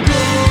you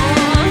go.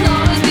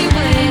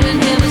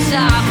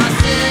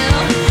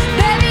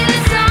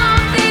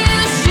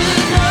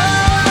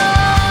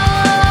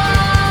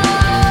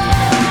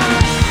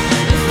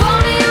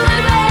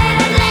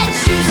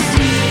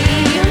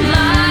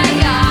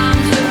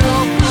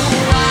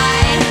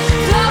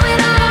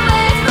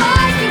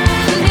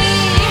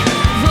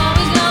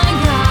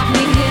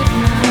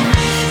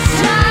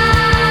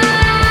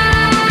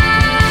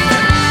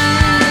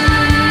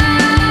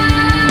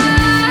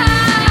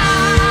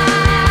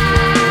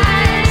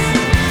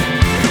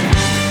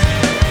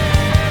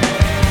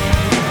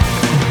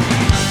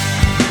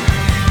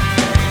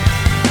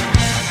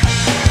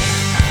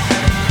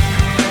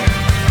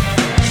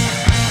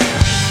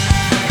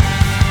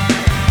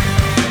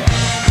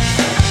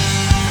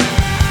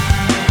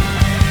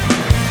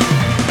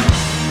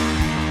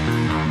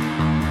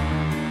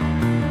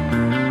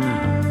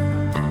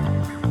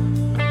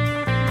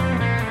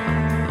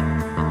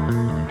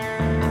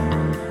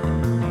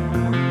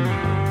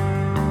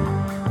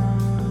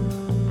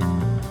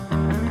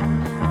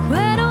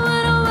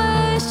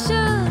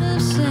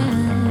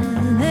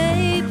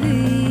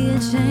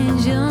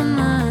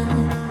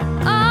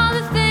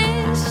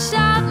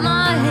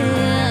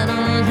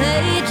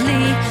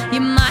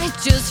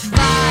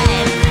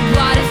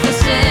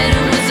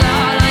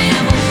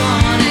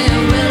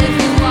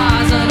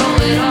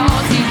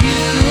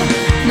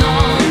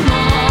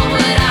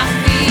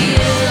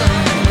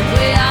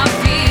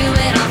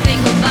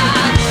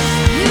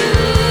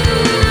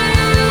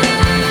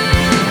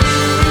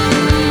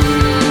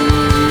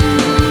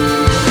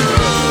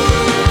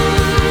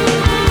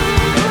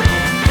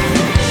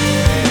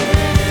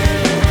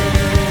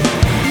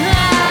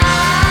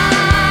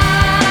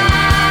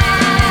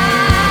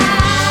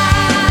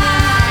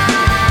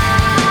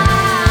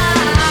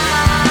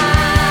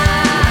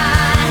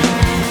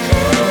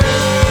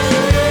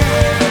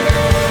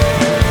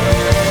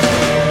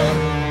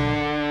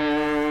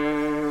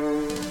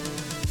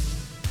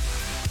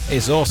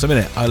 It's awesome,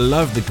 isn't it? I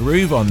love the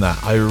groove on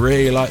that. I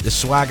really like the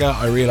swagger.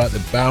 I really like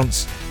the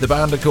bounce. The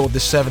band are called the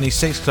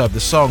 76 Club. The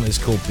song is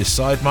called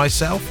Beside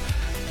Myself.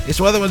 It's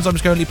one of the ones I'm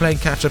currently playing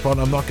catch up on,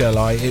 I'm not gonna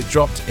lie. It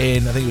dropped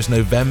in, I think it was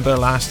November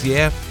last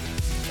year.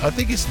 I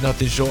think it's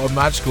nothing short of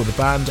magical. The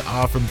band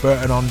are from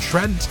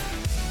Burton-on-Trent.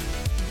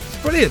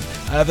 Brilliant.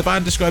 The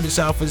band described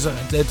itself as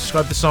they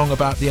described the song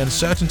about the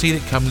uncertainty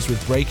that comes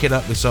with breaking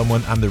up with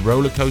someone and the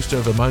roller coaster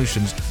of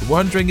emotions,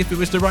 wondering if it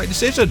was the right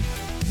decision.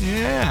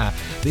 Yeah.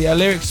 The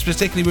lyrics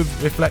particularly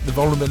reflect the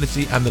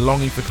vulnerability and the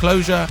longing for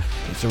closure.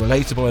 It's a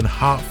relatable and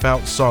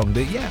heartfelt song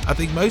that, I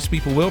think most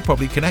people will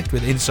probably connect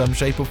with in some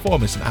shape or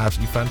form. It's an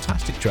absolutely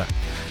fantastic track.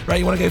 Right,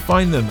 you want to go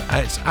find them?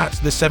 It's at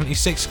the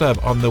 76 Club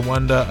on the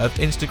wonder of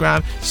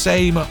Instagram.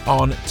 Same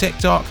on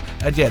TikTok.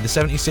 And the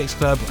 76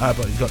 Club, but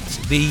you've got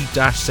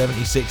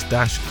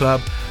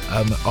the-76-Club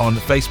on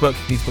Facebook.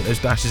 You need to put those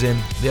dashes in.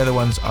 The other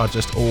ones are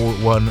just all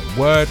one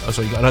word. Oh,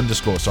 sorry, you got an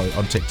underscore,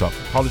 on TikTok.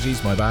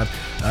 Apologies, my bad.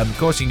 Of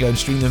course, you can go and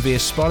stream them via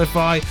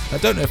Spotify. I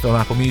don't know if they're on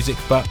Apple Music,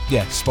 but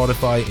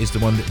Spotify is the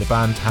one that the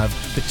band have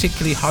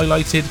particularly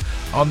highlighted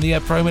on the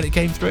promo that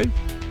came through.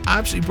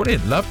 Absolutely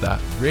brilliant. Love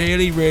that.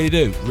 Really, really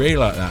do. Really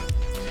like that.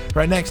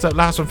 Right, next up,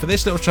 last one for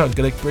this little chunk,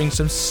 going to bring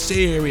some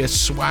serious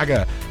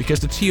swagger because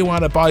the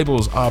Tijuana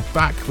Bibles are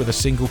back with a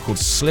single called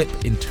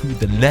Slip Into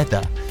the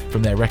Leather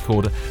from their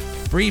record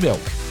Free Milk.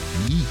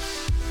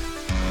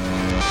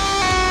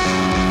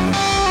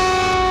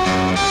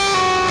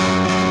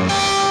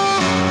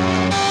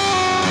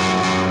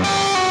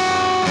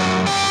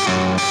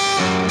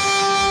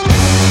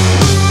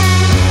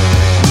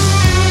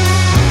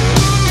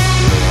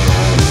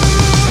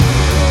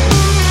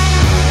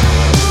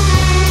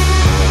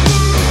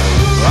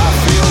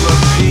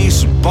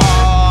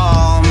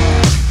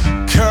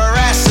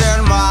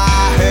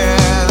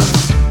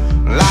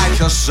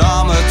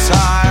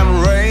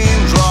 Summertime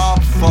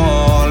raindrop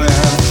falling.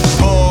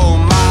 Pull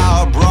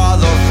my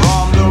brother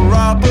from the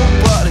rubble,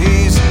 but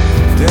he's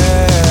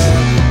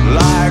dead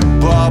like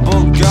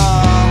bubble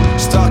gum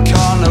stuck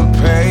on the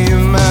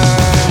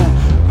pavement.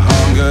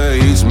 Hunger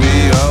eats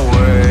me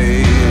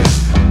away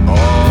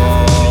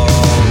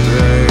all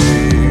day.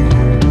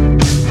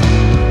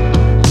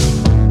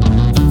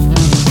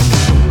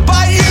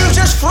 But you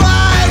just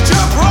fried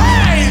your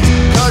brain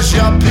 'cause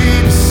your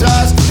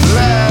pizza's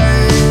late.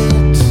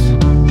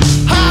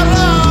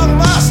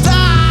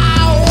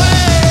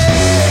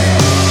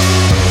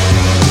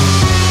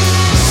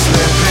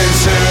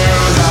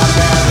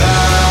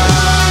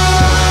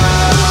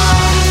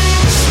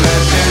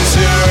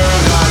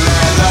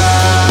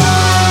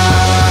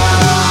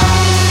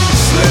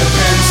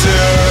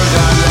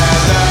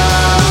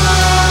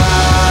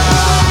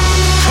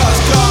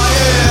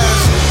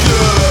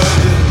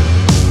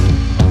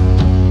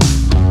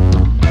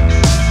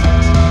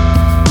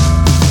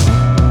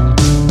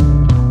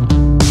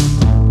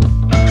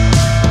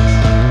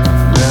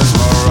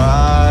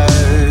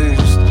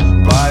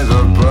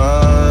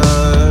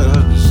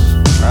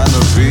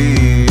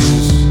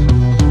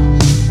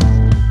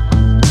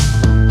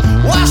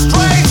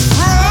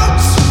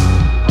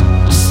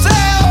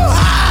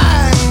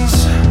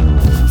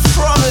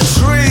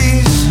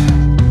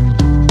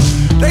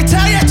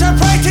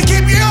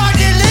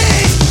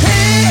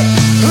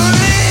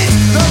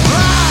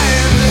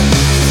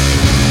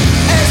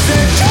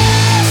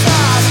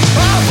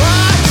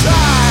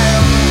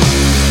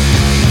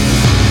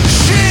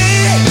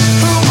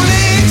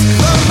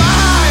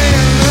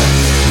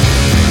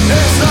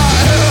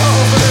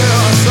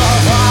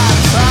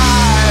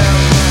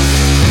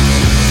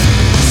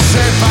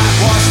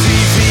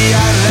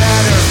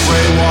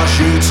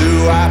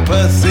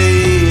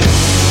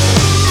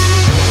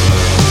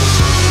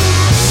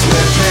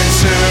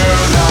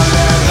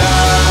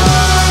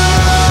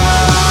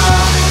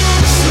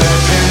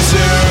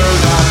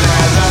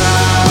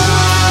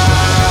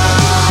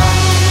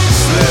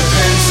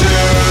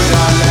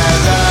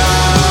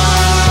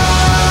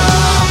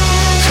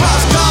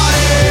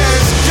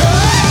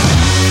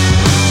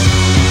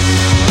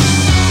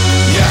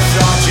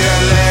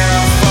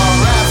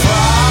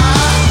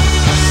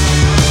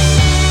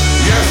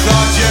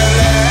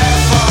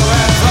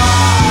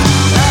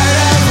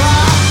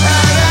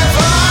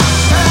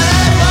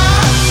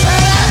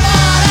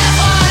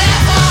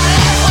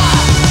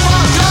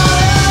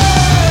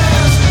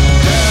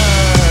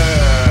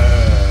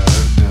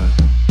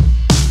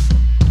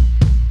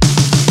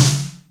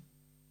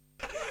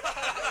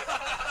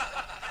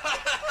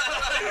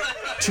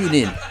 Tune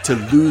in to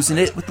Losing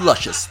It with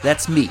Luscious.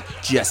 That's me,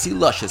 Jesse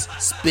Luscious,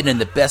 spinning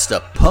the best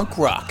of punk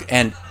rock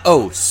and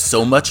oh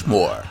so much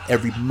more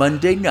every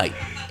Monday night,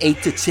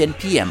 8 to 10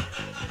 p.m.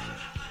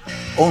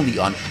 Only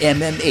on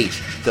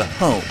MMH, the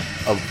home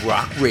of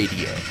rock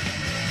radio.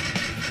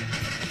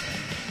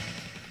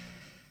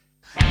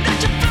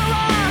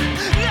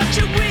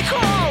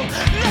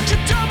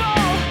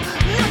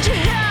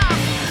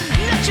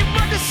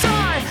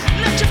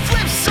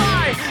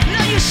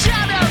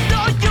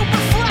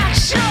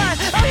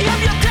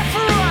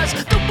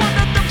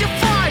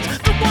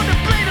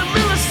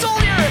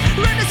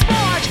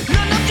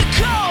 None of your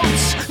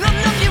codes, none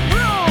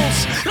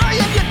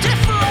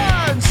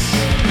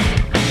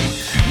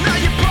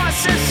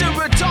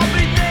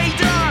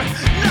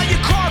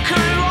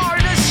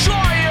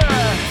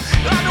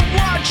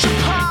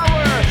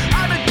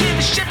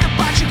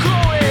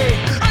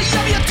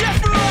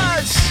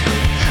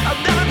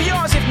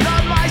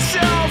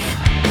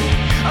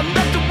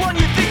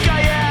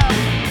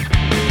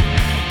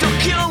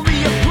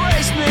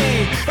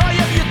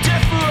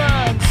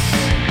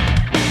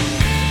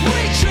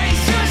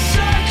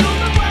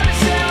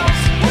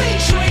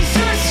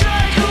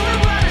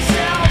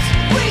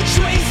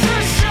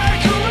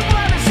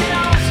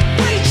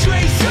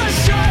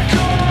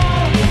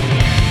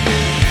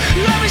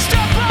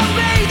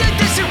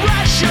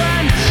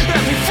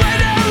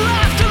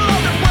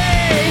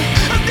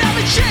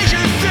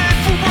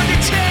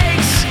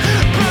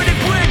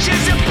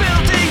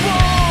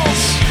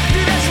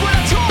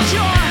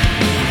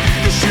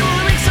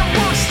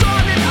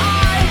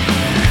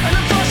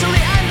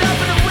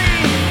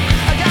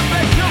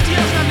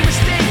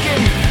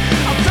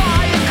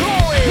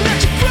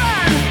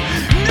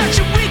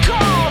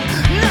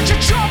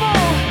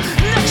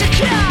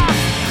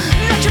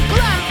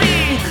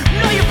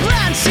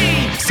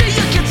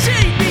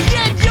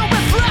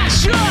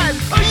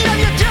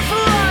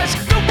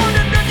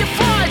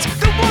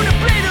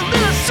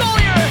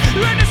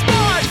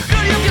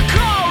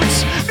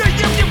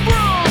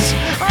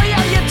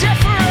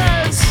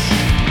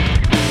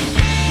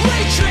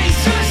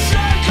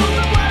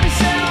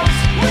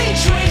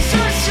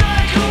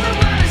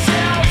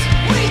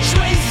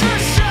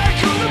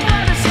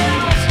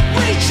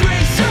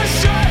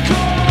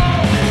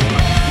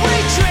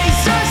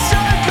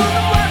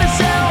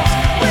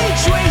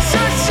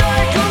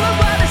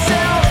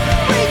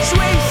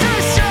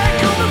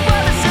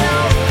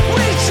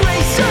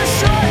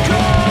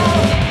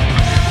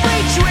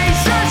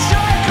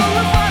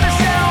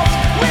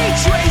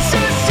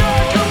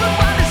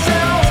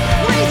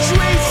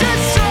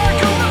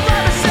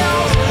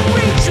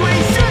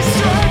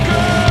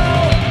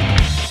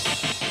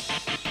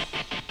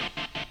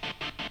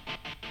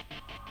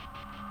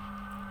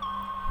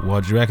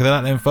What do you reckon of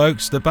that then,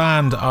 folks? The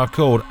band are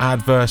called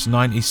Adverse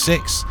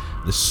 96.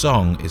 The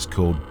song is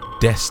called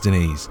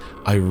Destinies.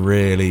 I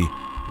really,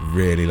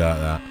 really like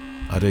that.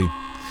 I do.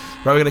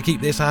 Right, we're going to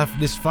keep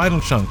this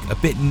final chunk a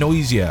bit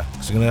noisier,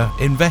 so I'm going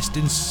to invest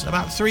in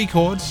about 3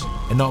 chords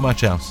and not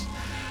much else.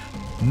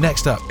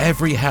 Next up,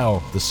 Every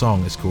Hell. The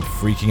song is called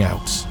Freaking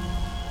Out.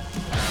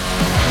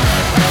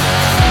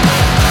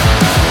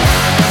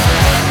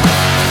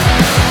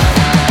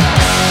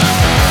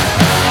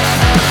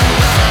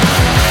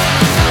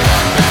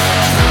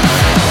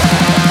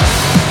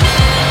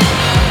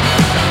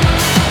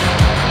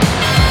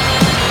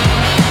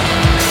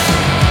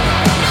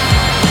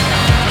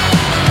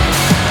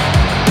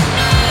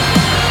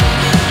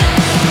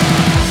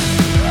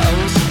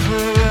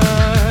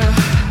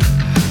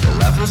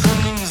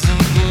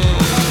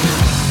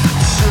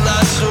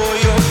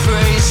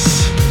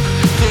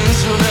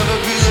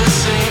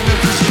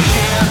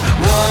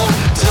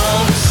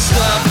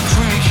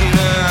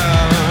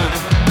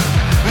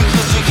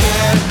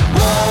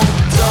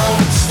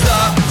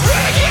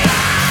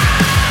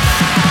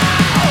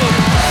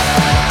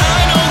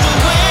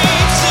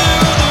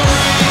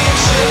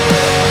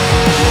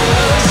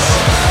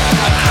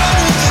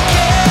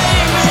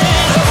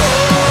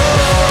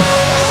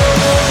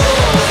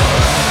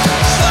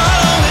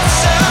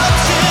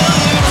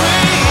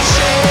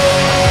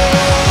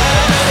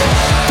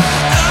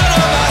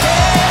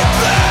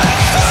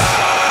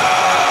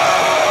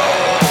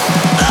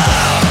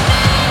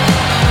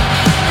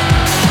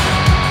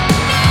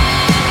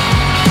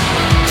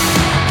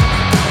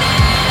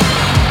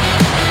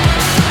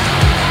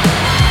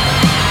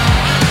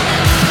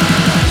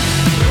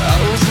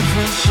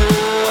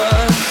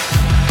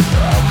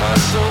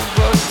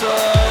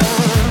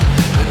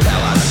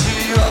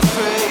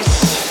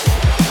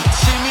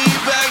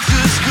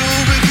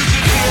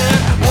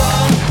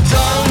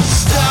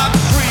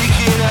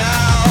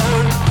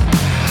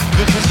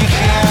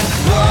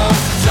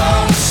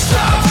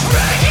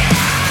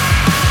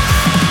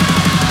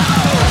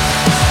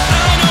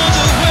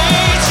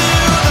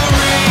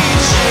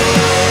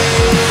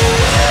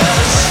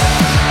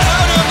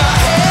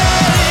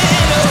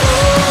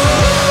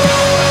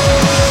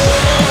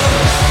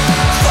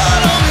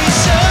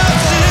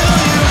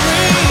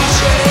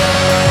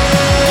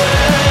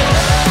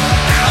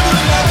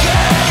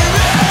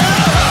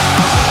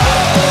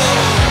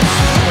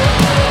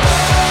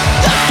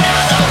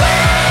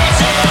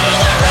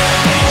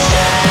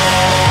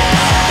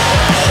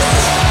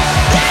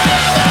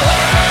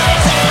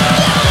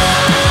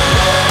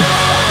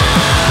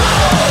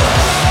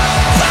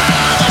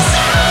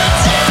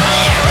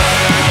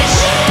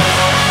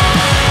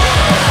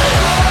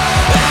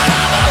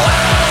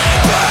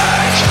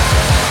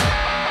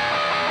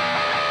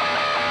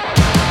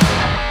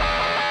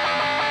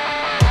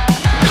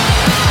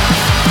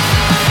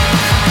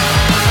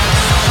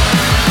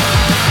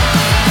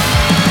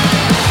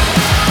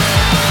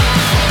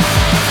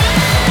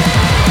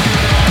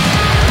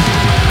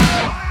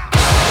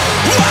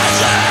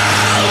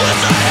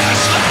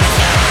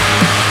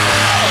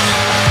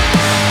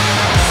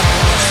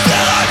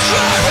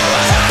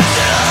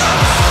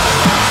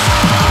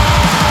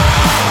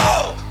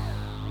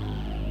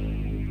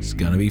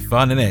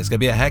 Fun, isn't it? It's going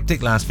to be a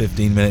hectic last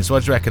 15 minutes.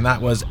 What do you reckon? That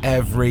was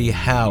Every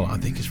Hell. I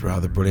think it's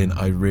rather brilliant.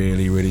 I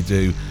really, really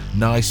do.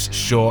 Nice,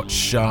 short,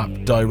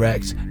 sharp,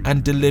 direct,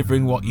 and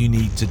delivering what you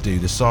need to do.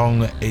 The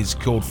song is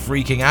called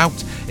Freaking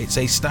Out. It's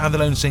a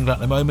standalone single at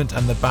the moment,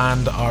 and the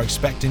band are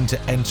expecting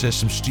to enter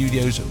some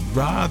studios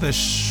rather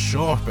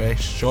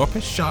sharpish. Got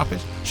my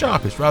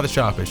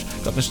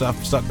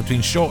stuff stuck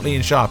between shortly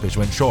and sharpish.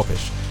 Went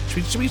sharpish.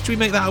 Should we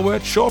make that a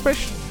word?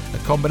 Sharpish? A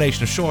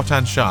combination of short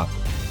and sharp.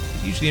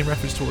 Usually in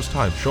reference towards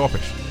time.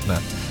 Sharpish. No,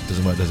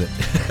 doesn't work, does it?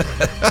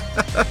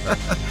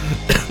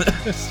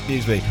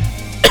 Excuse me.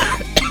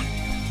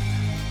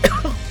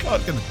 Oh God,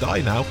 I'm going to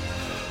die now.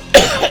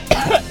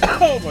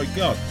 Oh my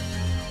God.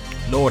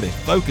 Lordy,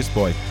 focus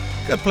boy.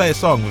 Gotta play a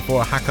song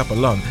before I hack up a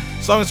lung.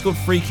 The song is called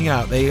Freaking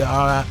Out. They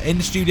are in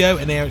the studio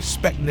and they are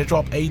expecting to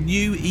drop a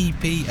new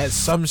EP at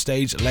some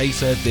stage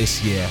later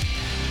this year.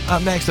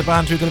 Up next, the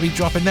band who are going to be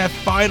dropping their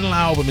final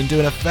album and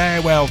doing a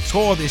farewell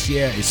tour this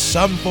year is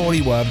Sum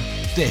 41.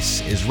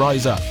 This is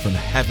Rise Up from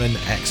Heaven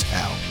X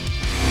Hell.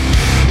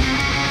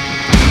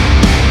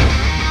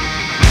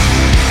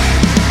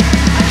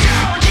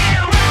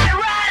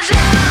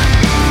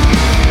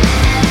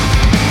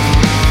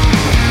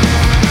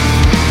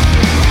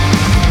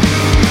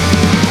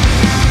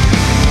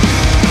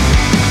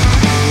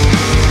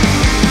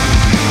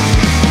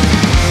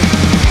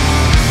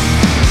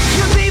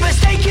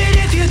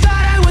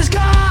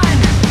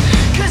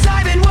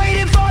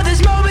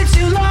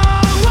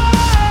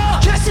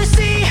 Just to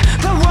see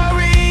the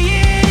worry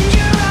in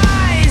your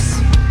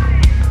eyes.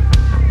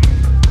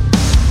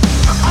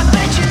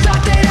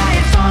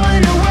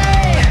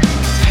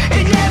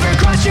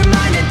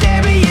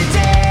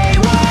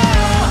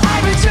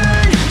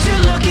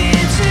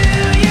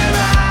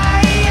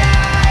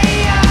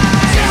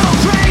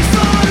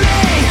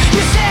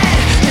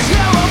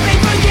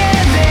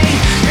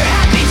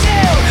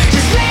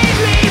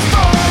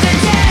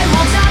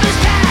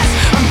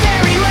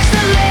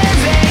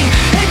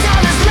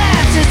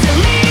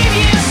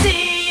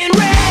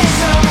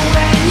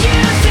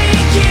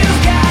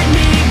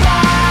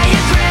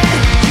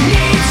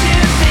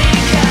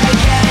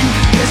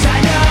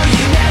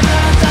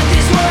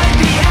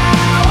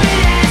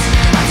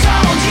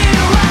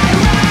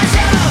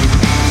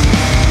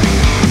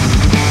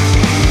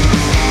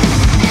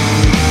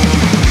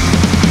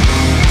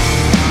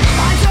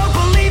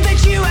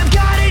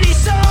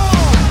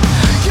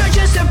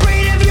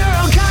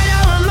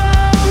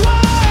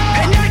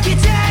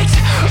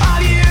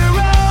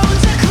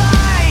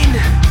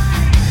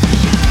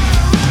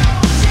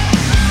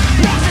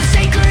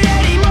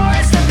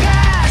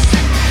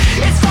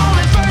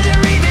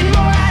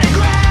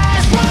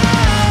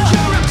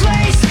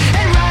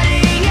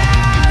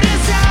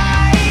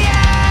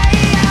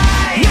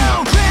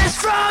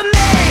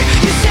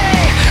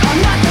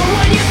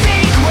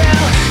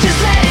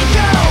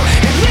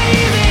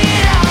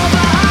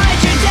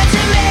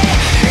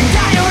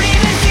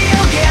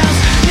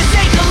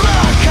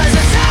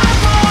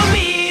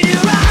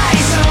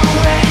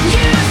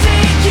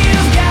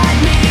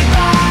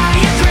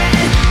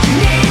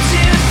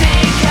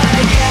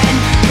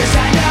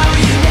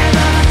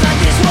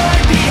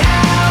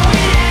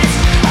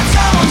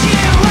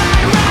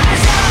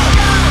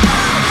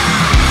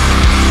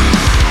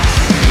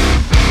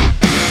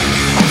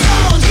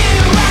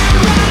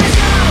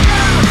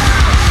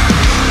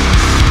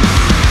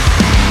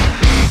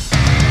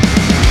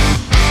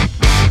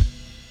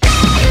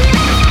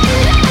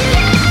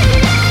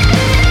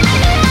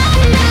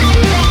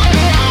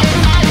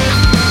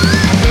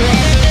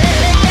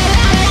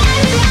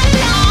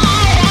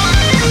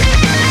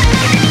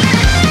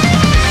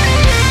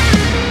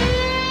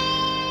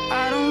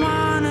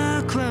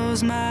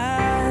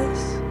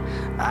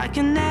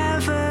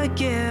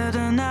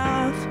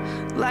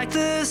 like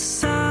the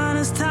sun,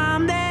 it's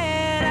time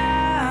that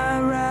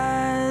I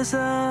rise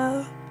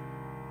up.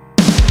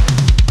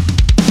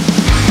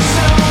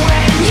 So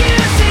when you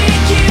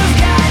think you've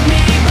got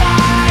me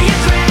by a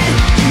thread,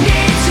 you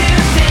need to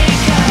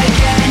think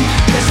again,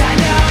 'cause I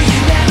know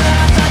you never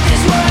thought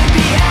this would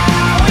be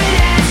how it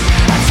ends.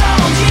 I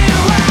told you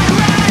I'd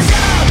rise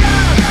up.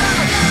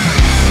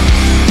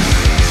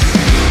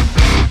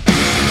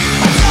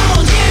 I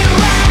told you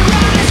I'd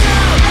rise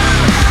up.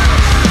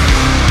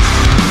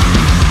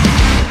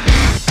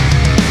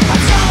 I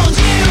told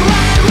you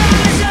I'd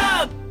rise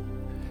up.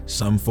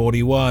 Sum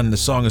 41, the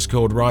song is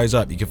called Rise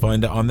Up. You can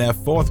find it on their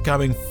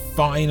forthcoming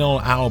final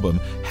album,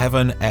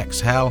 Heaven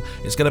X Hell.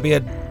 It's going to be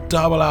a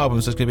double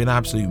album, so it's going to be an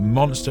absolute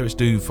monster. It's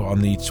due for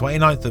on the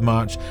 29th of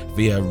March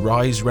via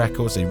Rise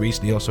Records. They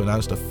recently also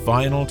announced a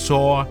final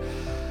tour.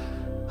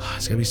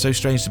 It's going to be so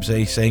strange to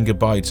be saying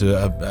goodbye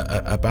to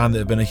a band that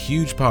have been a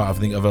huge part, I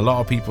think, of a lot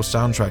of people's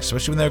soundtracks,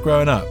 especially when they're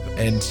growing up.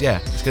 And yeah,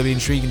 it's going to be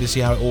intriguing to see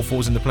how it all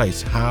falls into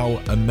place.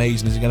 How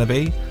amazing is it going to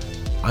be?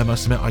 I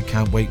must admit, I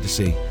can't wait to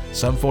see.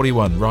 Sum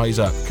 41, Rise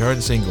Up,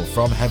 current single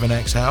from Heaven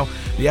X Hell.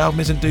 The album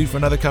isn't due for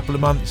another couple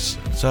of months,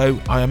 so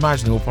I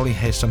imagine we'll probably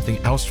hear something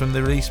else from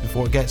the release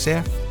before it gets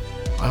here.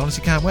 I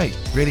honestly can't wait.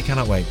 Really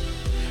cannot wait.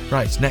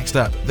 Right, next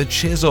up, The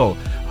Chisel.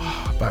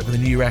 Back with a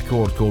new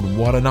record called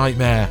What a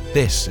Nightmare.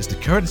 This is the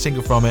current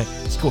single from it.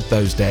 It's called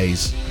Those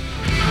Days.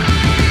 We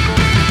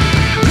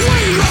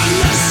run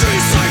the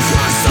streets like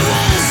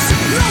festivals,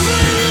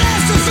 nothing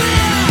left to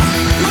fear.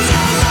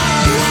 Without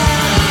that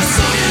wall,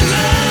 so you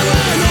live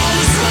in all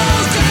the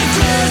smoke and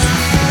clears.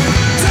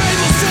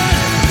 Tables set,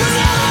 but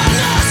no one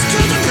else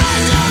could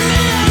depend on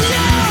me and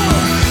you.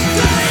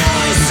 They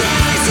always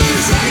try to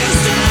drag us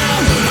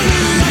down. I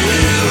knew that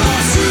you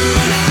were true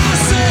and I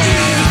said,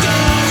 even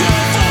though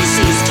your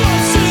voices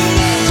come to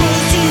echo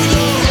to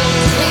the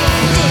halls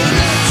of the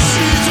next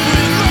sheet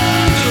with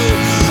murder,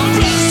 I'm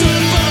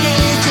blasted by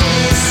the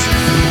coast.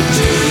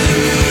 Do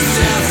you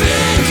still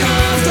think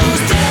of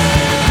those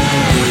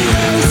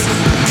days?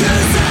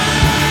 'Cause I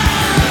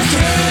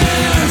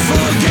can't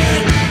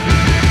forget.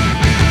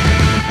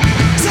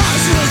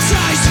 Times will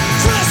change,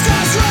 first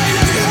class rain,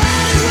 every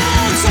hand it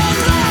rolls on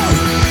low.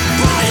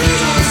 But you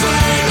don't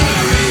find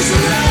memories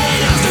remain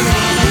after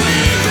all that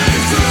we've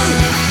been through.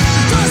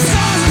 The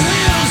scars and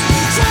heels,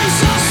 face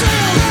are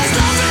sealed, there's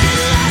nothing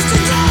left to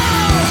do.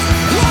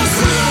 Once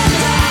we left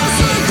the house,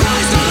 we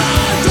placed the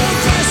light, the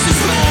best is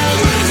filled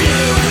with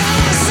you and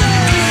I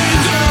said, even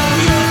though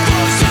your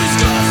voices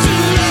come to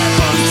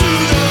echo to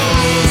the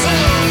halls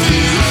of the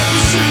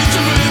empty streets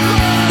of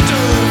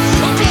Atlanta,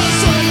 I'm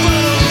blasted by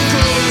the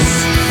coast.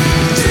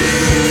 Do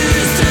you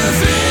still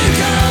think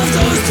of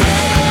those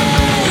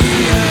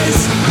days?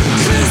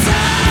 'Cause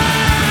I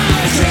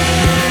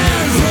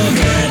can't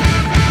forget.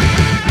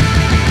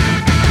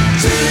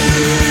 Do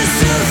you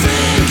still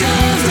think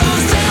of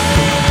those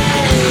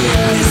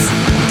days?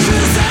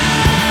 'Cause I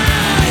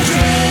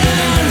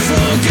can't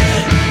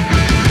forget.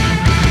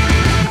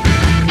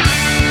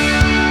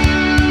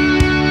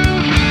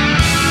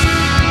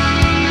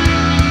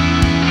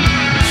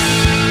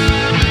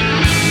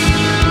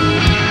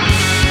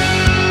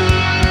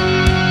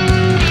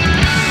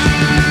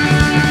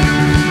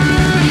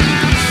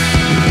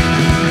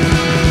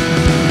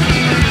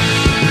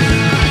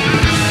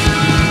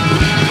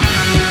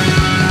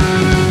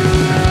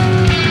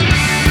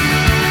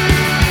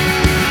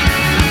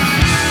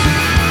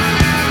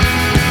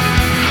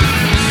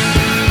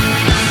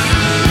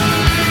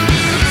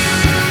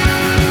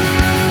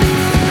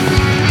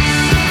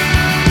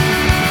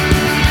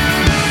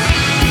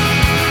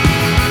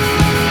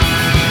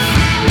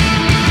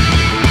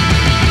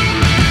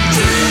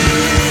 Do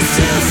you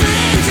still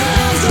think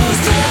of those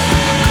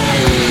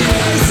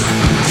days?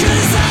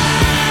 'Cause I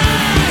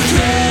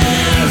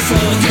can't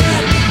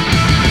forget.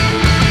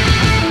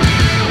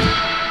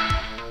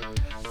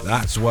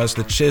 That was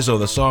The Chisel.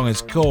 The song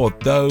is called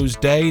Those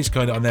Days,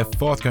 kind of on their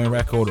forthcoming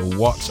record,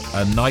 What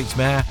a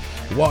Nightmare.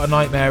 What a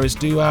Nightmare is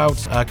due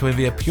out, coming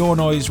via Pure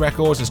Noise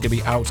Records. It's going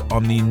to be out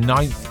on the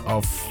 9th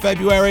of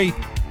February.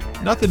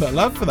 Nothing but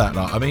love for that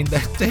lot. I mean,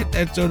 they're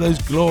sort of those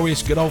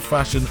glorious, good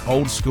old-fashioned,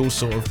 old-school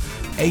sort of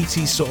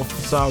 80s sort of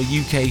style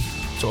UK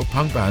sort of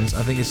punk bands.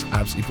 I think it's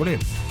absolutely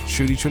brilliant.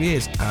 Truly, truly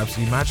is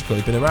absolutely magical.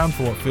 They've been around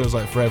for what feels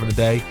like forever and a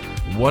day.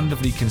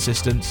 Wonderfully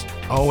consistent,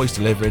 always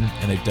delivering,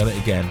 and they've done it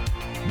again.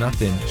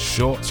 Nothing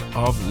short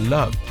of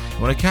love.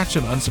 You want to catch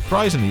them?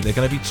 Unsurprisingly, they're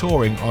going to be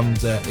touring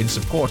in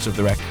support of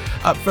the rec.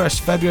 Up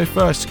first, February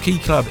 1st, Key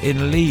Club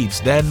in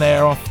Leeds. Then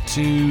they're off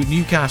to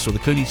Newcastle, the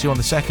Clooney 2 on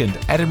the 2nd.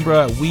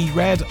 Edinburgh, We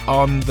Red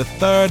on the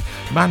 3rd.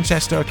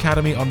 Manchester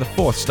Academy on the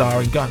 4th.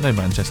 Star and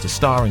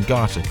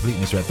Garter.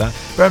 Completely misread that.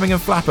 Birmingham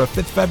Flapper,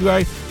 5th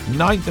February.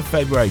 9th of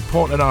February,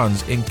 Portland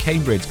Arms in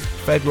Cambridge.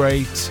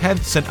 February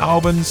 10th, St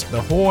Albans,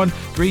 The Horn.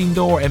 Green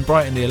Door in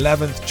Brighton the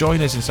 11th.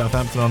 Join us in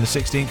Southampton on the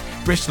 16th.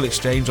 Bristol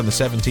Exchange on the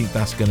 17th.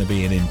 That's going to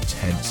be an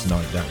intense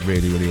night. That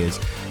really, really is.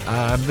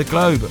 The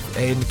Globe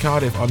in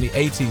Cardiff on the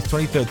 18th.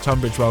 23rd,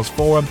 Tunbridge Wells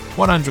Forum.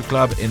 100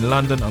 Club in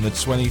London on the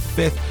 24th.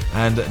 25th,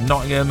 and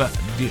Nottingham at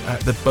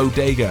the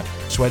Bodega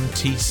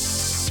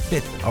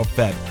 25th of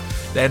Feb.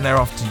 Then they're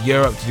off to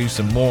Europe to do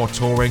some more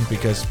touring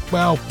because,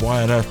 well,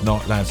 why on earth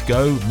not, lads?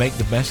 Go, make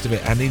the best of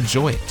it and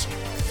enjoy it.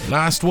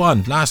 Last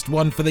one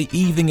for the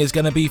evening is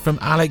going to be from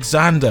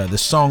Alexander. The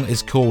song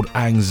is called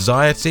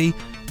Anxiety.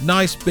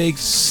 Nice big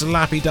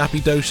slappy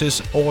dappy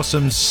doses,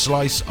 awesome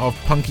slice of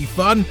punky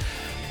fun.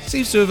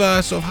 Seems to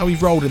have sort of how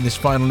we've rolled in this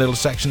final little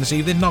section this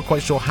evening. Not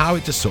quite sure how,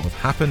 it just sort of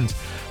happened.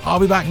 I'll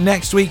be back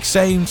next week,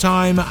 same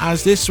time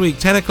as this week,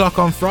 10 o'clock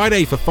on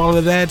Friday for Follow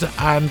the Dead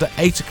and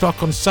 8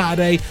 o'clock on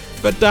Saturday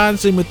for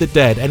Dancing with the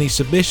Dead. Any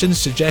submissions,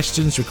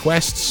 suggestions,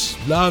 requests,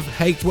 love,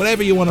 hate,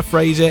 whatever you want to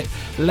phrase it,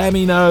 let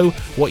me know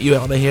what you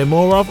want to hear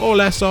more of or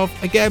less of.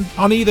 Again,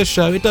 on either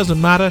show, it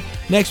doesn't matter.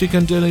 Next week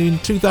I'm doing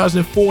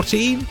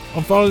 2014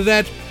 on Follow the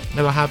Dead.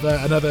 Then I'll have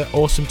another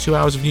awesome 2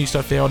 hours of new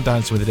stuff here on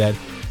Dancing with the Dead.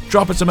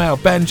 Drop us a mail,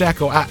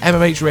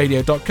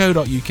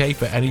 benjekyll@mmhradio.co.uk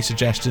for any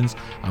suggestions.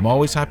 I'm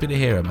always happy to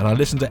hear them, and I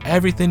listen to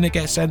everything that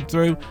gets sent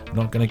through. I'm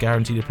not going to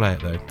guarantee to play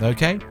it though,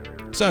 okay?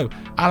 So,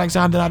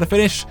 Alexander, now to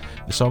finish.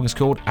 The song is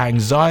called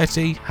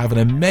Anxiety. Have an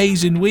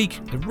amazing week,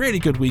 a really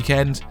good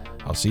weekend.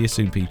 I'll see you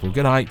soon, people.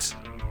 Good night.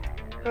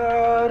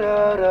 Tell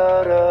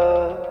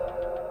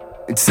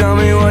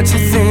me what you're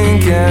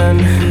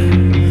thinking,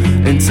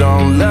 and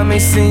don't let me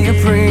see you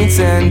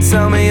pretend.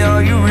 Tell me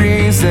all your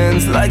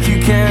reasons like you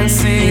can't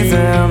see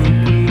them.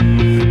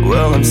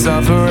 Well, I'm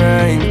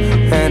suffering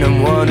and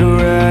I'm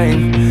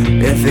wondering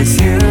if it's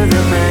you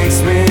that makes